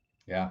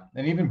 Yeah.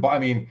 And even, I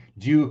mean,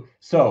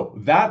 so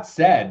that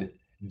said,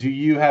 do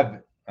you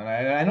have, and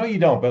I know you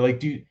don't, but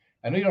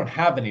I know you don't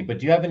have any, but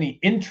do you have any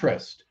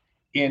interest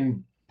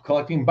in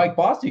collecting Mike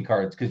Bossy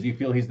cards because you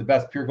feel he's the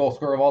best pure goal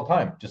scorer of all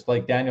time, just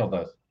like Daniel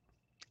does?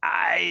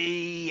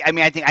 I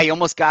mean, I think I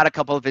almost got a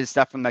couple of his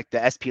stuff from like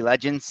the SP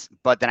Legends,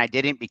 but then I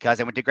didn't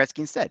because I went to Gretzky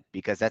instead,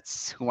 because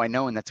that's who I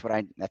know and that's what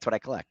I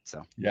collect.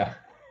 So yeah,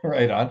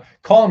 right on.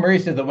 Colin Murray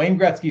says that Wayne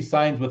Gretzky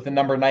signs with the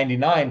number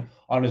 99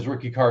 on his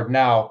rookie card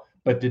now,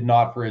 but did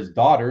not for his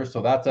daughter.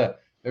 So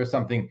there's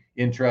something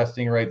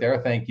interesting right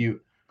there. Thank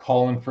you,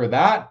 Colin, for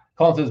that.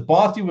 Colin says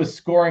Bossy was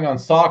scoring on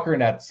soccer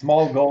net,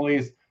 small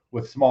goalies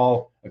with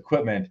small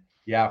equipment.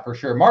 Yeah, for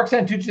sure. Mark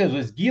Santucci says,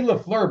 was Guy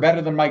Lefler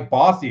better than Mike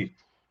Bossy?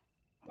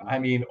 I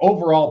mean,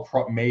 overall,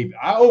 maybe.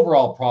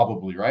 Overall,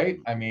 probably, right?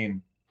 I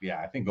mean,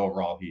 yeah, I think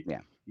overall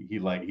he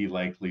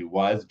likely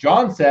was.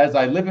 John says,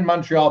 I live in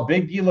Montreal,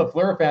 big Guy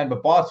Lefler fan,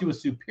 but Bossy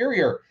was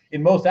superior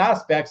in most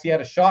aspects. He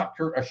had a short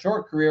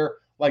career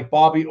like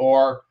Bobby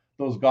Orr,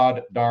 those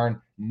god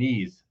darn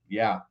knees.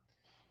 Yeah,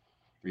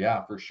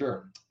 for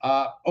sure.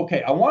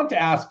 Okay, I want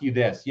to ask you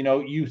this.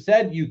 You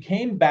said you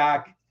came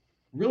back,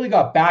 really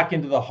got back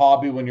into the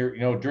hobby when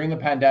during the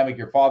pandemic,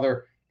 your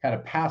father kind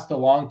of passed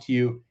along to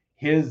you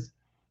his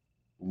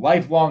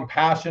lifelong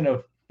passion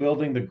of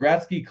building the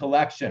Gretzky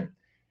collection.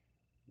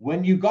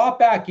 When you got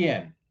back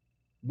in,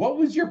 what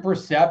was your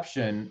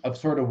perception of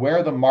sort of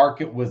where the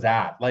market was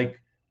at? Like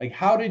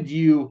how did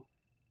you,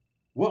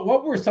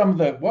 what were some of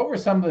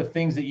the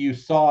things that you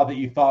saw that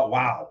you thought,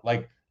 wow,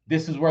 like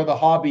this is where the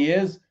hobby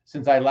is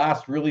since I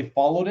last really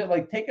followed it?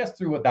 Like, take us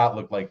through what that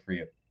looked like for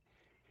you.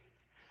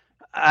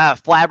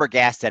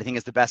 Flabbergasted, I think,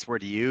 is the best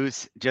word to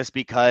use, just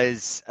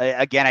because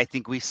again, I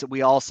think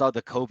we all saw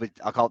the COVID,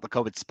 I'll call it the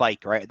COVID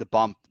spike, right? The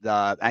bump.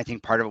 I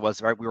think part of it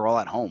was, right, we were all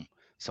at home.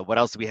 So what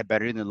else do we have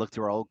better than look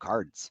through our old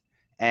cards?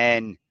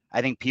 And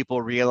I think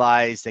people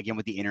realized, again,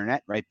 with the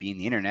internet, right, being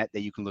the internet,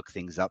 that you can look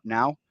things up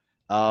now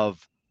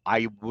of,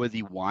 I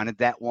really wanted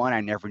that one.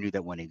 I never knew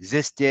that one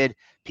existed.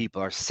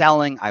 People are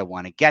selling. I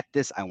want to get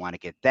this. I want to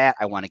get that.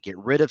 I want to get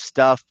rid of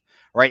stuff,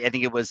 right? I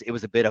think it was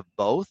a bit of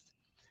both.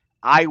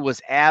 I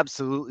was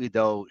absolutely,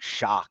 though,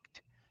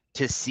 shocked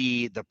to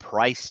see the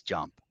price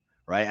jump,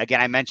 right?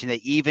 Again, I mentioned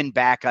that even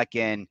back like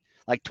in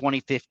like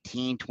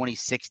 2015,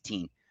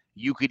 2016,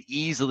 you could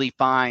easily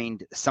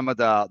find some of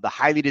the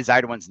highly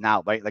desired ones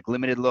now, right? Like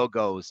limited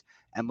logos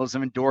and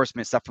some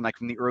endorsement stuff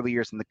from the early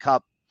years in the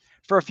Cup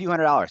for a few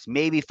 $100s,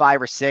 maybe $5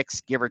 or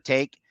 $6, give or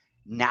take.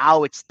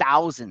 Now it's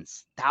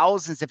thousands,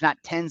 if not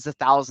tens of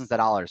thousands of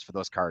dollars for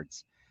those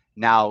cards.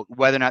 Now,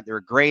 whether or not they're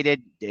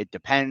graded, it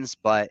depends,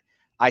 but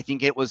I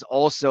think it was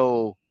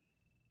also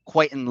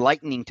quite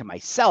enlightening to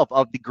myself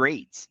of the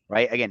grades,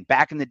 right? Again,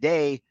 back in the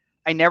day,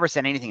 I never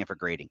sent anything in for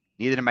grading.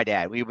 Neither did my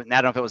dad. I don't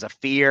know if it was a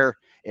fear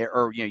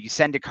or, you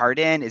send a card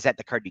in. Is that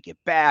the card you get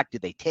back?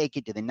 Did they take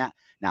it? Did they not?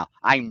 Now,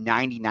 I'm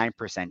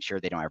 99% sure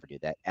they don't ever do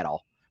that at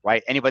all,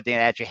 right? Anybody that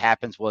actually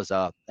happens was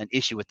an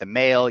issue with the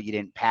mail. You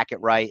didn't pack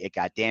it right. It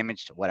got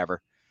damaged,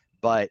 whatever.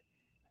 But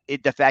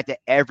the fact that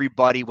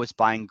everybody was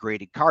buying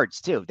graded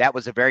cards too, that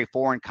was a very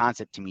foreign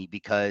concept to me,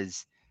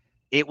 because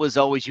it was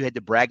always you had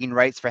the bragging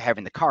rights for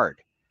having the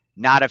card,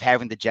 not of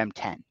having the Gem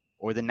 10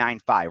 or the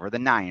 9.5 or the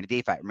 9 or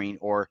the 8.5. I mean,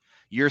 or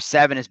your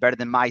 7 is better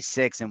than my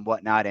 6 and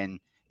whatnot. And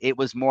it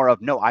was more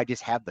of, no, I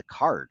just have the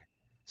card.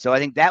 So I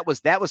think that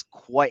was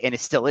quite, and it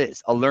still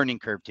is, a learning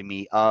curve to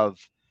me of,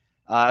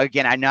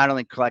 again, I not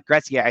only collect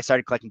Gretzky, I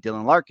started collecting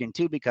Dylan Larkin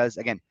too, because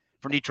again,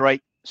 from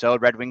Detroit, so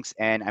Red Wings,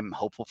 and I'm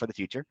hopeful for the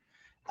future.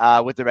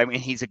 With the Red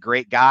Wings, he's a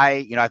great guy.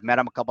 You know, I've met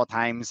him a couple of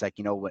times, like,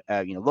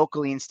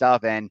 locally and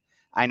stuff. And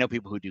I know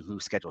people who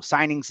schedule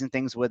signings and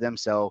things with him.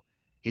 So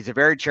he's a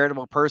very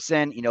charitable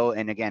person,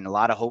 and again, a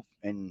lot of hope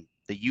in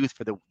the youth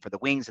for the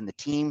Wings and the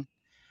team.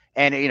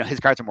 And, his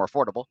cards are more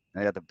affordable.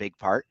 That's the big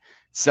part.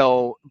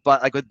 So,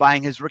 but like with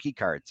buying his rookie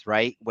cards,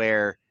 right,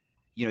 where,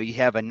 you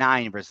have a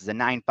 9 versus a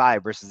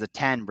 9.5 versus a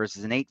 10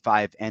 versus an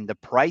 8.5, and the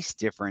price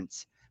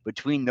difference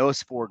between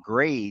those 4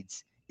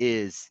 grades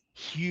is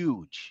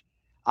huge.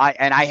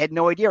 I had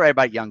no idea right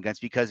about Young Guns,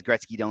 because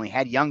Gretzky only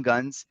had Young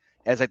Guns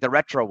as like the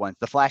retro ones,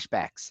 the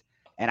flashbacks.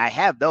 And I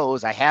have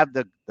those. I have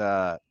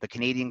the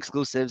Canadian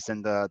exclusives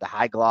and the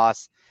high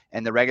gloss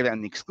and the regular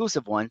and the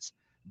exclusive ones.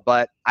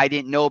 But I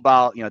didn't know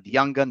about, the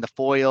Young Gun, the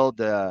foil,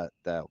 the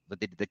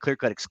clear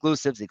cut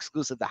exclusives, the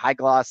exclusive, the high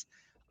gloss,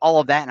 all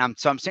of that. And I'm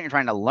sitting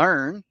trying to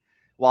learn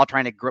while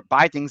trying to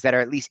buy things that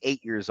are at least 8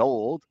 years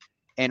old.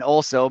 And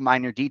also,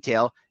 minor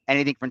detail,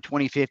 anything from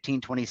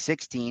 2015,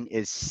 2016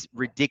 is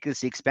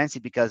ridiculously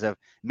expensive because of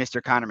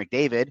Mr. Connor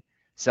McDavid.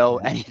 So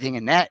anything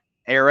in that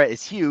era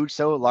is huge.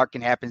 So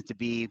Larkin happens to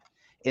be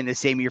in the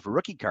same year for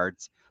rookie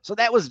cards. So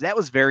that was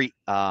very,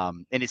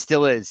 and it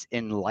still is,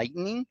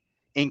 enlightening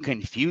and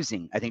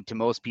confusing, I think, to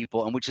most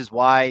people. And which is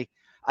why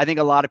I think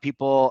a lot of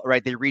people,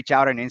 right, they reach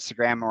out on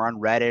Instagram or on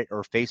Reddit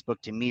or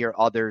Facebook to me or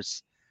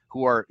others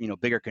who are,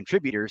 bigger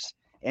contributors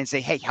and say,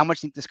 hey, how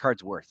much do you think this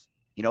card's worth?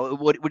 What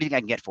do you think I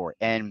can get for it?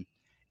 And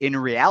in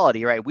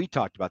reality, right, we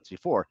talked about this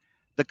before,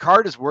 the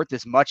card is worth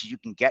as much as you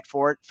can get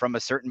for it from a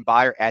certain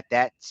buyer at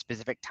that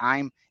specific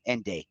time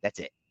and day. That's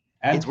it.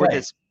 And it's worth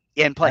this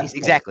in place.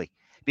 Exactly.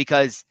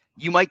 Because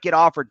you might get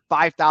offered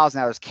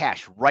 $5,000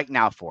 cash right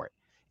now for it.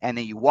 And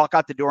then you walk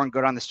out the door and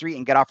go down the street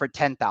and get offered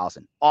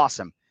 $10,000.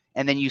 Awesome.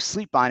 And then you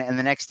sleep on it, and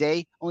the next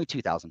day, only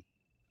 $2,000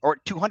 or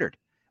 $200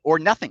 or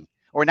nothing.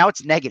 Or now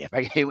it's negative.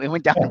 Right? It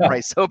went down in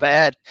price so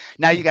bad.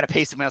 Now you got to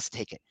pay someone else to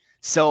take it.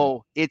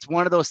 So it's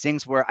one of those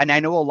things where, and I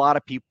know a lot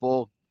of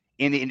people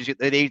in the industry,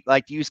 they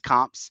like to use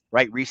comps,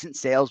 right? Recent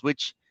sales,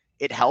 which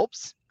it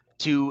helps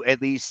to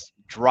at least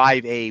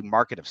drive a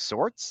market of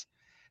sorts.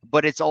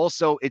 But it's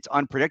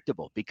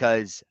unpredictable,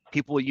 because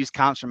people will use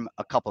comps from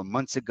a couple of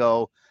months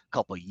ago, a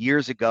couple of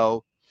years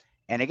ago.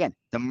 And again,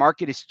 the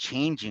market is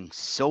changing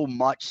so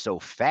much so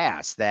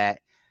fast that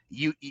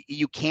you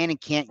can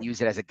and can't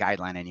use it as a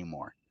guideline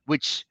anymore,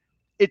 which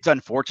it's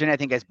unfortunate, I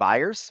think, as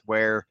buyers,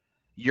 where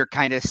you're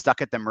kind of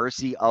stuck at the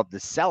mercy of the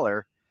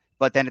seller.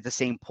 But then at the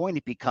same point,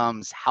 it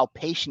becomes, how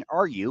patient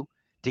are you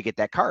to get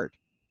that card,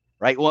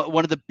 right? Well,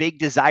 one of the big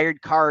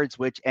desired cards,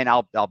 which, and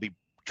I'll be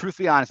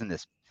truthfully honest in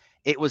this,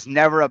 it was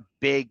never a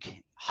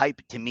big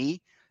hype to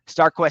me,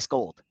 StarQuest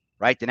Gold,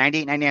 right? The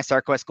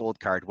 98.99 StarQuest Gold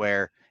card,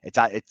 where it's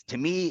to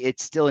me,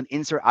 it's still an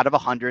insert out of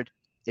 100.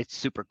 It's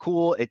super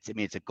cool. It's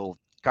a gold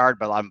card,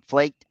 but a lot of them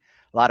flaked,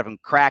 a lot of them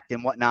cracked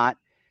and whatnot.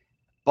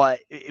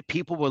 But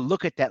people will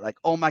look at that like,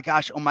 oh my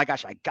gosh,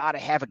 I gotta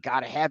have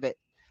it.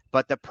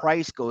 But the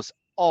price goes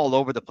all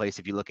over the place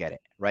if you look at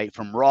it, right?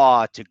 From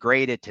raw to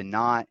graded to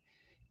not.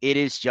 It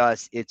is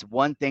just, it's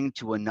one thing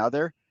to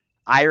another.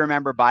 I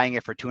remember buying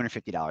it for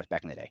 $250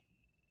 back in the day,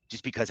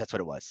 just because that's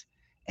what it was.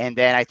 And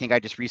then I think I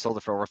just resold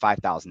it for over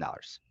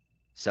 $5,000.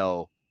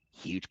 So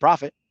huge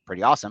profit,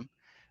 pretty awesome.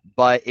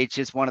 But it's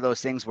just one of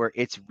those things where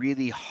it's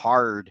really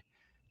hard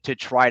to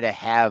try to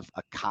have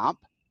a comp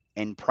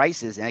and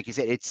prices. And like you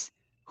said, it's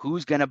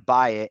who's going to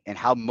buy it and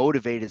how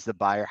motivated is the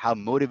buyer, how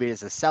motivated is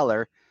the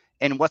seller,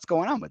 and what's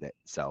going on with it.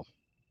 So.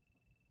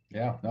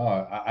 Yeah, no,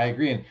 I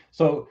agree. And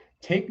so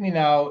take me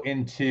now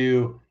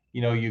into,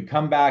 you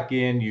come back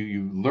in,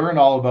 you learn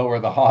all about where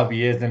the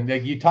hobby is, and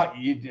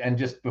and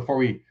just before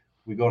we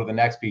go to the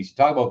next piece, you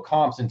talk about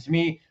comps, and to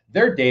me,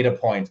 they're data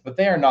points, but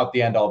they are not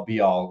the end all be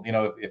all.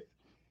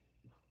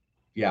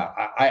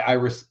 I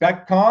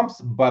respect comps,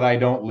 but I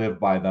don't live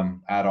by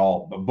them at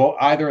all. But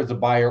either as a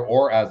buyer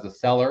or as a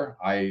seller,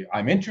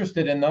 I'm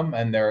interested in them,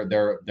 and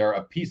they're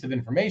a piece of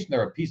information,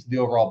 they're a piece of the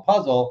overall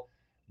puzzle,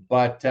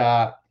 but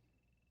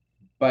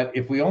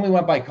if we only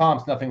went by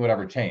comps, nothing would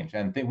ever change.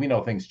 And we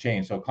know things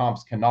change. So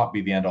comps cannot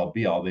be the end all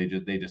be all. They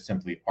just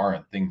simply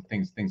aren't.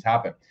 Things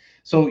happen.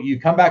 So you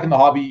come back in the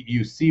hobby,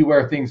 you see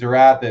where things are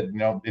at,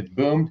 that, it's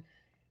boomed.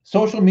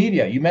 Social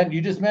media,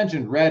 you just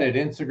mentioned Reddit,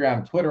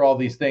 Instagram, Twitter, all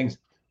these things.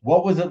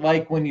 What was it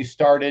like when you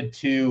started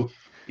to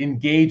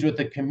engage with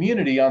the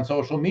community on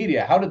social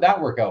media? How did that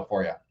work out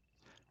for you?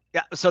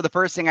 Yeah. So the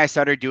first thing I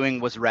started doing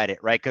was Reddit,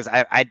 right? Because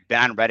I'd been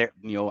on Reddit.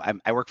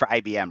 I work for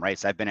IBM, right?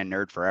 So I've been a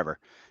nerd forever.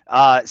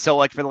 So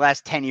like for the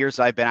last 10 years,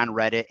 I've been on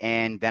Reddit,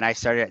 and then I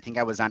started. I think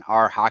I was on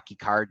our hockey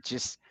card.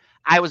 Just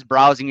I was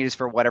browsing it just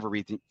for whatever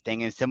reason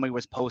thing, and somebody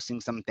was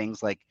posting some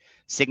things like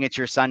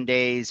signature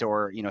Sundays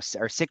or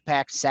or sick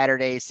pack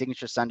Saturdays,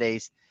 signature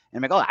Sundays, and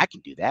I'm like, oh, I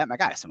can do that. I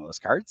got some of those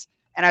cards,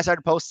 and I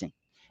started posting,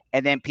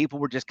 and then people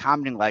were just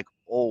commenting like,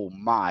 oh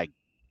my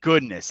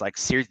goodness, like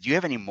seriously, do you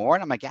have any more?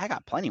 And I'm like, yeah, I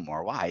got plenty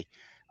more. Why?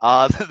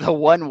 The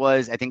one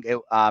was, I think,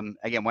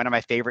 again, one of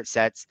my favorite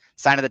sets,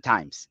 Sign of the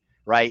Times,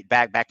 right?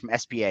 Back from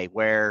SPA,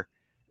 where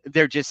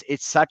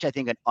it's such, I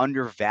think, an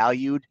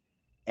undervalued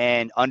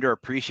and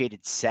underappreciated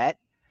set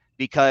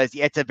because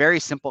yeah, it's a very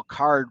simple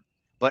card,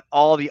 but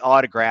all the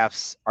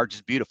autographs are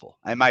just beautiful,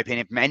 in my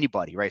opinion, from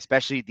anybody, right?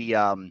 Especially the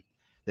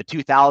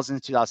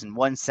 2000s,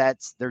 2001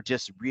 sets. They're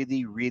just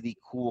really, really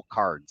cool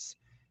cards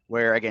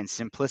where, again,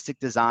 simplistic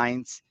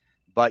designs,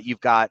 but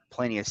you've got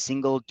plenty of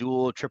single,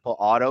 dual, triple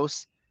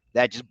autos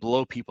that just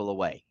blow people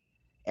away.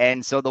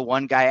 And so the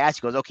one guy asked,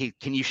 he goes, okay,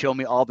 can you show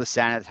me all the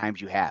Sign of the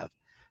Times you have?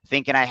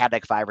 Thinking I had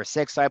like 5 or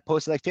 6. So I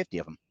posted like 50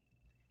 of them.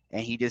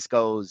 And he just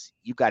goes,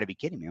 you got to be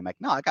kidding me. I'm like,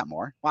 no, I got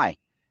more. Why?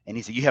 And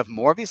he said, you have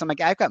more of these? I'm like,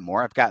 yeah, I've got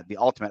more. I've got the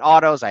ultimate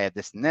autos. I have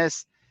this and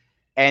this.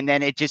 And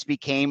then it just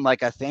became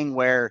like a thing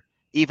where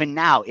even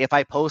now, if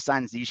I post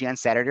on usually on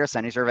Saturday or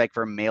Sundays or like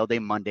for mail day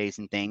Mondays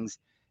and things,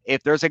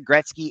 if there's a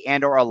Gretzky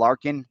and or a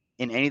Larkin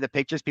in any of the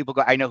pictures, people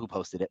go, I know who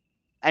posted it.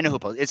 I know who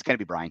posted it. It's going to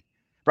be Brian.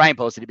 Brian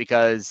posted it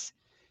because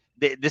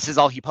this is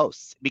all he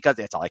posts because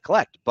that's all I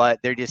collect. But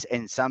they're just,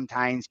 and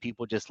sometimes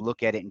people just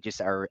look at it and just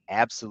are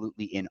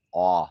absolutely in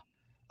awe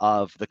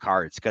of the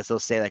cards because they'll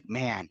say like,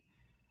 man,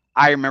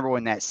 I remember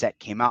when that set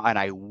came out and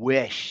I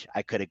wish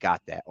I could have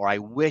got that, or I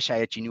wish I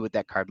actually knew what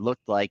that card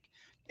looked like.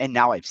 And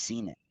now I've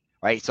seen it.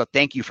 Right. So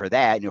thank you for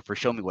that, for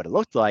showing me what it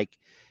looked like,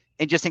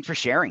 and just thanks for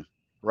sharing.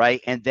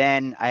 Right. And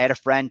then I had a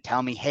friend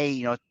tell me,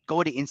 hey,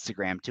 go to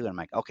Instagram too. And I'm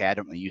like, okay, I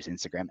don't really use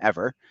Instagram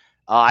ever.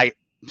 I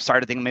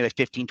started thinking maybe like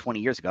 15, 20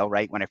 years ago,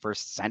 right, when I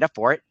first signed up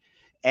for it.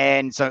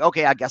 And so,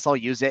 okay, I guess I'll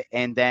use it.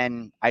 And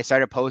then I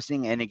started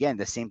posting. And again,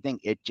 the same thing,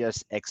 it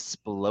just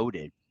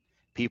exploded.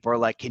 People are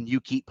like, can you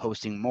keep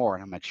posting more?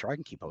 And I'm like, sure, I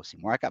can keep posting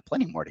more. I got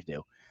plenty more to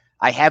do.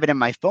 I have it in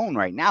my phone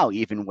right now,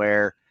 even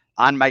where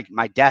on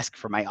my desk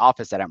for my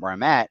office where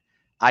I'm at,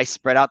 I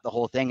spread out the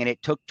whole thing and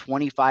it took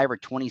 25 or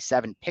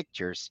 27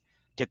 pictures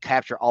to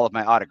capture all of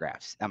my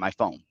autographs on my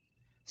phone.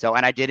 So,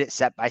 and I did it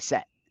set by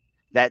set.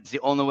 That's the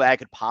only way I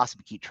could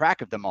possibly keep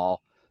track of them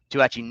all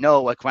to actually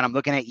know, like when I'm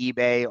looking at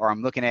eBay or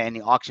I'm looking at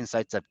any auction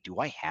sites of, do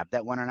I have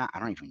that one or not? I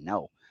don't even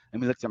know.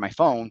 Let me look through my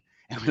phone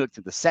and we looked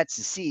at the sets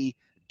to see,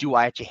 do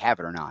I actually have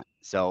it or not?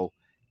 So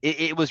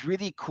it was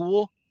really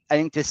cool, I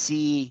think, to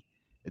see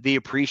the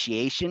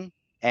appreciation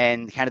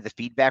and kind of the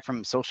feedback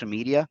from social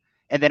media.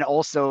 And then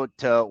also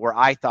to where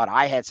I thought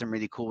I had some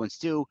really cool ones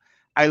too.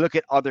 I look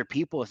at other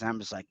people's and I'm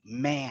just like,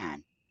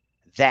 man,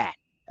 that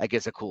I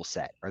guess a cool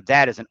set, or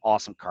that is an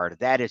awesome card.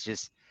 That is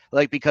just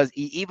like, because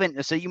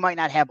even so, you might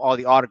not have all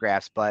the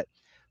autographs, but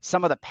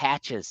some of the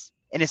patches,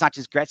 and it's not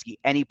just Gretzky,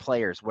 any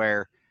players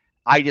where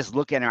I just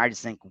look at it and I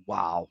just think,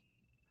 wow.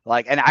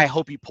 Like, and I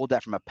hope you pulled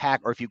that from a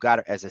pack, or if you got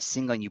it as a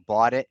single and you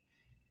bought it,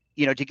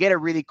 to get a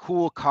really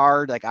cool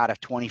card, like out of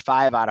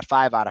 25, out of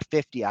 5, out of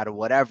 50, out of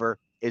whatever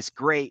is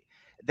great.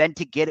 Then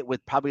to get it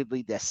with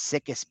probably the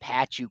sickest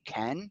patch you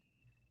can.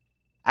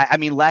 I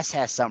mean, Les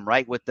has some,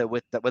 right, with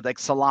like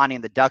Solani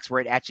and the Ducks, where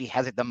it actually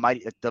has like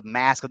the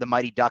mask of the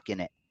Mighty Duck in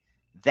it.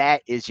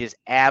 That is just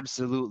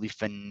absolutely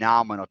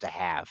phenomenal to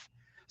have.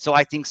 So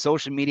I think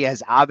social media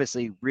has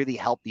obviously really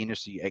helped the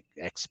industry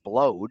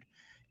explode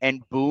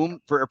and boom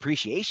for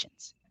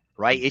appreciations,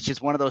 right? It's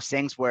just one of those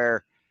things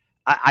where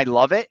I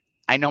love it.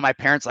 I know my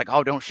parents like,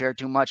 oh, don't share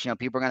too much.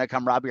 People are going to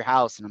come rob your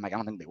house. And I'm like, I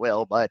don't think they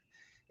will. But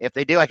if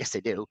they do, I guess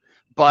they do.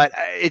 But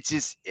it's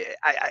just,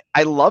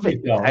 I love it.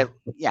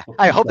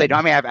 I hope they don't.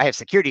 I mean, I have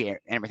security and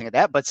everything like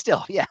that, but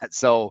still, yeah.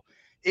 So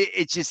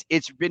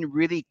it's been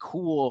really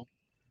cool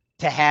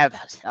to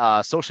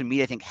have social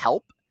media, I think,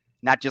 help,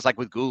 not just like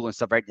with Google and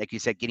stuff, right? Like you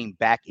said, getting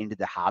back into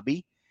the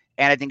hobby.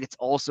 And I think it's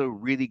also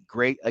really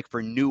great, like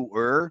for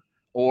newer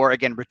or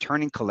again,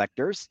 returning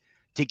collectors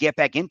to get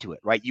back into it,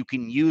 right? You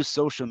can use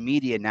social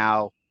media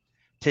now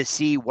to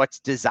see what's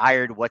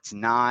desired, what's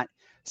not.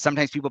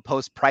 Sometimes people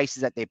post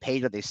prices that they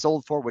paid or they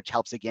sold for, which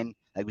helps, again,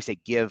 like we say,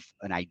 give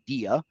an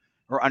idea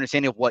or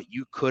understanding of what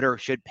you could or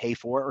should pay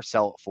for or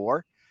sell it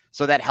for.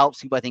 So that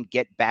helps people, I think,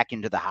 get back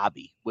into the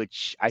hobby,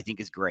 which I think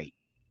is great.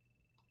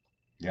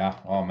 Yeah.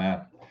 Oh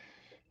man.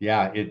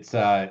 Yeah. It's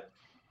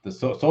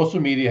social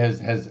media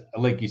has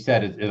like you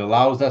said, it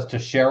allows us to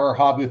share our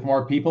hobby with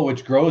more people,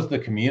 which grows the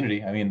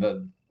community. I mean,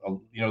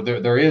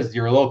 there is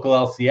your local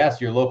LCS,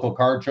 your local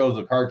card shows,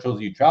 the card shows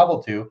you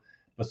travel to,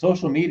 but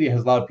social media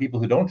has allowed people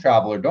who don't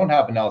travel or don't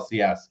have an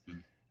LCS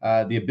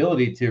the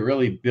ability to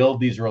really build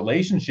these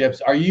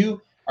relationships. Do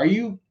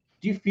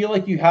you feel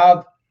like you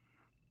have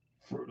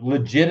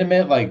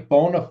legitimate, like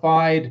bona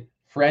fide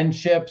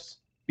friendships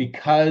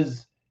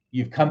because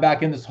you've come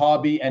back in this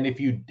hobby, and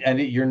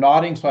you're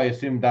nodding, so I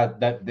assume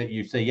that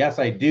you say yes,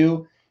 I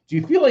do. Do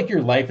you feel like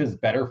your life is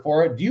better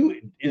for it?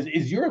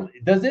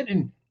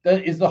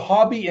 Is the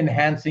hobby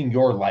enhancing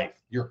your life,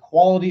 your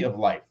quality of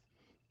life?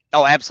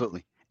 Oh,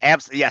 absolutely.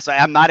 Absolutely. Yes.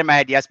 I'm not in my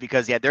head. Yes,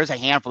 because there's a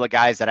handful of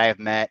guys that I have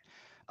met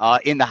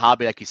in the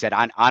hobby, like you said,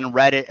 on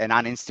Reddit and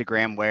on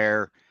Instagram,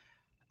 where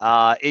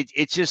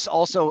it's just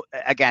also,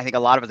 again, I think a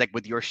lot of it, like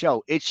with your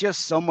show, it's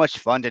just so much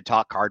fun to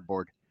talk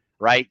cardboard,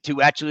 right?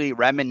 To actually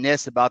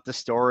reminisce about the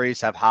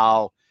stories of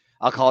how,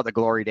 I'll call it the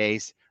glory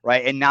days,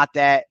 right? And not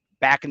that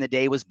back in the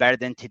day was better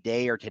than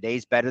today or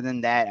today's better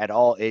than that at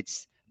all.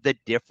 It's the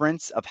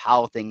difference of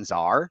how things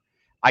are.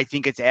 I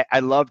think I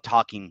love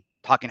talking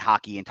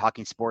hockey and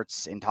talking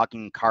sports and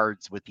talking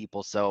cards with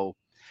people. So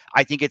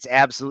I think it's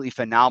absolutely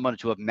phenomenal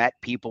to have met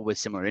people with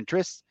similar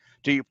interests.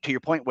 To your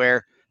point,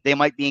 where they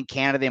might be in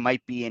Canada, they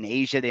might be in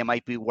Asia, they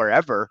might be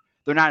wherever.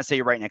 They're not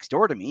necessarily right next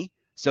door to me.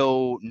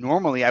 So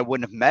normally I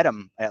wouldn't have met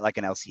them at like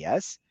an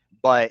LCS,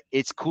 but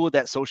it's cool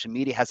that social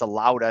media has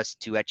allowed us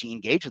to actually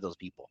engage with those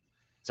people.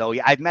 So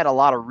yeah, I've met a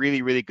lot of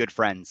really, really good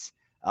friends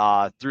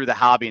through the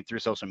hobby and through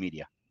social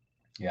media.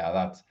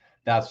 Yeah,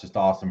 that's just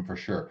awesome for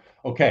sure.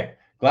 Okay,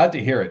 glad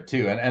to hear it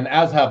too. And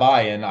as have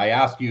I. And I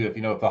ask you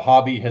if the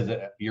hobby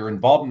you're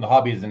involved in the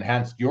hobby has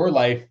enhanced your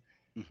life.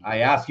 I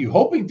ask you,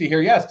 hoping to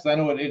hear yes, because I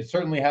know it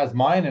certainly has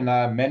mine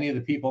and many of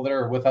the people that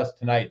are with us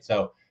tonight.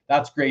 So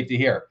that's great to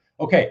hear.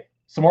 Okay,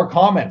 some more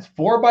comments.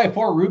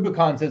 4x4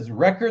 Rubicon says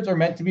records are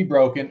meant to be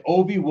broken.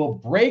 Ovi will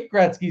break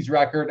Gretzky's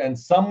record, and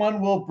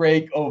someone will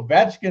break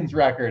Ovechkin's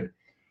record.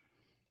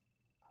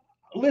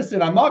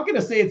 Listen, I'm not going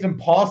to say it's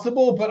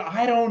impossible, but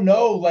I don't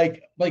know.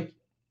 Like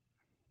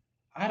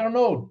I don't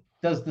know.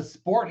 Does the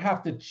sport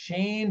have to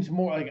change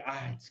more?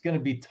 It's going to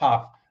be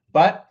tough,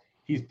 but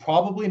he's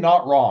probably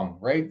not wrong,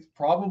 right?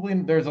 Probably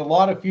there's a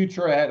lot of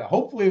future ahead.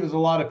 Hopefully there's a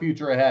lot of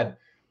future ahead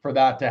for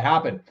that to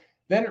happen.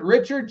 Then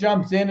Richard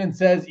jumps in and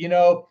says,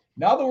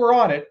 now that we're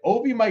on it,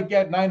 Ovi might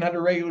get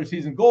 900 regular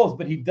season goals,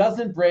 but he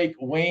doesn't break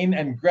Wayne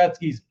and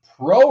Gretzky's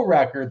pro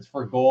records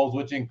for goals,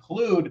 which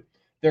include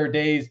their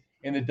days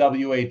in the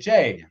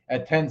WHA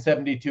at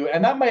 1072.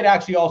 And that might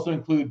actually also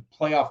include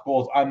playoff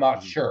goals. I'm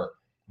not sure,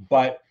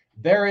 but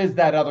there is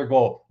that other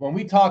goal. When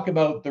we talk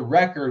about the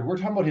record, we're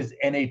talking about his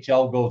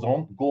NHL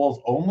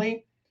goals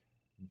only,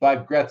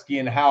 but Gretzky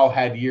and Howe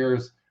had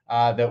years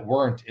that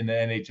weren't in the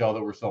NHL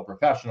that were still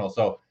professional.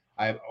 So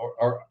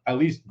or at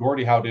least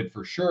Gordie Howe did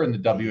for sure in the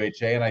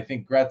WHA. And I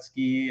think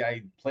Gretzky,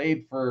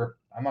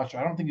 I'm not sure.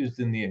 I don't think he was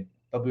in the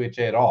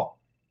WHA at all.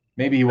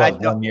 Maybe he was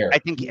 1 year. I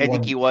think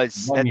he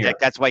was.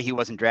 That's why he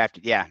wasn't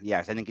drafted. Yeah.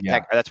 Yes. I think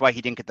that's why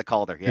he didn't get the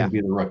call there. Yeah.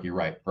 Be the rookie.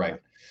 Right.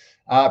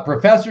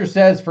 Professor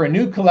says, for a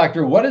new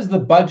collector, what is the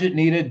budget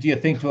needed, do you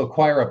think, to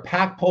acquire a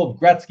pack-pulled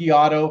Gretzky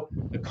auto,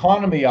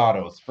 economy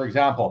autos, for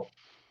example?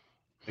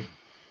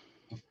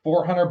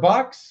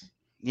 $400?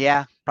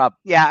 Yeah, probably.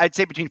 Yeah, I'd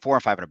say between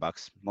 $400 and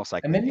 $500, most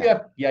likely. And then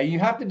you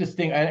have to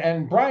distinguish.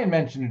 And Brian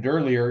mentioned it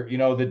earlier.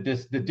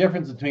 The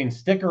difference between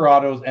sticker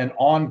autos and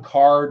on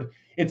card.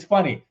 It's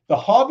funny. The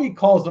hobby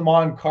calls them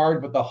on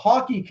card, but the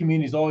hockey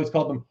community's always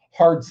called them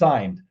hard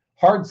signed.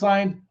 Hard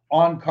signed,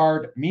 on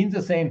card means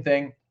the same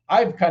thing.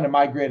 I've kind of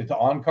migrated to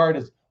on card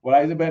is what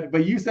I said,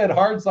 but you said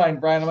hard sign,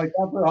 Brian. I'm like,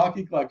 that's what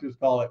hockey collectors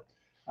call it.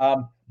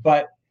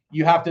 But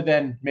you have to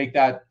then make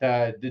that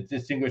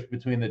distinguish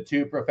between the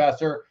two,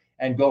 Professor,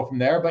 and go from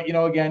there. But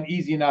again,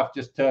 easy enough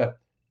just to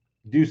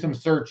do some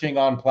searching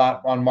on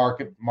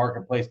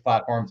marketplace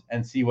platforms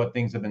and see what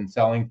things have been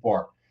selling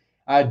for.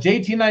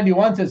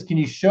 JT91 says, can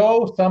you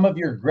show some of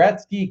your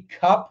Gretzky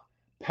Cup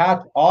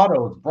patch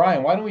autos?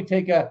 Brian, why don't we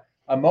take a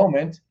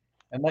moment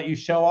and let you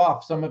show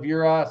off some of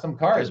your some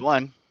cards? There's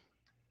one.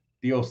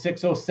 The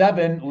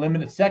 0607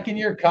 limited second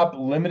year cup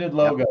limited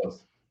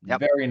logos. Yep.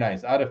 Very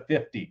nice. Out of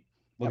 50.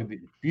 Look at the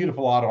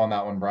beautiful auto on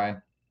that one,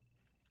 Brian.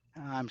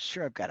 I'm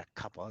sure I've got a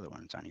couple other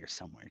ones on here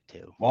somewhere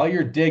too. While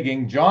you're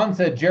digging, John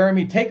said,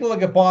 Jeremy, take a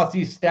look at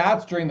Bossy's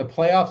stats during the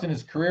playoffs in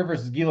his career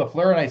versus Guy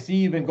Lefler. And I see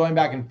you've been going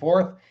back and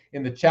forth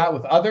in the chat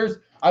with others.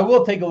 I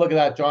will take a look at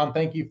that, John.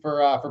 Thank you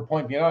for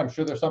pointing it out. I'm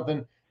sure there's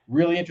something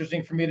really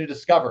interesting for me to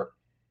discover.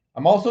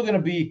 I'm also going to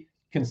be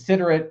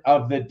considerate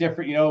of the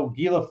different,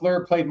 Guy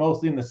Lefler played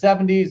mostly in the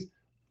 70s,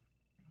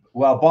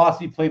 while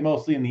Bossy played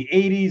mostly in the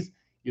 80s.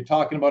 You're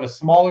talking about a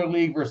smaller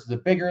league versus a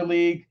bigger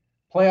league.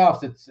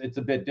 Playoffs, it's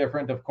a bit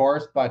different, of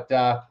course, but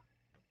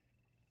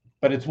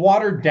it's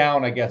watered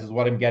down, I guess, is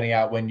what I'm getting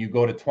at when you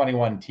go to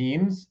 21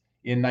 teams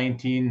in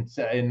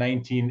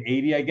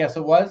 1980, I guess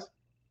it was.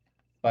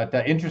 But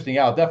interesting.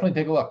 Yeah, I'll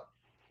definitely take a look.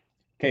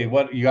 Okay,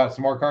 what you got?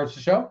 Some more cards to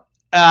show?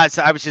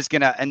 So I was just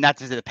gonna, and that's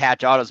just the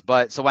patch autos.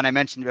 But so when I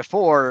mentioned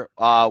before,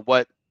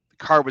 what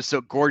card was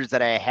so gorgeous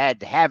that I had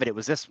to have it, it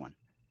was this one,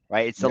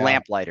 right? It's the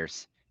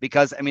Lamplighters,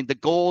 because I mean the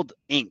gold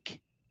ink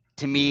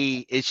to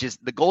me, it's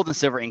just the gold and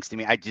silver inks to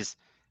me.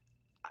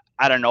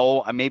 I don't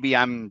know. Maybe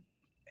I know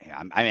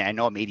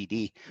I'm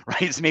ADD,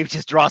 right? So maybe it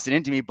just draws it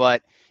into me,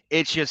 but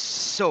it's just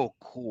so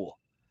cool.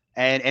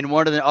 And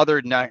one of the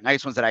other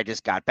nice ones that I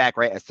just got back,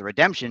 right, as the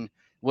redemption,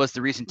 was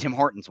the recent Tim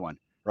Hortons one,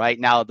 right?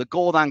 Now, the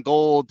gold on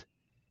gold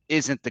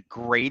isn't the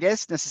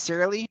greatest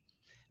necessarily,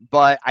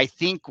 but I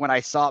think when I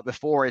saw it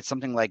before, it's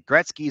something like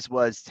Gretzky's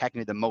was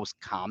technically the most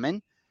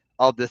common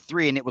of the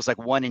three, and it was like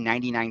 1 in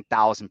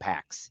 99,000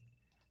 packs.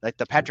 Like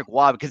the Patrick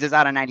Waugh, because it's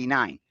out of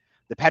 99.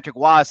 The Patrick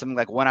Waugh is something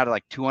like 1 out of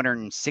like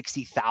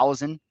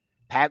 260,000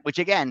 pack, which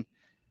again,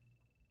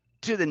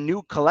 to the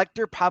new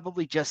collector,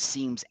 probably just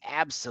seems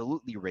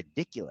absolutely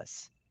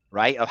ridiculous,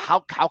 right? Of how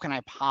can I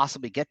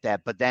possibly get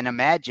that? But then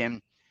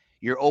imagine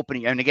you're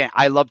opening, and again,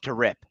 I love to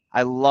rip.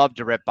 I love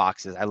to rip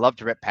boxes. I love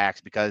to rip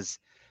packs because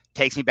it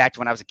takes me back to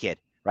when I was a kid,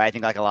 right? I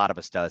think like a lot of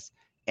us does.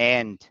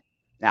 And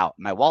now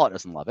my wallet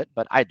doesn't love it,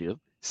 but I do.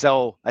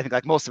 So I think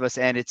like most of us,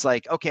 and it's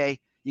like, okay,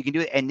 you can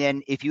do it. And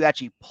then if you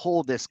actually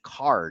pull this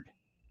card,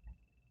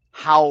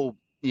 how,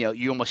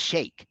 you almost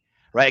shake,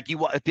 right?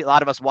 Like a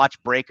lot of us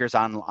watch breakers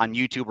on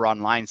YouTube or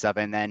online stuff,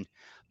 and then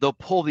they'll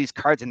pull these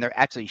cards and they're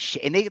actually,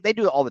 and they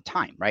do it all the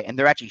time, right? And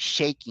they're actually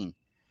shaking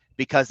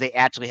because they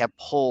actually have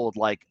pulled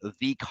like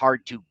the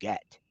card to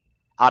get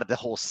out of the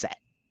whole set.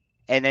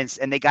 And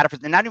they got it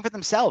for, not even for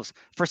themselves,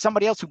 for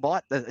somebody else who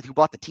bought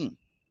the team,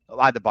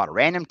 either bought a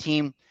random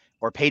team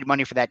or paid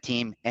money for that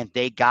team, and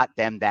they got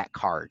them that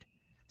card.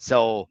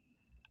 So,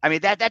 I mean,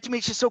 that to me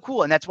is just so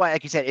cool. And that's why,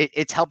 like you said,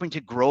 it's helping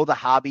to grow the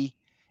hobby.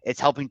 It's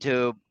helping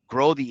to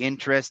grow the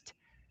interest.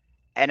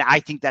 And I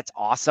think that's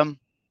awesome.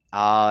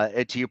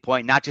 To your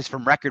point, not just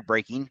from record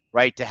breaking,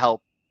 right, to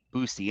help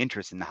boost the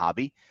interest in the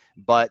hobby,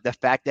 but the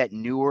fact that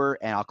newer,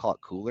 and I'll call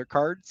it cooler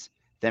cards,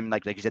 them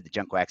like you said, the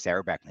Junk Wax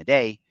era back in the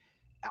day,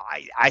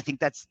 I think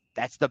that's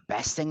the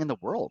best thing in the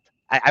world.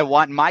 I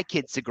want my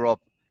kids to grow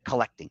up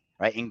collecting,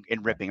 right,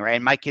 and ripping, right?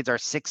 And my kids are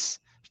 6,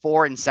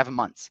 4, and 7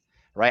 months,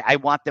 right? I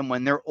want them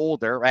when they're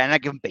older, right? And I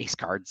give them base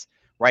cards,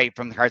 right,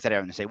 from the cards that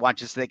I say, want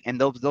just like, and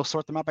they'll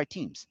sort them out by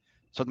teams,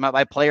 sort them out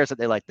by players that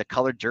they like, the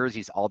colored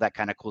jerseys, all that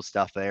kind of cool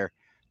stuff there.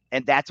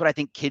 And that's what I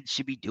think kids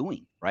should be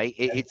doing, right?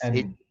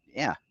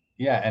 Yeah.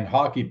 Yeah, and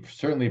hockey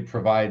certainly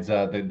provides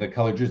the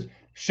color jerseys.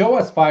 Show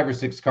us 5 or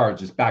 6 cards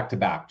just back to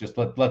back. Just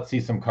let's see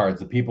some cards.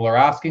 The people are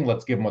asking.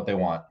 Let's give them what they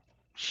want.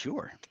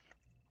 Sure.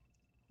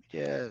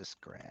 Just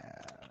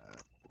grab.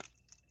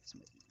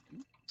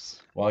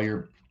 While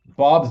you're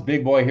Bob's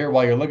big boy here,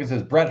 while you're looking,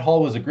 says Brett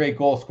Hull was a great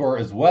goal scorer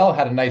as well.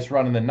 Had a nice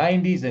run in the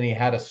 90s, and he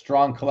had a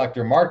strong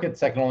collector market,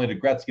 second only to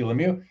Gretzky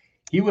Lemieux.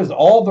 He was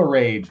all the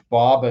rage,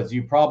 Bob, as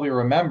you probably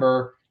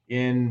remember.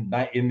 In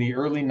the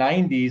early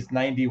 90s,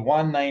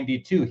 91,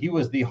 92, he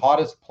was the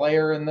hottest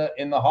player in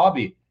the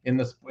hobby, in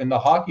the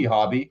hockey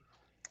hobby.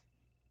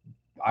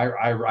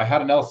 I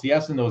had an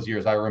LCS in those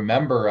years. I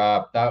remember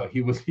that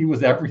he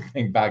was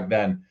everything back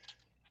then.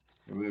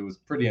 It was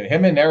pretty.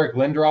 Him and Eric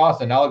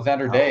Lindros and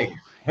Alexander Daig.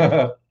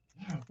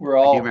 We're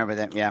all. I do remember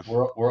that. Yeah.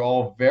 We're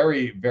all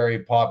very, very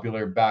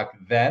popular back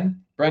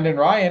then. Brendan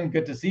Ryan,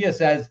 good to see you,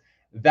 says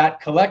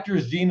that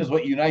collector's gene is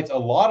what unites a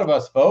lot of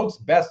us folks.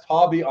 Best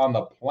hobby on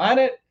the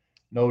planet.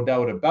 No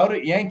doubt about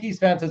it. Yankees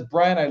fan says,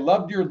 Brian, I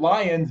loved your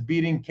Lions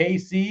beating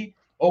KC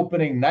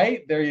opening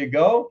night. There you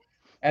go.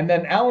 And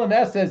then Alan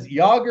S. says,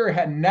 Yager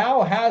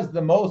now has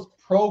the most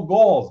pro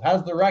goals,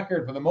 has the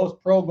record for the most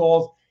pro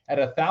goals at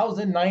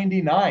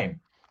 1,099.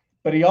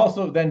 But he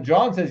also, then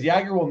John says,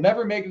 Yager will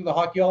never make it to the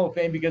Hockey Hall of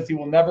Fame because he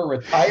will never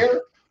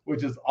retire,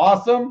 which is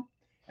awesome.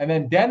 And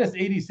then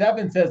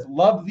Dennis87 says,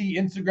 love the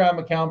Instagram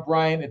account,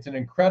 Brian. It's an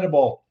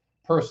incredible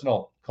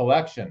personal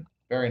collection.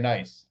 Very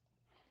nice.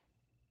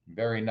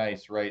 Very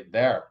nice right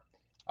there.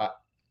 Are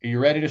you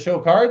ready to show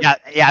cards?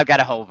 Yeah, I've got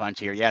a whole bunch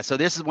here. Yeah, so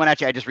this is one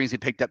actually I just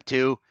recently picked up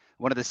too.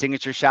 One of the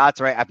signature shots,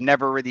 right? I've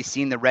never really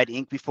seen the red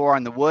ink before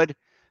on the wood,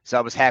 so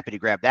I was happy to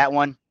grab that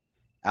one.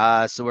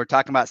 So we're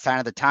talking about Sign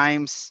of the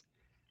Times,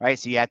 right?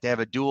 So you have to have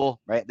a duel,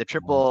 right? The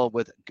triple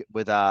with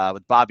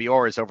Bobby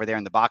Orr is over there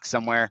in the box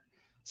somewhere.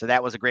 So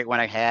that was a great one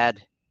I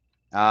had.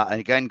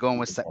 And again, going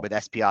with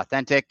SP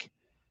Authentic.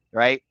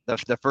 Right,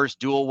 the first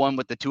dual one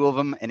with the two of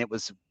them, and it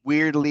was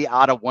weirdly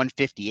out of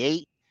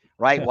 158.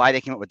 Right, why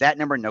they came up with that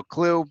number, no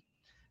clue.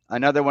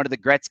 Another one of the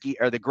Gretzky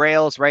or the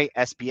Grails, right?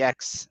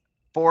 SPX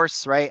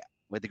Force, right,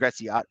 with the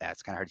Gretzky.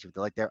 That's kind of hard to see what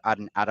they like there.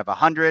 Out of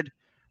 100,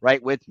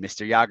 right, with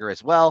Mr. Yager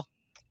as well.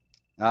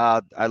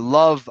 I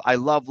love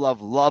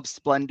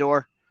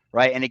Splendor,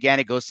 right, and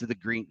again it goes to the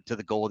green to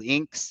the gold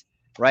inks,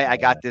 right. I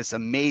got this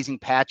amazing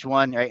patch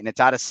one, right, and it's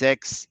out of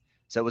 6.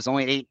 So it was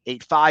only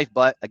 8.85,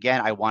 but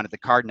again, I wanted the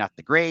card, not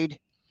the grade.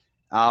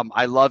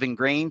 I love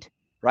Ingrained,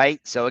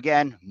 right? So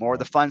again, more of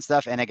the fun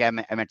stuff. And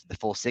again, I mentioned the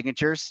full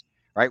signatures,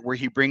 right? Where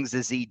he brings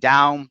the Z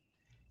down,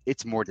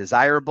 it's more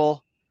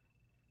desirable.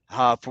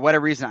 For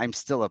whatever reason, I'm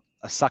still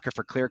a sucker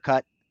for clear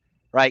cut,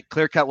 right?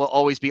 Clear cut will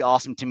always be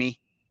awesome to me.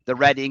 The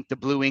red ink, the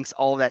blue inks,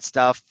 all of that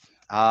stuff.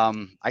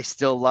 I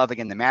still love,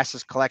 again, the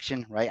Masters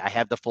collection, right? I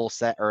have the full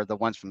set or the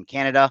ones from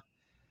Canada.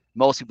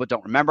 Most people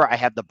don't remember. I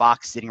have the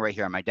box sitting right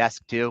here on my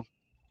desk too.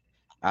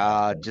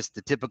 Just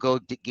the typical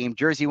game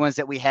jersey ones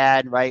that we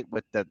had, right?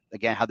 With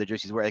again, how the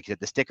jerseys were, like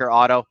the sticker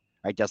auto,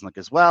 right? Doesn't look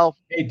as well.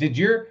 Hey, did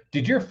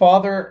your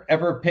father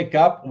ever pick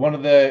up one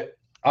of the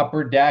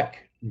Upper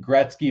Deck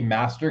Gretzky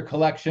Master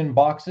Collection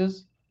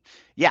boxes?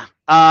 Yeah.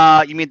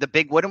 You mean the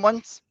big wooden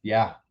ones?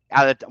 Yeah.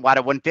 Out of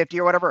 150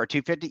 or whatever, or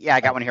 250? Yeah,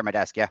 I got one here at my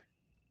desk. Yeah.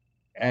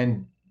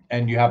 And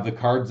you have the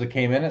cards that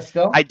came in it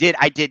still? I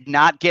did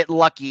not get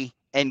lucky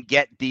and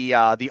get the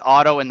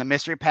auto and the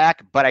mystery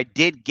pack, but I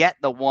did get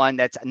the one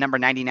that's number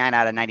 99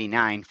 out of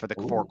 99 for the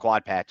 4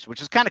 quad patch,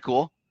 which is kind of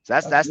cool. So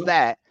that's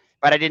that.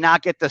 But I did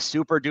not get the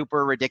super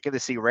duper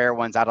ridiculously rare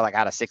ones out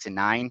of 6 and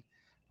 9.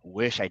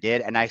 Wish I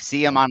did. And I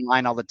see them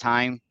online all the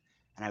time,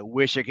 and I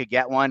wish I could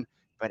get one.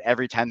 But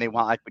every time they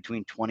want like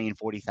between $20,000 and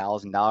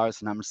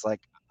 $40,000, and I'm just like,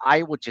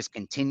 I will just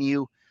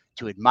continue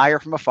to admire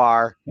from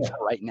afar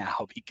for right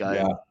now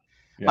because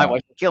my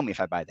wife will kill me if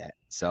I buy that.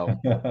 So,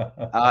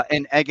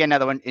 and again,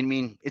 another one. I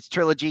mean, it's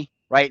trilogy,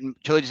 right? And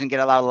trilogy doesn't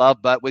get a lot of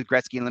love, but with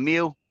Gretzky and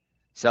Lemieux,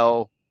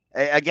 so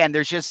again,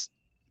 there's just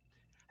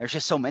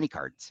so many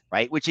cards,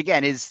 right? Which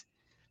again is,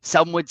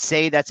 some would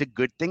say that's a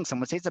good thing, some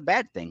would say it's a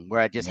bad thing,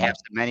 where I just have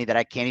so many that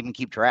I can't even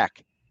keep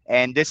track.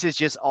 And this is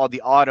just all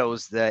the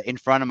autos in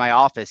front of my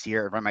office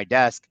here, in front of my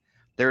desk.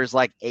 There's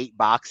like 8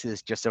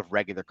 boxes just of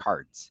regular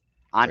cards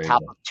on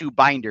top of 2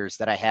 binders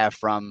that I have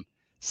from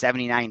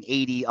 79,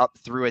 80 up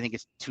through, I think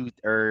it's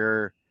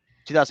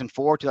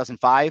 2004,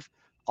 2005.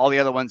 All the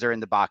other ones are in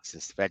the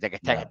boxes. I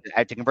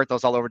had to convert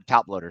those all over to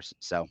top loaders.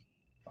 So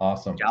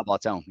awesome. Job all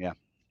its own. Yeah.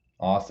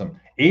 Awesome.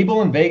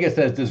 Abel in Vegas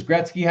says, does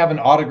Gretzky have an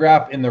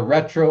autograph in the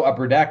retro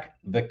upper deck?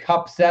 The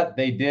cup set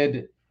they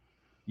did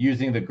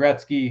using the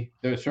Crosby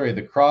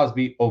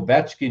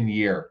Ovechkin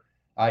year.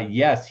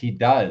 Yes, he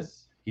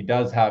does. He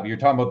does have, you're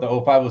talking about the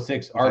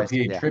 0506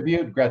 RPA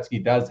tribute.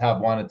 Gretzky does have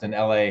one. It's an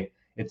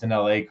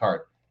LA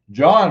card.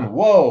 John,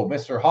 whoa,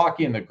 Mr.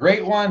 Hockey and the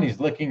great one. He's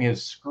licking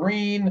his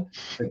screen.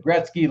 The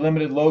Gretzky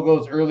limited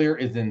logos earlier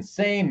is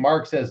insane.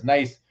 Mark says,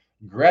 nice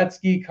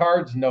Gretzky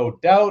cards, no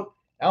doubt.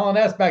 Alan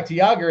S. back to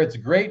Yager. It's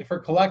great for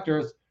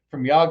collectors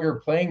from Yager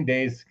playing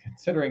days,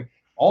 considering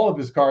all of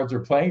his cards are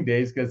playing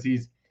days because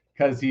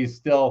he's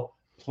still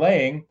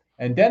playing.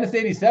 And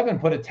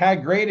Dennis87 put a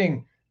tag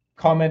grading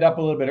comment up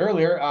a little bit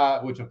earlier,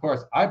 which of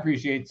course I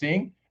appreciate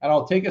seeing. And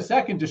I'll take a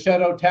second to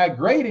shout out Tag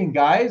Grading,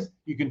 guys.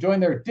 You can join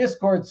their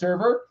Discord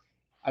server.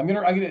 You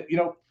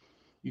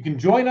can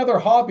join other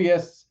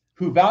hobbyists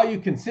who value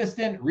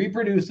consistent,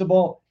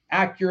 reproducible,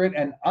 accurate,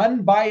 and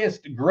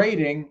unbiased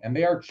grading. And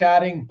they are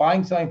chatting,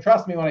 buying, selling.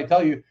 Trust me when I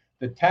tell you,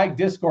 the Tag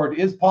Discord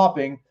is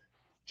popping.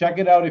 Check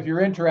it out if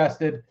you're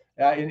interested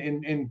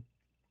in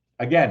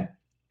again,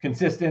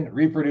 consistent,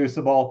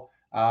 reproducible,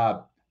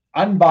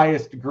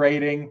 unbiased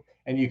grading.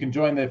 And you can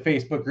join the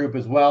Facebook group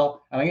as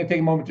well. And I'm going to take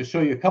a moment to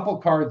show you a couple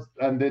cards.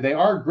 They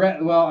are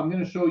well. I'm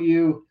going to show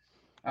you.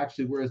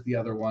 Actually, where's the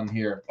other one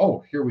here?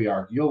 Oh, here we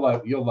are. You'll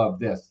love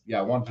this. Yeah,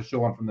 I wanted to show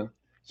one from them.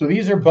 So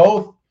these are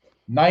both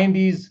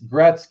 90s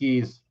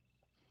Gretzky's,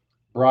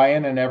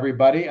 Brian and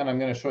everybody. And I'm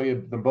going to show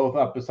you them both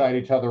up beside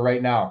each other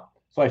right now.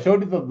 So I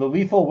showed you the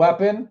Lethal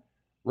Weapon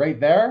right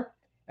there.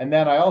 And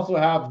then I also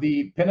have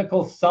the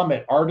Pinnacle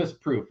Summit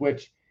Artist Proof,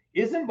 which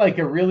isn't like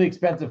a really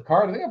expensive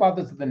card. I think I bought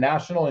this at the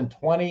National in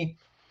 2019.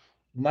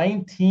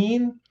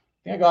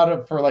 I think I got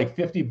it for like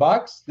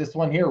 $50. This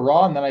one here,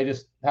 raw, and then I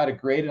just had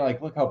it graded. And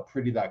like, look how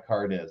pretty that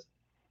card is.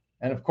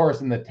 And of course,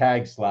 in the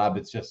tag slab,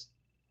 it's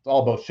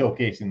all about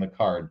showcasing the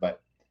card.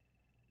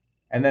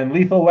 And then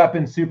Lethal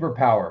Weapon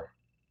Superpower.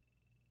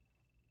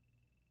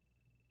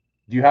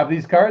 Do you have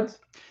these cards?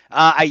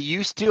 I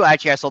used to.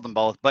 Actually, I sold them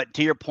both. But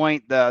to your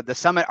point, the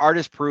Summit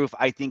Artist Proof,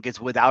 I think,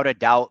 is without a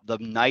doubt the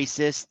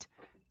nicest,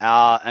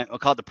 and we'll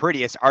call it the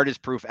prettiest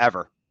artist proof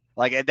ever.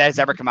 Like that has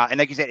ever come out. And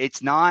like you said,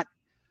 it's not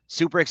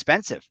super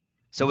expensive.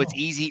 So it's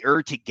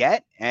easier to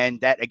get.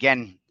 And that,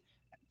 again,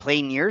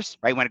 playing years,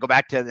 right? When I go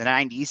back to the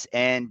 90s,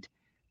 and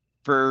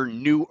for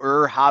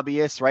newer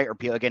hobbyists, right? Or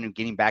people, again,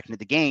 getting back into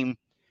the game,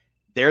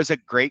 there's a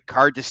great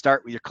card to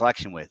start with your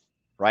collection with,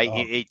 right?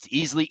 Oh. It's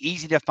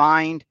easy to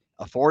find,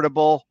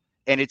 affordable,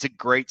 and it's a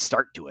great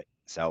start to it.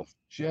 So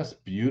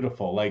just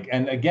beautiful. Like,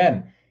 and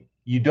again,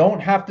 you don't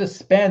have to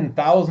spend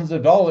thousands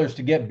of dollars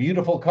to get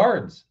beautiful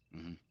cards.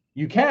 Mm-hmm.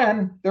 You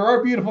can. There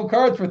are beautiful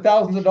cards for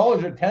thousands of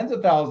dollars or tens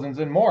of thousands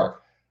and more.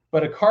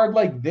 But a card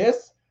like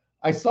this,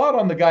 I saw it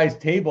on the guy's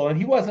table, and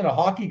he wasn't a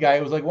hockey guy.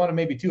 It was like one of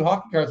maybe 2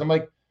 hockey cards. I'm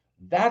like,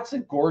 that's a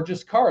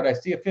gorgeous card. I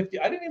see a 50.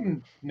 I didn't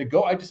even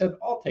I just said,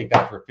 I'll take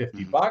that for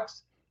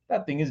 $50.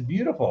 That thing is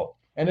beautiful.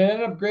 And it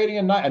ended up grading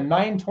a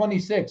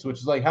 926, which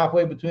is like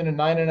halfway between a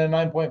 9 and a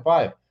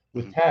 9.5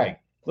 with tag.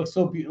 Looks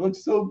so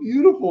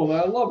beautiful.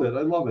 I love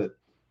it.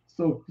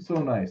 So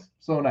nice.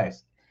 So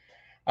nice.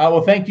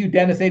 Well, thank you,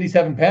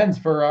 Dennis87 Pens,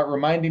 for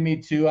reminding me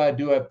to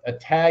do a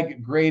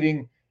tag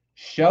grading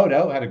shout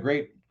out. Had a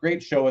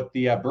great show at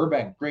the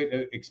Burbank.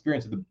 Great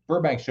experience at the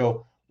Burbank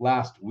show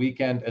last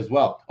weekend as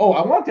well. Oh,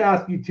 I want to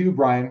ask you too,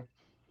 Brian.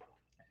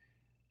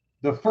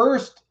 The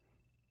first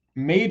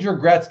major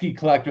Gretzky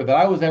collector that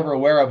I was ever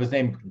aware of is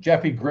named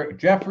Jeffrey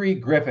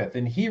Griffith,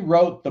 and he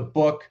wrote the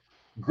book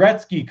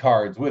Gretzky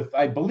Cards with,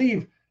 I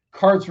believe,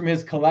 cards from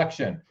his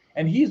collection.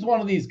 And he's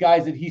one of these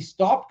guys that he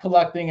stopped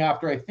collecting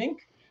after I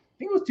think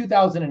it was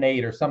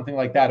 2008 or something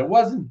like that. It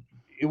wasn't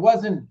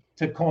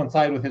to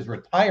coincide with his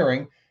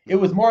retiring. It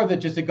was more that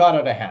just it got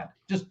out of hand.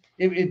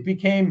 it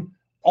became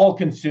all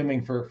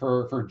consuming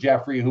for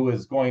Jeffrey, who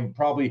was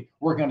probably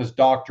working on his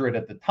doctorate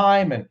at the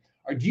time. And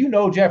do you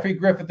know Jeffrey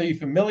Griffith? Are you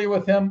familiar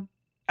with him?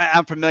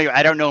 I'm familiar.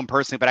 I don't know him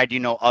personally, but I do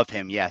know of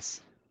him.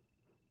 Yes.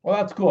 Well,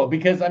 that's cool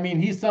because I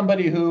mean, he's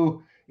somebody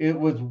who it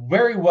was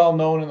very well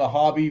known in the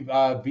hobby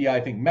via,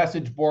 I think,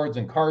 message boards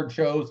and card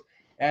shows.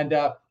 And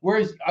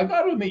whereas I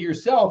got to admit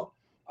yourself,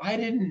 I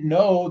didn't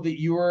know that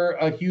you were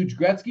a huge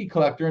Gretzky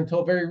collector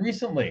until very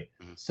recently.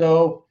 Mm-hmm.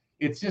 So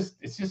it's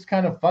just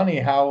kind of funny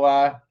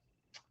how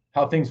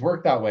things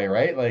work that way,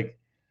 right? Like,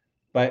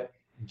 but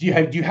do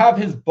you have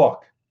his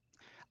book?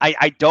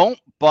 I don't,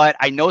 but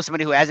I know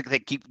somebody who has it.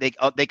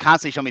 They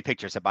constantly show me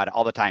pictures about it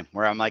all the time.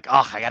 Where I'm like,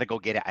 oh, I gotta go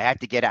get it. I have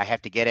to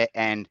get it,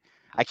 and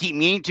I keep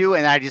meaning to,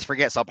 and I just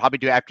forget. So I'll probably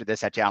do it after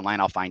this. Actually,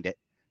 online, I'll find it.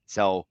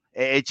 So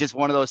it's just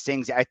one of those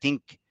things. I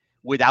think,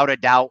 without a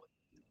doubt,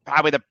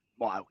 probably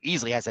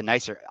easily has a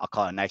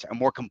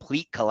more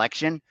complete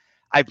collection.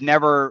 I've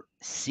never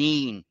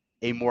seen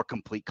a more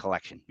complete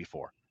collection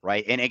before,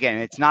 right? And again,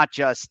 it's not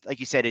just like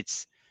you said.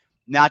 It's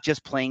not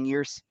just playing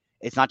years.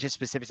 It's not just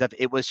specific stuff.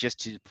 It was just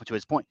to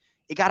his point.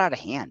 It got out of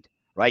hand,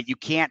 right? You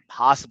can't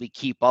possibly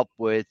keep up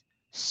with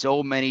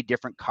so many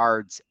different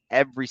cards,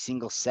 every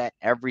single set,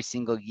 every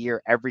single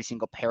year, every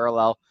single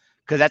parallel,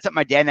 because that's what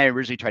my dad and I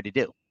originally tried to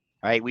do,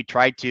 right? We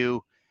tried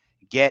to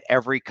get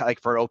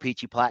like for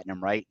OPC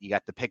Platinum, right? You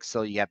got the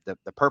pixel, you have the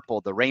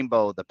purple, the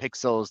rainbow, the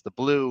pixels, the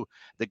blue,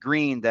 the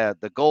green,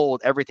 the gold,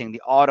 everything,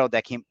 the auto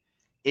that came.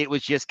 It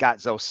was just got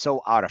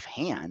so out of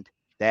hand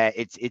that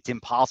it's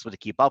impossible to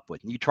keep up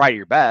with. And you try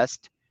your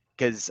best,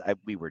 because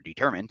we were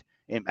determined,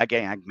 and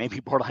again, I may be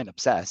borderline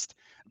obsessed,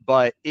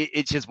 but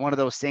it's just one of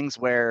those things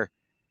where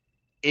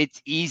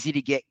it's easy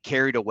to get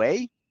carried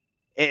away,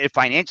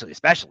 financially,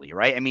 especially,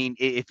 right? I mean,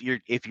 if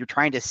you're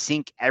trying to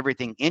sink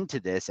everything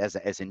into this as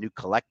a new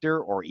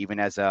collector, or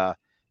even as a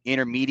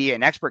intermediate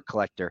and expert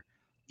collector,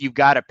 you've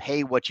got to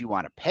pay what you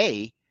want to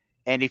pay.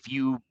 And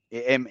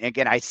and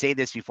again, I say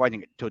this before, I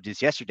think I told you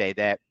this yesterday,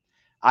 that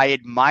I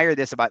admire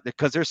this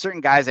because there's certain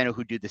guys I know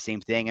who do the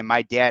same thing, and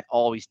my dad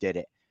always did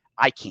it.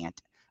 I can't.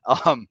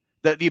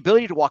 The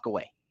ability to walk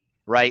away,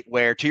 right?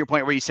 Where, to your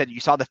point, where you said you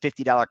saw the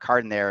 $50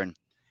 card in there, and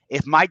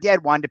if my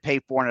dad wanted to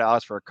pay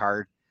 $400 for a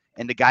card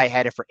and the guy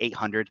had it for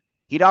 $800,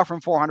 he'd offer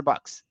him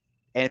 $400.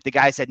 And if the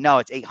guy said no,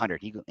 it's $800,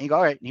 he'd go,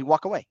 all right, and he'd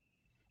walk away,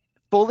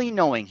 fully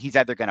knowing he's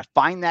either going to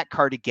find that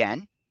card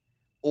again,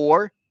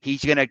 or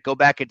he's going to go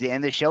back at the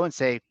end of the show and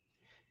say,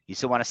 you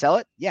still want to sell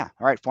it? Yeah.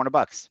 All right,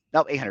 $400.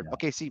 No, $800. Yeah.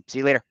 Okay, see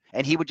you later.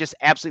 And he would just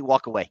absolutely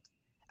walk away.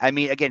 I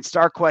mean, again,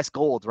 StarQuest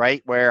Gold,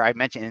 right, where I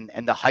mentioned,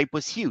 and the hype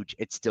was huge.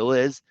 It still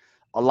is.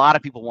 A lot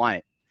of people want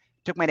it.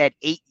 It took my dad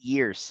 8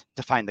 years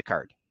to find the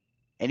card.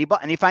 And he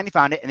finally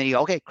found it, and then he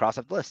go, okay, cross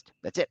off the list.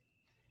 That's it.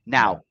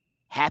 Now,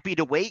 happy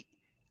to wait.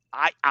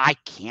 I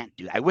can't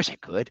do that. I wish I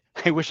could.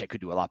 I wish I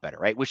could do a lot better,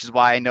 right? Which is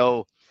why I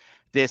know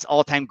this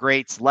all-time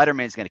greats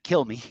Letterman is going to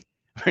kill me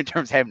in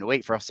terms of having to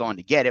wait for someone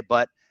to get it,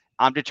 but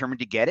I'm determined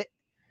to get it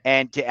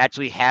and to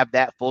actually have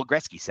that full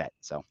Gretzky set.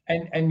 So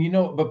and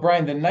but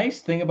Brian, the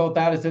nice thing about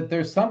that is that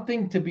there's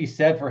something to be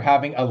said for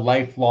having a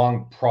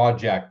lifelong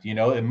project.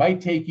 It might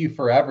take you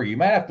forever. You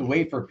might have to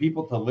wait for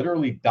people to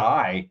literally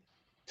die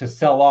to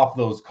sell off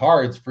those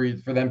cards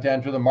for them to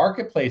enter the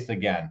marketplace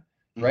again,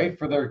 right?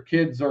 For their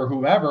kids or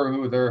whoever,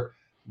 who they're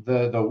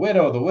the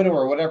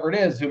widower, whatever it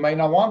is, who might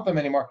not want them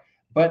anymore.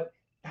 But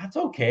that's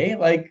okay.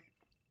 Like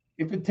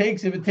if it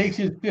takes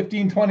you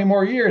 15, 20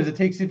 more years, it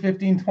takes you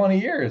 15, 20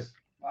 years.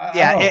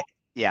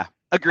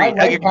 Agreed.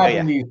 I like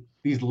having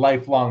these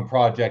lifelong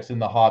projects in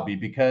the hobby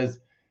because,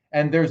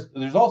 and there's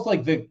also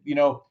like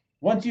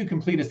once you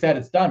complete a set,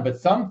 it's done. But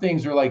some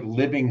things are like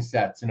living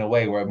sets in a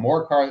way where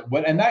more cards,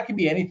 and that can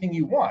be anything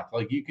you want.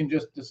 Like you can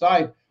just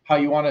decide how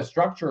you want to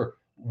structure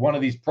one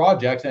of these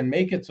projects and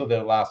make it so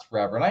that it lasts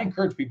forever. And I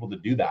encourage people to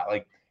do that.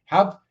 Like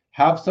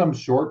have some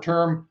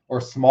short-term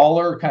or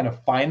smaller kind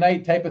of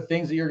finite type of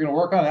things that you're going to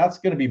work on. That's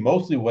going to be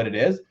mostly what it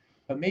is.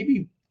 But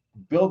maybe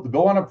go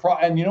on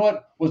and you know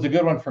what was a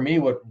good one for me?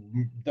 What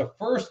the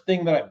first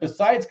thing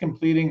besides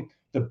completing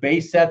the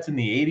base sets in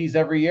the 80s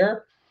every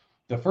year,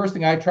 the first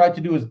thing I tried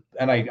to do is,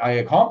 and I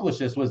accomplished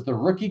this, was the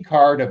rookie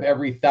card of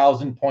every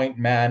 1,000-point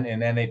man in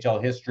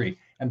NHL history.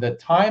 And the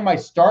time I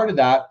started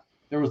that,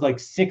 there was like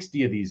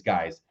 60 of these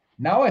guys.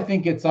 Now I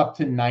think it's up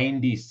to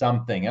 90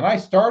 something. And I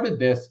started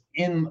this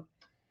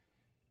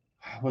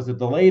was it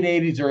the late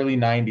 80s, early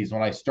 90s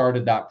when I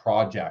started that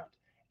project.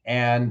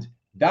 And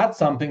that's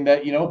something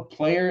that,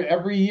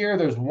 every year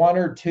there's 1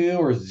 or 2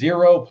 or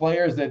 0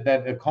 players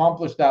that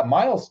accomplish that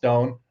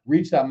milestone,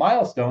 reach that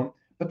milestone.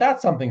 But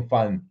that's something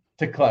fun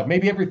to collect.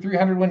 Maybe every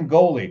 300-win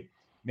goalie,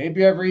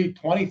 maybe every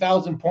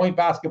 20,000-point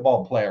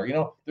basketball player.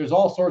 There's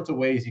all sorts of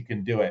ways you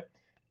can do it.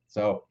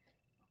 So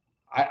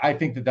I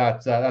think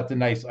that's a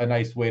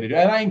nice way to do it.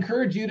 And I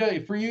encourage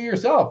you for you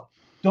yourself,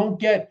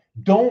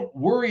 don't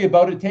worry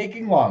about it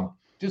taking long.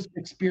 Just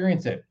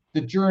experience it.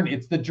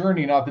 It's the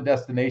journey, not the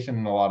destination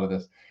in a lot of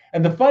this.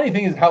 And the funny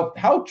thing is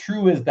how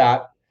true is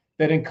that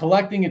in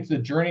collecting, it's the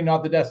journey,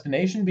 not the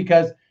destination,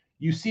 because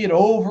You see it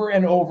over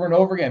and over and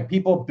over again.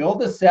 People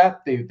build a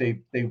set,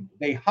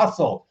 they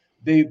hustle,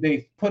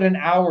 they put in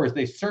hours,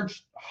 they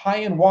search high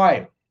and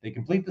wide, they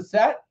complete the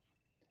set,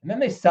 and then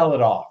they sell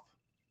it off.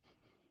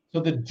 So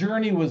the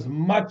journey was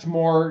much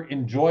more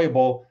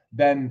enjoyable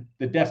than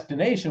the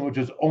destination, which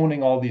was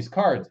owning all these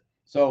cards.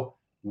 So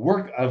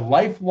a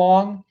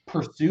lifelong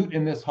pursuit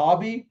in this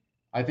hobby,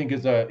 I think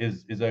is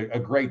a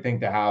great thing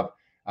to have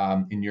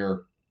in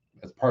your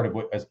as part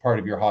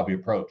of your hobby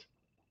approach.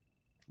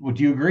 Would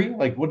you agree?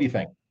 Like, what do you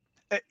think?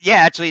 Yeah,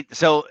 actually,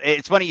 so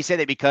it's funny you say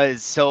that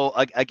because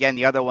again,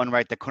 the other one,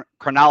 right, the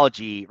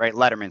chronology, right,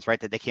 Letterman's, right,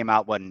 that they came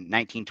out when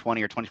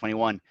 1920 or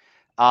 2021.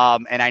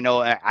 And I know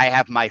I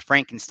have my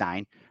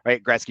Frankenstein,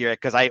 right, Gretzky,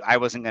 because I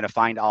wasn't going to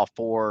find all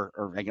four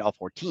all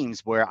four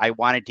teams where I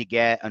wanted to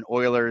get an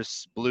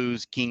Oilers,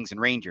 Blues, Kings, and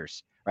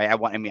Rangers, right?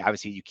 I mean,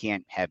 obviously you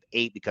can't have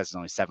 8 because it's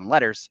only 7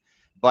 letters,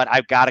 but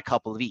I've got a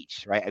couple of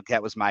each, right?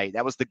 That was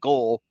the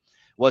goal,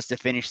 was to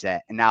finish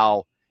that. And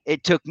now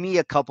it took me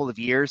a couple of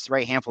years,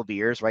 right, handful of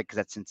years, right, because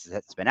that's since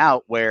it's been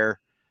out.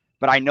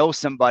 But I know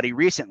somebody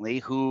recently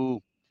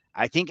who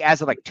I think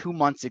as of like 2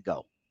 months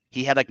ago,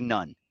 he had like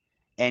none.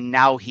 And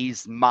now he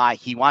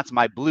wants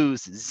my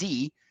Blues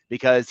Z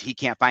because he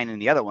can't find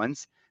any other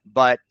ones.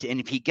 And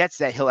if he gets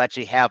that, he'll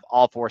actually have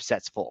all 4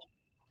 sets full.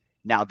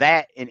 Now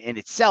that in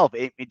itself,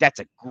 that's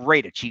a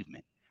great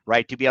achievement,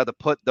 right? To be able to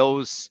put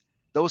those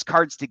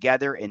cards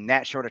together in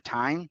that short of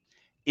time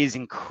is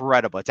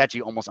incredible. It's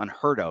actually almost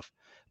unheard of.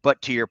 But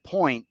to your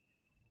point,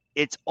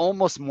 it's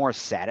almost more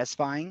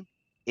satisfying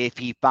if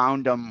he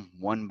found them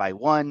one by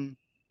one,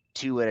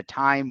 2 at a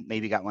time,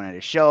 maybe got one at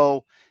a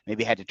show,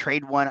 maybe had to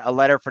trade a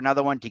letter for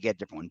another one to get a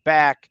different one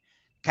back.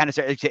 Kind of,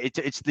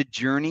 it's the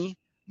journey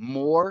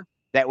more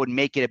that would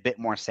make it a bit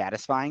more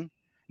satisfying.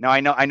 Now I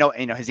know,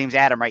 his name's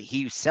Adam, right?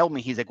 He sold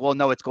me. He's like, well,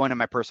 no, it's going to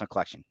my personal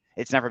collection.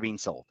 It's never being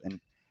sold.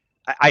 And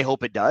I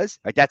hope it does.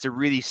 Right? That's a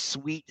really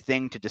sweet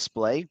thing to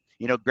display.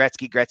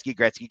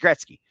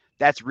 Gretzky.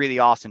 That's really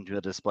awesome to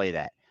display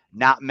that.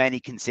 Not many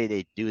can say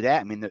they do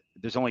that. I mean,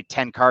 there's only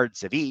 10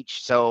 cards of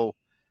each. So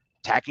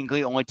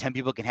technically only 10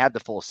 people can have the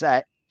full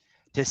set.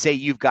 To say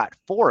you've got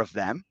 4 of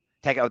them,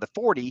 take out the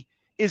 40,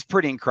 is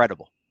pretty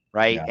incredible,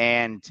 right?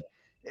 Yeah.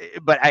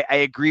 But I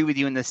agree with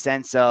you in the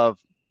sense of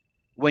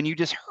when you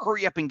just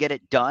hurry up and get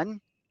it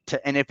done,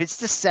 and if it's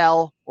to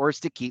sell or it's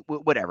to keep,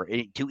 whatever,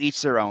 to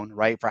each their own,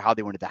 right, for how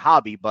they wanted the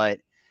hobby. But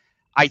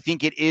I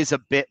think it is a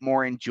bit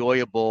more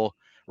enjoyable,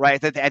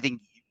 right? I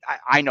think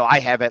I know I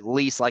have at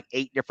least like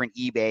 8 different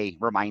eBay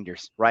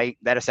reminders, right,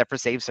 that are set for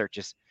save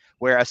searches,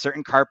 where a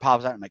certain card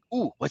pops out. I'm like,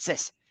 ooh, what's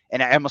this?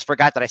 And I almost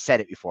forgot that I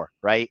said it before,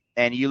 right?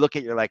 And you look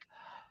at, you're like,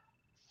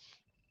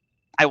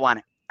 I want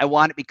it. I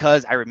want it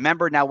because I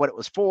remember now what it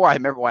was for. I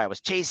remember why I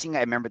was chasing. I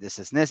remember this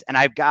and this. And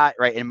I've got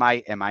right in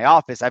my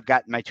office, I've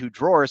got my 2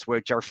 drawers,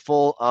 which are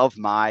full of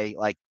my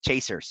like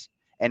chasers.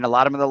 And a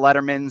lot of them are the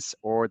Lettermans,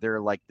 or they're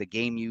like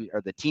the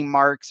or the team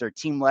marks or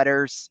team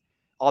letters,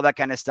 all that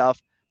kind of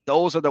stuff.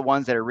 Those are the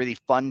ones that are really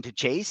fun to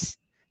chase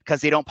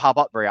because they don't pop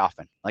up very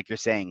often, like you're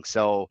saying.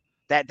 So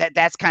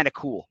that's kind of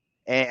cool.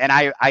 And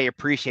I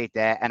appreciate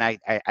that. And I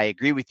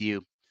agree with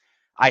you.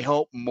 I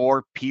hope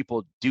more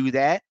people do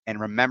that and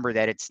remember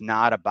that it's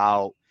not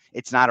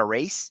a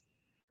race,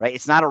 right?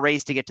 It's not a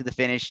race to get to the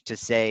finish to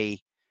say,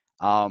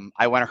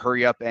 I want to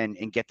hurry up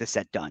and get this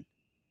set done.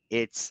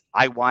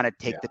 I want to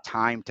take the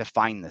time to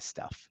find this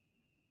stuff.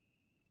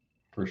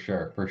 For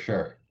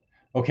sure.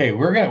 Okay,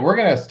 we're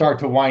gonna start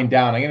to wind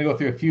down. I'm gonna go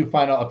through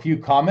a few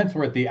comments.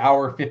 We're at the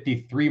hour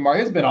 53 mark.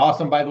 It's been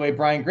awesome, by the way,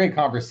 Brian. Great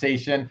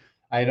conversation.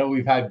 I know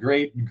we've had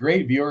great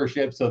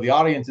viewership, so the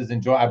audience is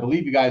enjoying. I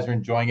believe you guys are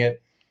enjoying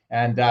it.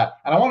 And I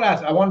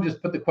want to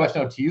just put the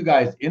question out to you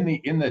guys in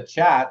the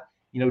chat.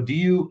 Do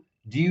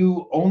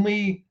you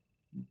only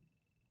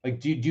like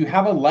do you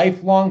have a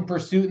lifelong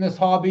pursuit in this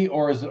hobby,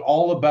 or is it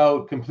all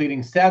about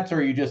completing sets, or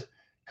are you just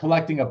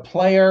collecting a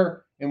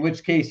player? In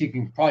which case you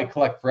can probably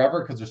collect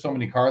forever because there's so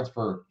many cards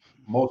for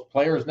most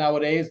players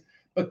nowadays.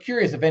 But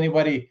curious if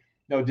anybody,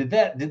 did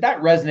that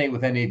resonate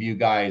with any of you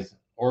guys,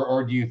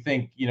 or do you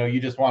think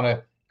you just want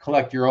to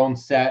collect your own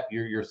set,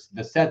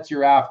 the sets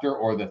you're after,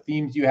 or the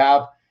themes you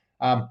have?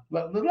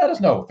 Let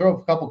us know. Throw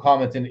a couple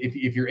comments in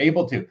if you're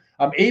able to.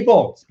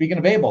 Abel, speaking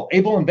of Abel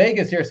in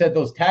Vegas here said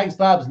those tag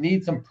slabs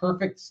need some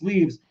perfect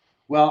sleeves.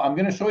 Well, I'm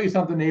going to show you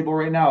something, Abel,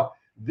 right now.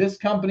 This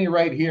company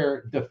right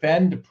here,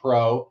 Defend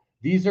Pro,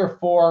 these are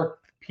for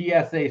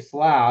PSA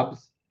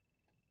slabs,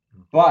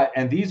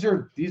 and these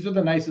are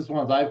the nicest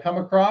ones I've come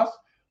across.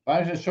 But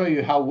I'm going to show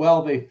you how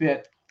well they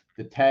fit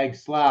the tag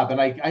slab.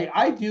 And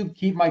I do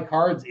keep my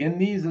cards in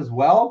these as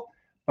well,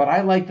 but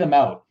I like them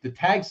out. The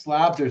tag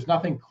slab, there's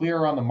nothing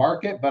clear on the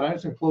market, but I'm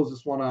just gonna close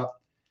this one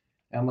up,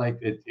 and like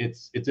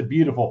it's a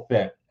beautiful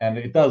fit, and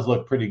it does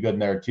look pretty good in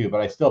there too, but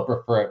I still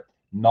prefer it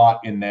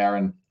not in there,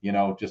 and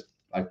just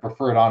I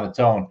prefer it on its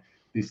own.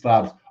 These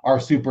slabs are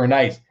super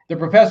nice. The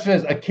professor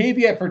says a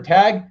caveat for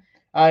tag,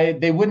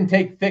 they wouldn't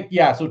take thick.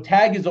 Yeah, so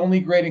tag is only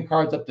grading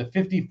cards up to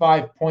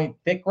 55 point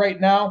thick right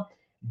now,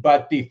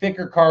 but the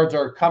thicker cards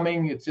are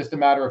coming. It's just a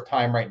matter of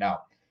time right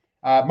now.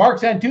 Mark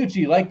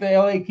Santucci, like the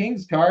LA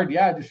Kings card.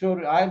 Yeah, I just showed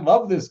it. I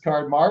love this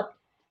card, Mark.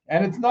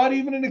 And it's not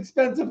even an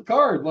expensive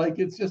card. Like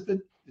it's just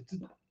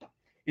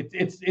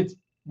it's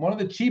one of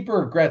the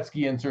cheaper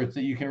Gretzky inserts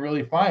that you can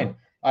really find,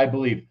 I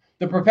believe.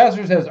 The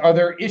professor says, are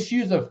there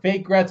issues of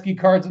fake Gretzky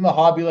cards in the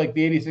hobby like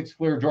the 86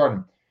 Fleer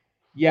Jordan?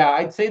 Yeah,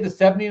 I'd say the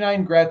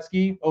 79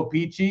 Gretzky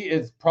O-Pee-Chee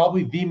is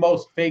probably the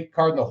most fake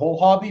card in the whole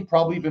hobby,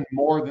 probably even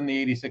more than the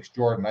 86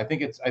 Jordan. I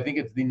think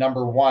it's the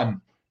number one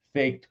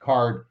faked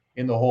card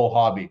in the whole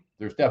hobby.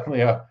 There's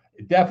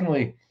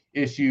definitely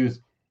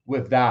issues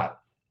with that.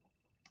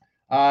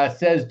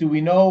 Says, do we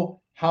know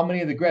how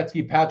many of the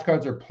Gretzky patch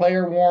cards are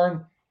player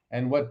worn,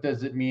 and what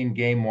does it mean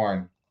game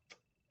worn?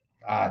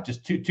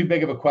 Just too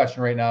big of a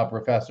question right now,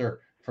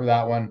 Professor, for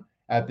that one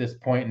at this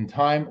point in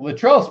time.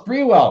 Latrell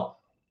Sprewell,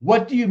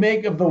 what do you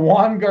make of the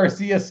Juan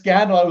Garcia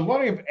scandal? I was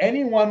wondering if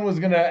anyone was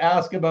going to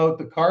ask about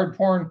the card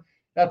porn.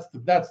 That's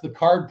the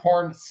card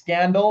porn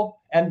scandal.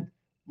 And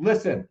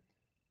listen,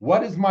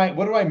 what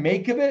do I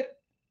make of it?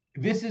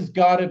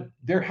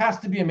 There has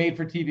to be a made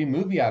for TV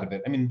movie out of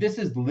it. I mean, this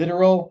is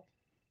literal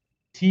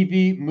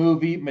TV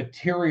movie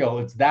material.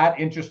 It's that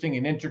interesting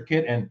and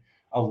intricate and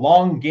a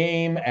long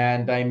game.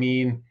 And I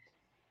mean,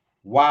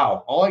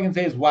 wow. All I can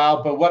say is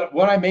wow. But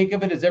what I make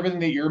of it is everything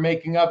that you're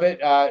making of it.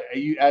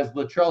 As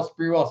Latrell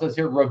Sprewell says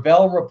here,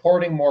 Ravel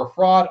reporting more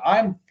fraud.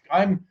 I'm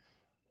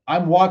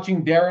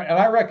watching Darren, and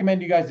I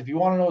recommend you guys, if you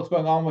want to know what's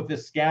going on with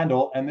this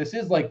scandal, and this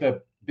is like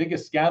the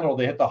biggest scandal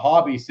to hit the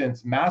hobby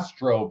since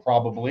Mastro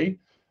probably.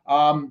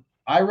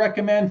 I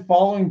recommend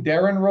following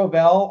Darren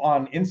Ravel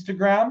on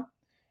Instagram.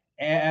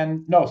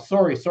 And no,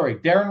 sorry,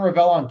 Darren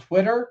Ravel on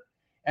Twitter.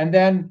 And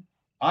then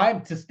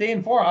to stay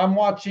informed, I'm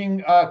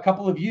watching a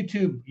couple of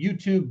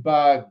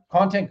YouTube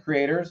content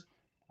creators.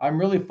 I'm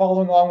really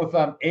following along with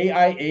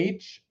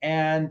AIH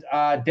and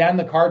Dan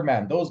the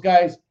Cardman. Those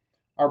guys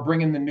are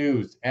bringing the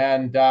news,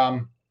 and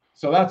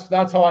so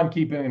that's how I'm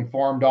keeping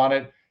informed on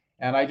it.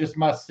 And I just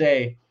must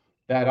say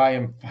that I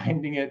am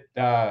finding it.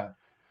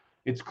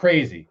 It's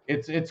crazy.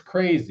 It's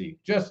crazy.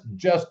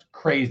 Just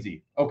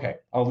crazy. Okay,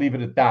 I'll leave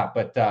it at that.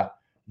 But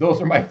those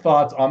are my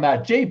thoughts on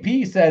that.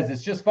 JP says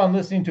it's just fun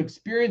listening to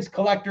experienced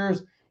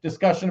collectors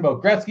discussion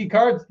about Gretzky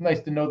cards.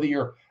 Nice to know that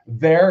you're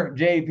there,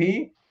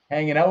 JP,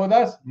 hanging out with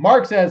us.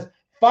 Mark says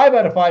 5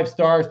 out of 5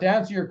 stars. To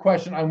answer your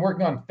question, I'm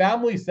working on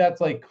family sets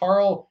like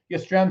Carl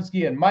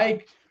Yastrzemski and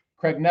Mike,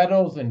 Craig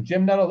Nettles and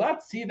Jim Nettles.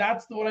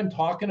 That's what I'm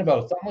talking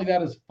about. Something like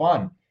that is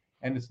fun,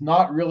 and it's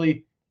not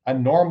really a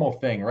normal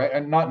thing, right?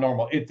 And not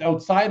normal. It's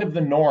outside of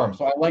the norm.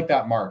 So I like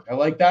that, Mark. I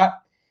like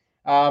that.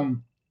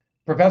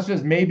 Professor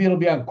says maybe it'll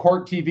be on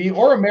Court TV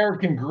or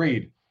American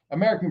Greed.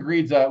 American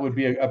Greed's would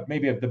be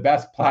maybe the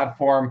best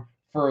platform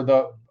for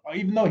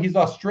even though he's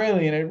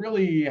Australian, it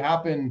really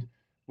happened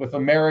with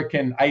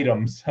American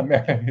items,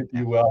 if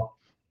you will,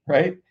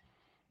 right?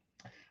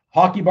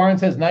 Hockey Barn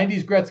says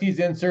 90s Gretzky's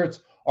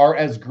inserts are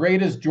as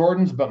great as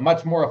Jordan's, but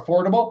much more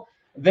affordable.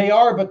 They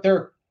are,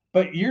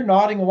 but you're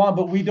nodding along,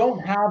 but we don't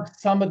have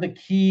some of the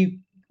key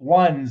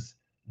ones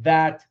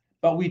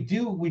but we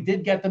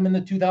did get them in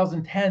the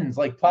 2010s,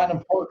 like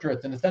Platinum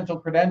Portraits and Essential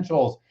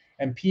Credentials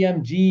and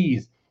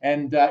PMGs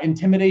and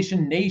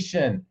Intimidation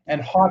Nation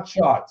and Hot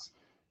Shots.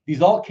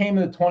 These all came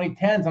in the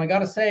 2010s. And I got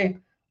to say,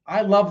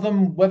 I love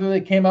them whether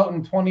they came out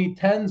in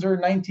 2010s or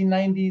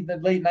 1990, the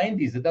late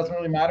 90s. It doesn't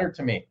really matter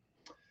to me.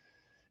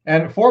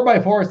 And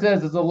 4x4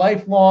 says, as a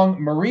lifelong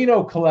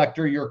Merino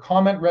collector, your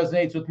comment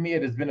resonates with me.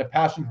 It has been a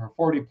passion for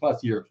 40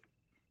 plus years.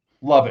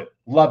 Love it.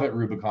 Love it,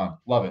 Rubicon.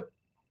 Love it.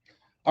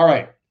 All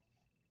right.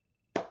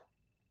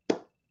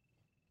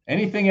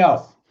 Anything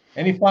else?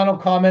 Any final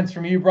comments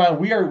from you, Brian?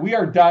 We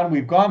are done.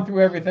 We've gone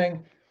through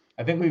everything.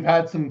 I think we've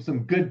had some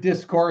good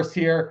discourse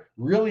here.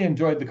 Really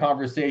enjoyed the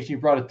conversation. You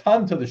brought a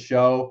ton to the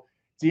show.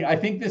 See, I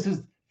think this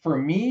is, for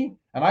me,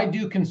 and I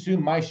do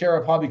consume my share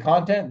of hobby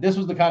content. This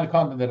was the kind of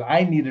content that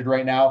I needed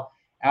right now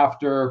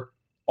after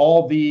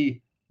all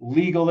the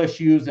legal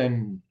issues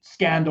and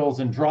scandals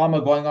and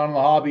drama going on in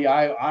the hobby.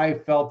 I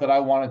felt that I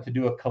wanted to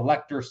do a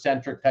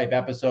collector-centric type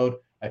episode.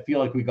 I feel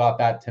like we got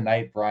that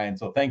tonight, Brian.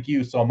 So thank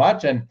you so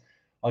much. And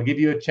I'll give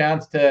you a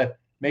chance to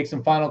make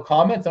some final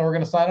comments, and we're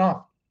going to sign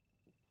off.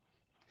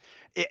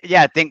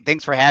 Yeah,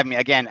 thanks for having me.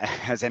 Again,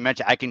 as I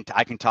mentioned, I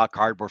can talk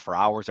cardboard for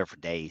hours or for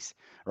days,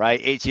 right?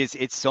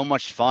 It's so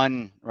much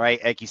fun,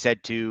 right? Like you said,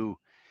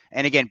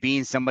 and again,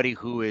 being somebody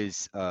who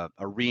is a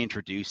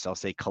reintroduced, I'll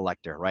say,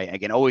 collector, right?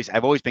 Again,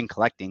 I've always been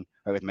collecting,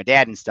 right, with my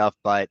dad and stuff,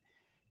 but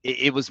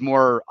it was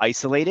more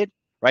isolated,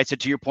 right? So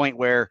to your point,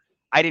 where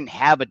I didn't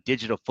have a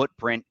digital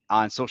footprint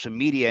on social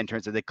media in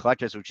terms of the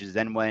collectors, which is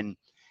then when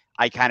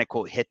I kind of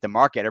quote hit the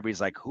market.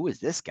 Everybody's like, who is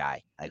this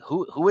guy? Like,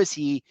 who is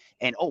he?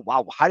 And oh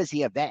wow, how does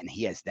he have that? And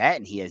he has that,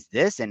 and he has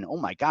this, and oh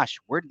my gosh,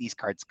 where did these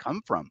cards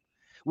come from?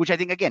 Which I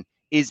think again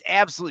is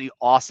absolutely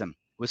awesome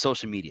with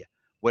social media,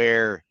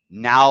 where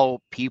now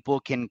people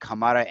can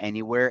come out of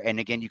anywhere, and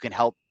again, you can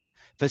help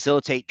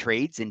facilitate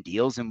trades and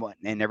deals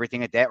and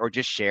everything like that, or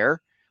just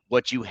share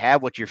what you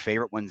have, what your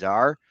favorite ones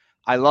are.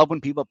 I love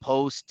when people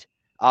post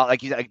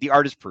like the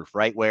artist proof,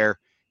 right? Where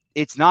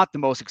it's not the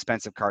most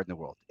expensive card in the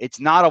world. It's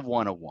not a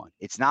 101.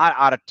 It's not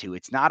out of 2.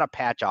 It's not a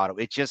patch auto.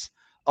 It's just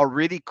a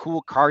really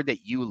cool card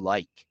that you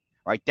like,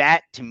 right?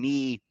 That to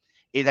me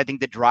is, I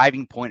think, the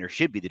driving point, or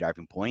should be the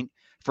driving point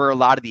for a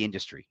lot of the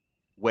industry,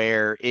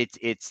 where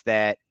it's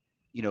that,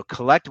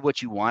 collect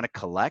what you want to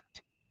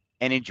collect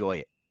and enjoy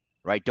it,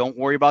 right? Don't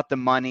worry about the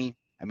money.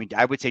 I mean,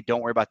 I would say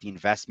don't worry about the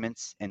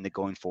investments and the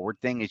going forward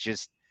thing. It's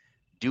just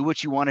do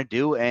what you want to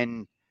do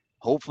and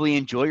hopefully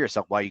enjoy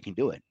yourself while you can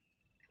do it.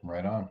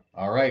 Right on.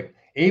 All right.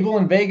 Abel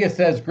in Vegas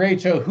says,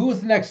 great show. Who's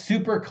the next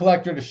super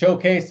collector to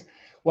showcase?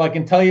 Well, I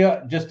can tell you,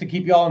 just to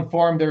keep you all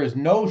informed, there is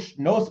no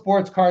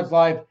Sports Cards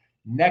Live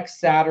next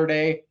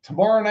Saturday.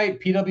 Tomorrow night,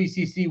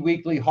 PWCC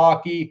Weekly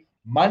Hockey.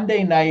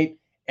 Monday night,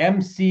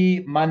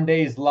 MC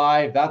Mondays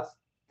Live. That's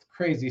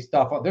crazy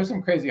stuff. There's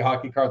some crazy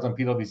hockey cards on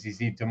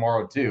PWCC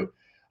tomorrow, too.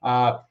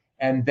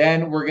 And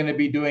then we're going to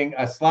be doing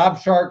a Slab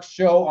Sharks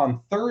show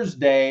on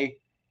Thursday,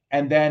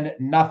 and then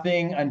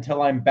nothing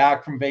until I'm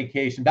back from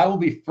vacation. That will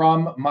be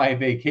from my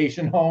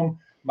vacation home,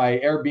 my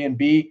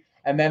Airbnb,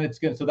 and then it's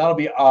good. So that'll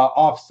be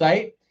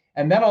off-site,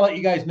 and then I'll let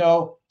you guys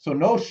know. So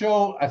no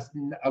show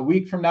a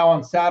week from now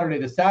on Saturday.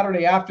 The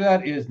Saturday after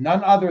that is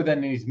none other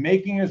than, he's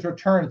making his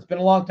return. It's been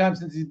a long time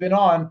since he's been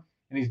on,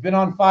 and he's been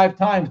on 5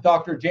 times.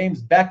 Dr.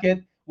 James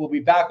Beckett will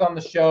be back on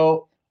the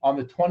show on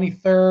the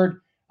 23rd.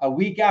 A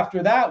week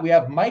after that, we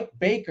have Mike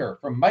Baker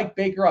from Mike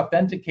Baker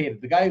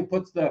Authenticated, the guy who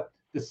puts the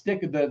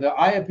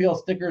eye appeal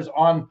stickers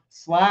on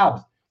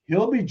slabs.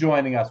 He'll be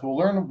joining us. We'll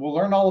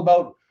learn all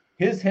about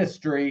his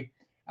history.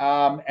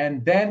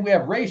 And then we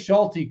have Ray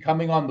Schulte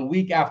coming on the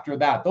week after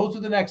that. Those are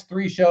the next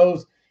 3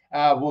 shows.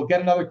 We'll get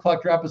another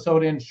collector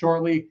episode in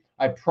shortly.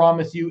 I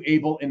promise you,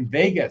 Abel in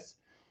Vegas.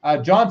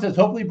 John says,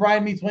 hopefully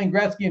Brian meets Wayne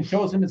Gretzky and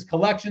shows him his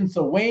collection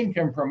so Wayne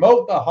can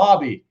promote the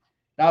hobby.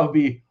 That would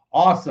be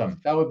awesome.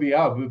 That would be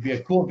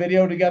a cool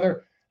video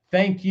together.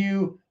 Thank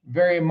you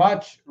very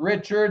much.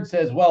 Richard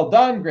says, well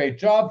done. Great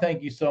job.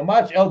 Thank you so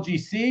much.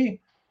 LGC,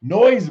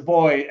 Noise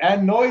Boy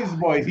and Noise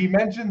Boys. He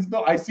mentions,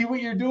 I see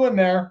what you're doing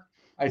there.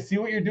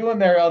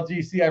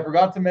 LGC. I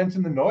forgot to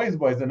mention the Noise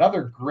Boys,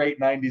 another great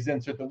 90s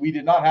insert that we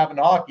did not have in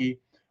hockey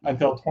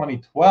until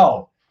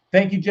 2012.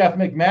 Thank you, Jeff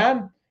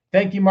McMahon.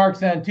 Thank you, Mark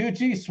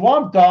Santucci.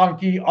 Swamp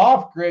Donkey,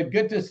 Off Grid.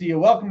 Good to see you.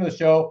 Welcome to the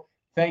show.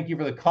 Thank you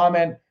for the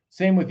comment.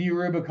 Same with you,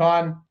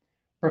 Rubicon.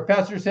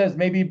 Professor says,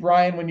 maybe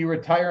Brian, when you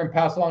retire and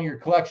pass along your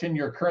collection,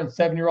 your current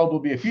 7-year-old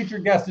will be a future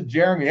guest of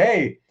Jeremy.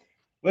 Hey,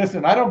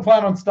 listen, I don't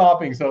plan on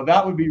stopping, so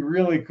that would be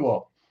really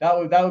cool. That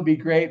would be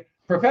great.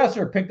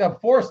 Professor picked up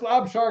 4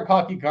 Slab Shark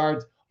hockey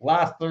cards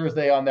last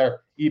Thursday on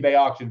their eBay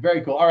auction.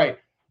 Very cool. All right,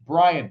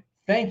 Brian,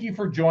 thank you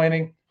for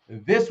joining.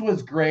 This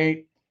was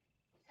great.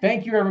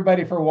 Thank you,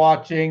 everybody, for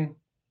watching.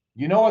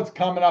 You know what's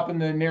coming up in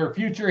the near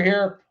future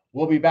here.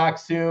 We'll be back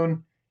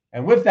soon.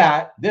 And with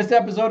that, this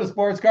episode of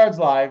Sports Cards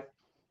Live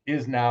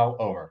is now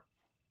over.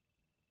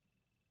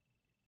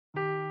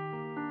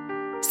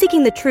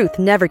 Seeking the truth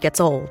never gets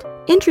old.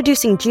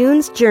 Introducing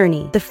June's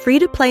Journey, the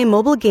free-to-play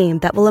mobile game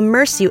that will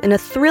immerse you in a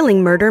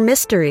thrilling murder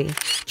mystery.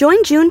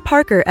 Join June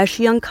Parker as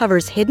she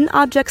uncovers hidden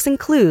objects and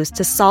clues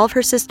to solve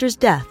her sister's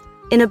death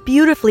in a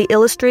beautifully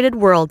illustrated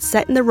world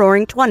set in the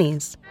Roaring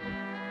 '20s.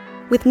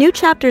 With new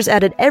chapters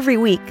added every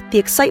week, the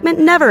excitement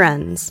never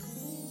ends.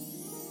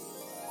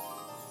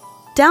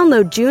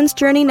 Download June's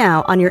Journey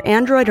now on your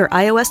Android or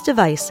iOS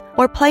device,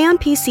 or play on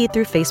PC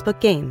through Facebook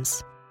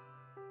Games.